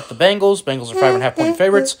were at the Bengals. Bengals are 5.5-point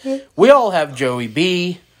favorites. We all have Joey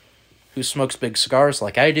B, who smokes big cigars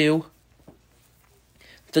like I do.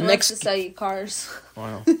 He wants to sell you cars.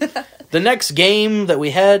 Wow. The next game that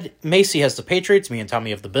we had, Macy has the Patriots. Me and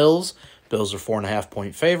Tommy have the Bills. Bills are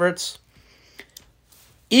 4.5-point favorites.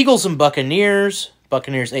 Eagles and Buccaneers.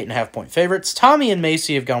 Buccaneers 8.5-point favorites. Tommy and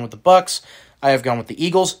Macy have gone with the Bucks. I have gone with the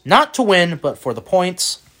Eagles, not to win, but for the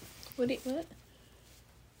points. What? Okay.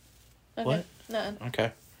 What? No.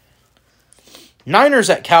 Okay. Niners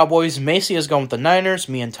at Cowboys. Macy has gone with the Niners.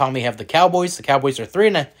 Me and Tommy have the Cowboys. The Cowboys are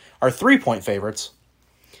 3-point favorites.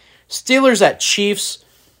 Steelers at Chiefs.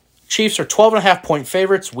 Chiefs are 12.5-point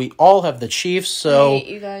favorites. We all have the Chiefs, so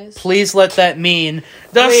you guys. please let that mean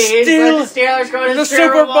the Steelers go to the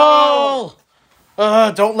Super Bowl.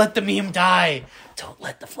 Don't let the meme die. Don't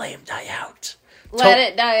let the flame die out. Let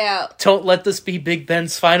it die out. Don't let this be Big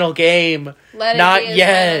Ben's final game. Let it Not be his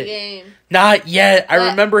yet. final game. Not yet. I Let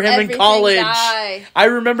remember him in everything college. die. I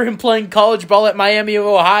remember him playing college ball at Miami of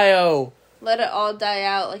Ohio. Let it all die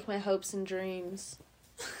out like my hopes and dreams.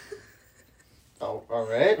 Oh, all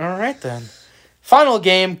right. All right, then. Final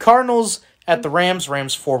game, Cardinals at the Rams.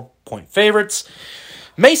 Rams 4-point favorites.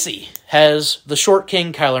 Macy has the short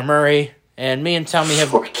king, Kyler Murray. And me and Tommy have...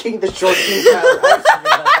 The short king, I forgot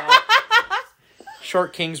about that.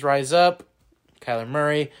 Short kings rise up. Kyler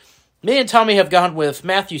Murray. Me and Tommy have gone with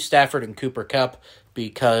Matthew Stafford and Cooper Kupp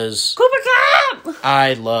because... Cooper Cup!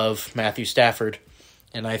 I love Matthew Stafford,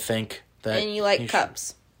 and I think that... And you like he should-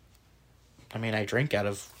 cups. I mean, I drink out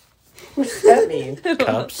of What does that mean?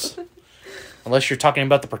 cups. Unless you're talking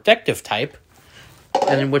about the protective type.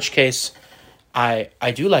 And in which case, I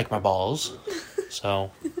do like my balls.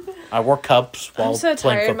 So, I wore cups while I'm so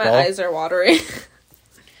playing tired. football. My eyes are watering.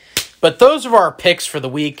 But those are our picks for the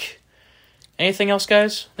week. Anything else,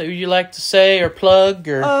 guys, that you'd like to say or plug?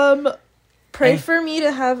 Or Pray for me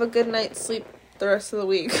to have a good night's sleep the rest of the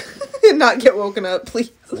week and not get woken up,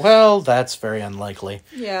 please. Well, that's very unlikely.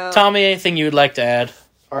 Yeah. Tommy, anything you'd like to add?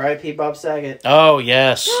 R.I.P. Bob Saget. Oh,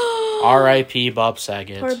 yes. R.I.P. Bob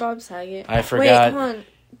Saget. Poor Bob Saget. I forgot. Wait, hold on.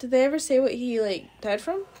 Did they ever say what he died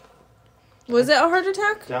from? Was it a heart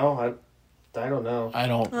attack? No, I don't know. I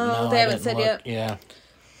don't Oh, know. they I haven't didn't said look. yet. Yeah.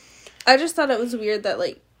 I just thought it was weird that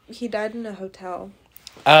he died in a hotel.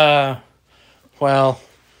 Well,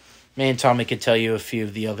 me and Tommy could tell you a few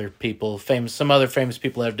of the other people, some other famous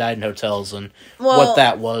people that have died in hotels and what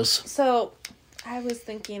that was. So, I was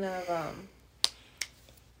thinking of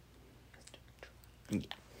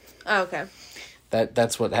Oh, okay.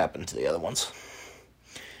 That's what happened to the other ones.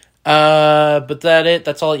 But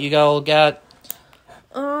that's all you all got.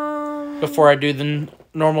 Before I do the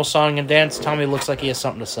normal song and dance, Tommy looks like he has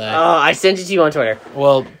something to say. I sent it to you on Twitter.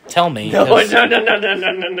 Well, tell me. No. Okay.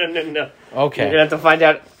 You're gonna have to find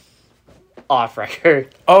out off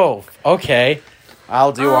record. Oh, okay.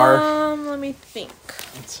 I'll do our... Let me think.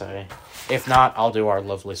 Let's see. If not, I'll do our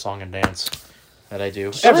lovely song and dance that I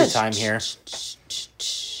do every time here.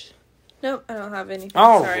 Nope, I don't have anything.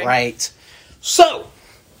 All Sorry. right. So,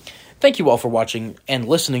 thank you all for watching and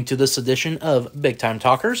listening to this edition of Big Time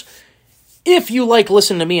Talkers. If you like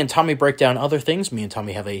listening to me and Tommy break down other things, me and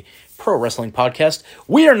Tommy have a pro wrestling podcast.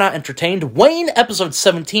 We Are Not Entertained. Wayne, episode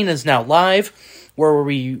 17 is now live, where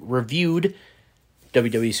we reviewed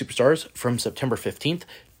WWE Superstars from September 15th,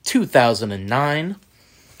 2009.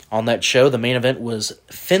 On that show, the main event was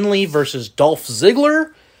Finlay versus Dolph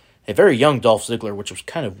Ziggler. A very young Dolph Ziggler, which was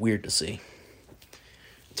kind of weird to see.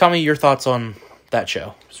 Tommy, your thoughts on that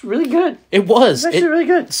show? It's really good. It was. It's actually really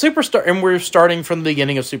good. Superstar, and we're starting from the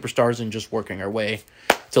beginning of Superstars and just working our way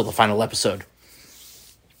till the final episode.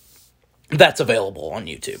 That's available on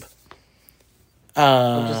YouTube.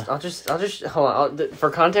 I'll just hold on. For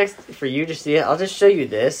context, for you to see it, I'll just show you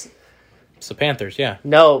this. It's the Panthers, yeah.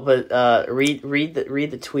 No, but read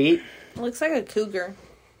the tweet. It looks like a cougar.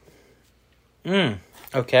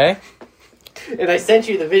 Okay. And I sent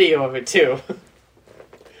you the video of it too.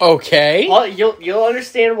 Okay. Well, you'll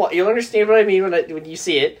understand what I mean when you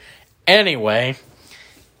see it. Anyway,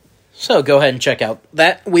 so go ahead and check out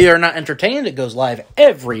that We Are Not Entertained. It goes live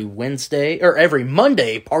every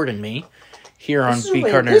Monday, pardon me, here on B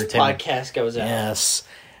Card This Entertainment. podcast goes out. Yes.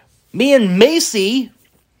 Me and Macy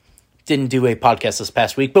didn't do a podcast this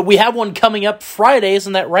past week, but we have one coming up Friday.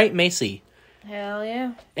 Isn't that right, Macy? Hell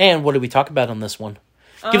yeah. And what did we talk about on this one?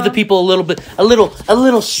 Give the people a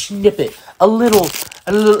little snippet, a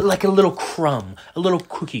little crumb, a little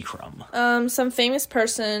cookie crumb. Some famous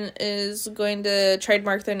person is going to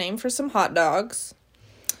trademark their name for some hot dogs.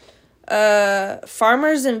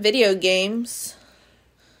 Farmers in video games.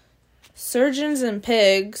 Surgeons and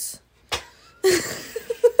pigs.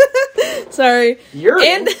 Sorry.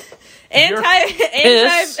 Urine. And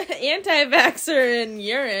anti-vaxxer and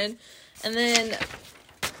urine. And then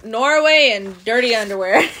Norway and dirty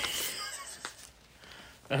underwear.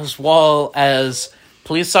 As well as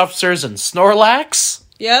police officers and Snorlax,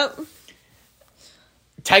 Yep.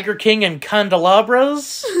 Tiger King and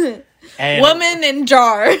candelabras, and Woman in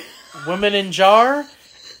jar. women in jar,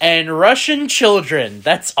 and Russian children.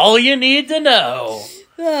 That's all you need to know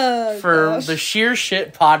Oh, for gosh. the Sheer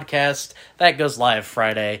Shit podcast that goes live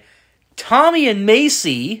Friday. Tommy and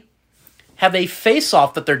Macy have a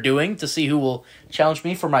face-off that they're doing to see who will challenge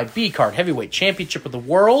me for my B-Card Heavyweight Championship of the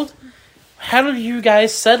World. How are you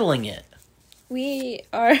guys settling it? We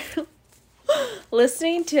are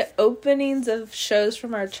listening to openings of shows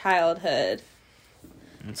from our childhood.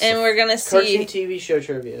 And we're going to Cartoon see... TV show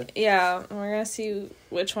trivia. Yeah, we're going to see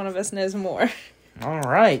which one of us knows more. All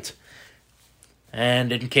right.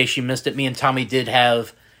 And in case you missed it, me and Tommy did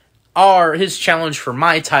have his challenge for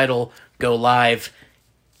my title go live.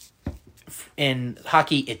 In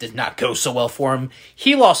hockey, it did not go so well for him.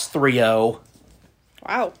 He lost 3-0.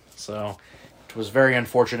 Wow. So, it was very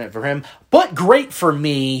unfortunate for him. But great for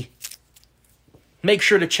me. Make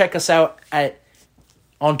sure to check us out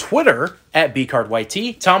on Twitter at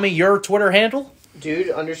BCardYT. Tommy, your Twitter handle?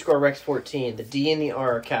 Dude_Rex14. The D and the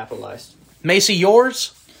R are capitalized. Macy,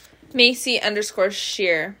 yours?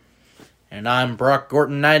 Macy_Sheer. And I'm Brock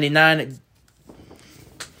Gorton 99.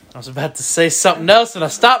 I was about to say something else, and I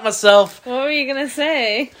stopped myself. What were you gonna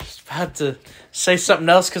say? I was about to say something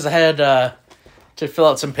else because I had to fill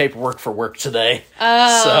out some paperwork for work today.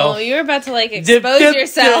 Oh, So- you were about to like expose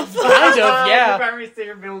yourself. Kind of, yeah. If I ever say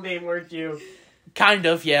your middle name, weren't you? Kind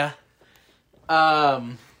of, yeah. A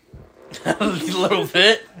little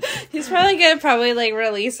bit. He's probably gonna like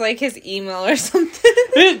release like his email or something.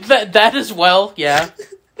 That as well, yeah.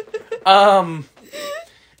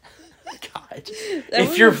 God. That If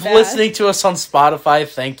would you're be bad. listening to us on Spotify,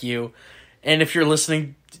 thank you. And if you're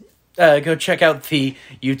listening, go check out the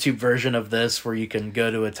YouTube version of this where you can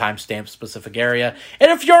go to a timestamp specific area.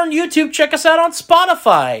 And if you're on YouTube, check us out on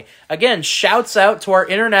Spotify. Again, shouts out to our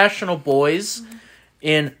international boys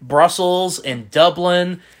in Brussels and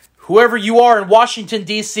Dublin. Whoever you are in Washington,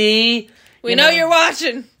 D.C. We know you're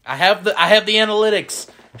watching. I have the analytics.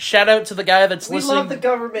 Shout out to the guy that's We listening. love the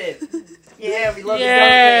government. Yeah, we love the government.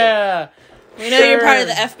 Yeah. We know you're part of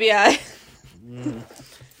the FBI.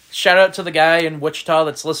 Shout out to the guy in Wichita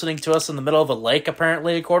that's listening to us in the middle of a lake,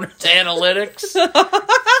 apparently, according to analytics.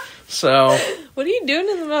 So What are you doing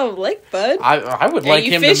in the middle of the lake, bud? I would Are like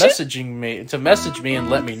you him fishing? to message me and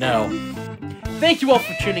let me know. Thank you all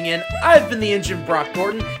for tuning in. I've been the Engine Brock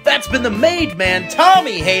Gordon. That's been the Maid Man,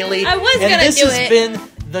 Tommy Haley. I was and gonna this do has it. been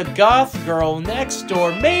the Goth Girl Next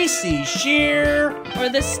Door, Macy Shear. Or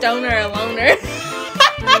the stoner or loner.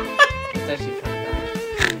 It's actually kind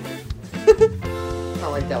of bad. I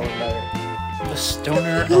like that one better. The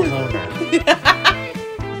Stoner Aloner.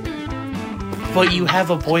 But you have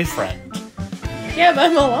a boyfriend. Yeah, but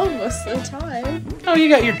I'm alone most of the time. Oh, you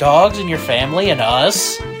got your dogs and your family and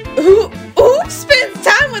us. Who spends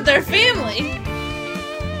time with their family?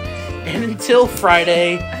 And until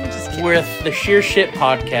Friday I'm just kidding. with the Sheer Shit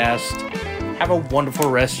Podcast, have a wonderful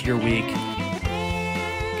rest of your week.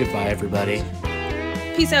 Goodbye, everybody.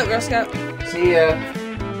 Peace out, Girl Scout. See ya.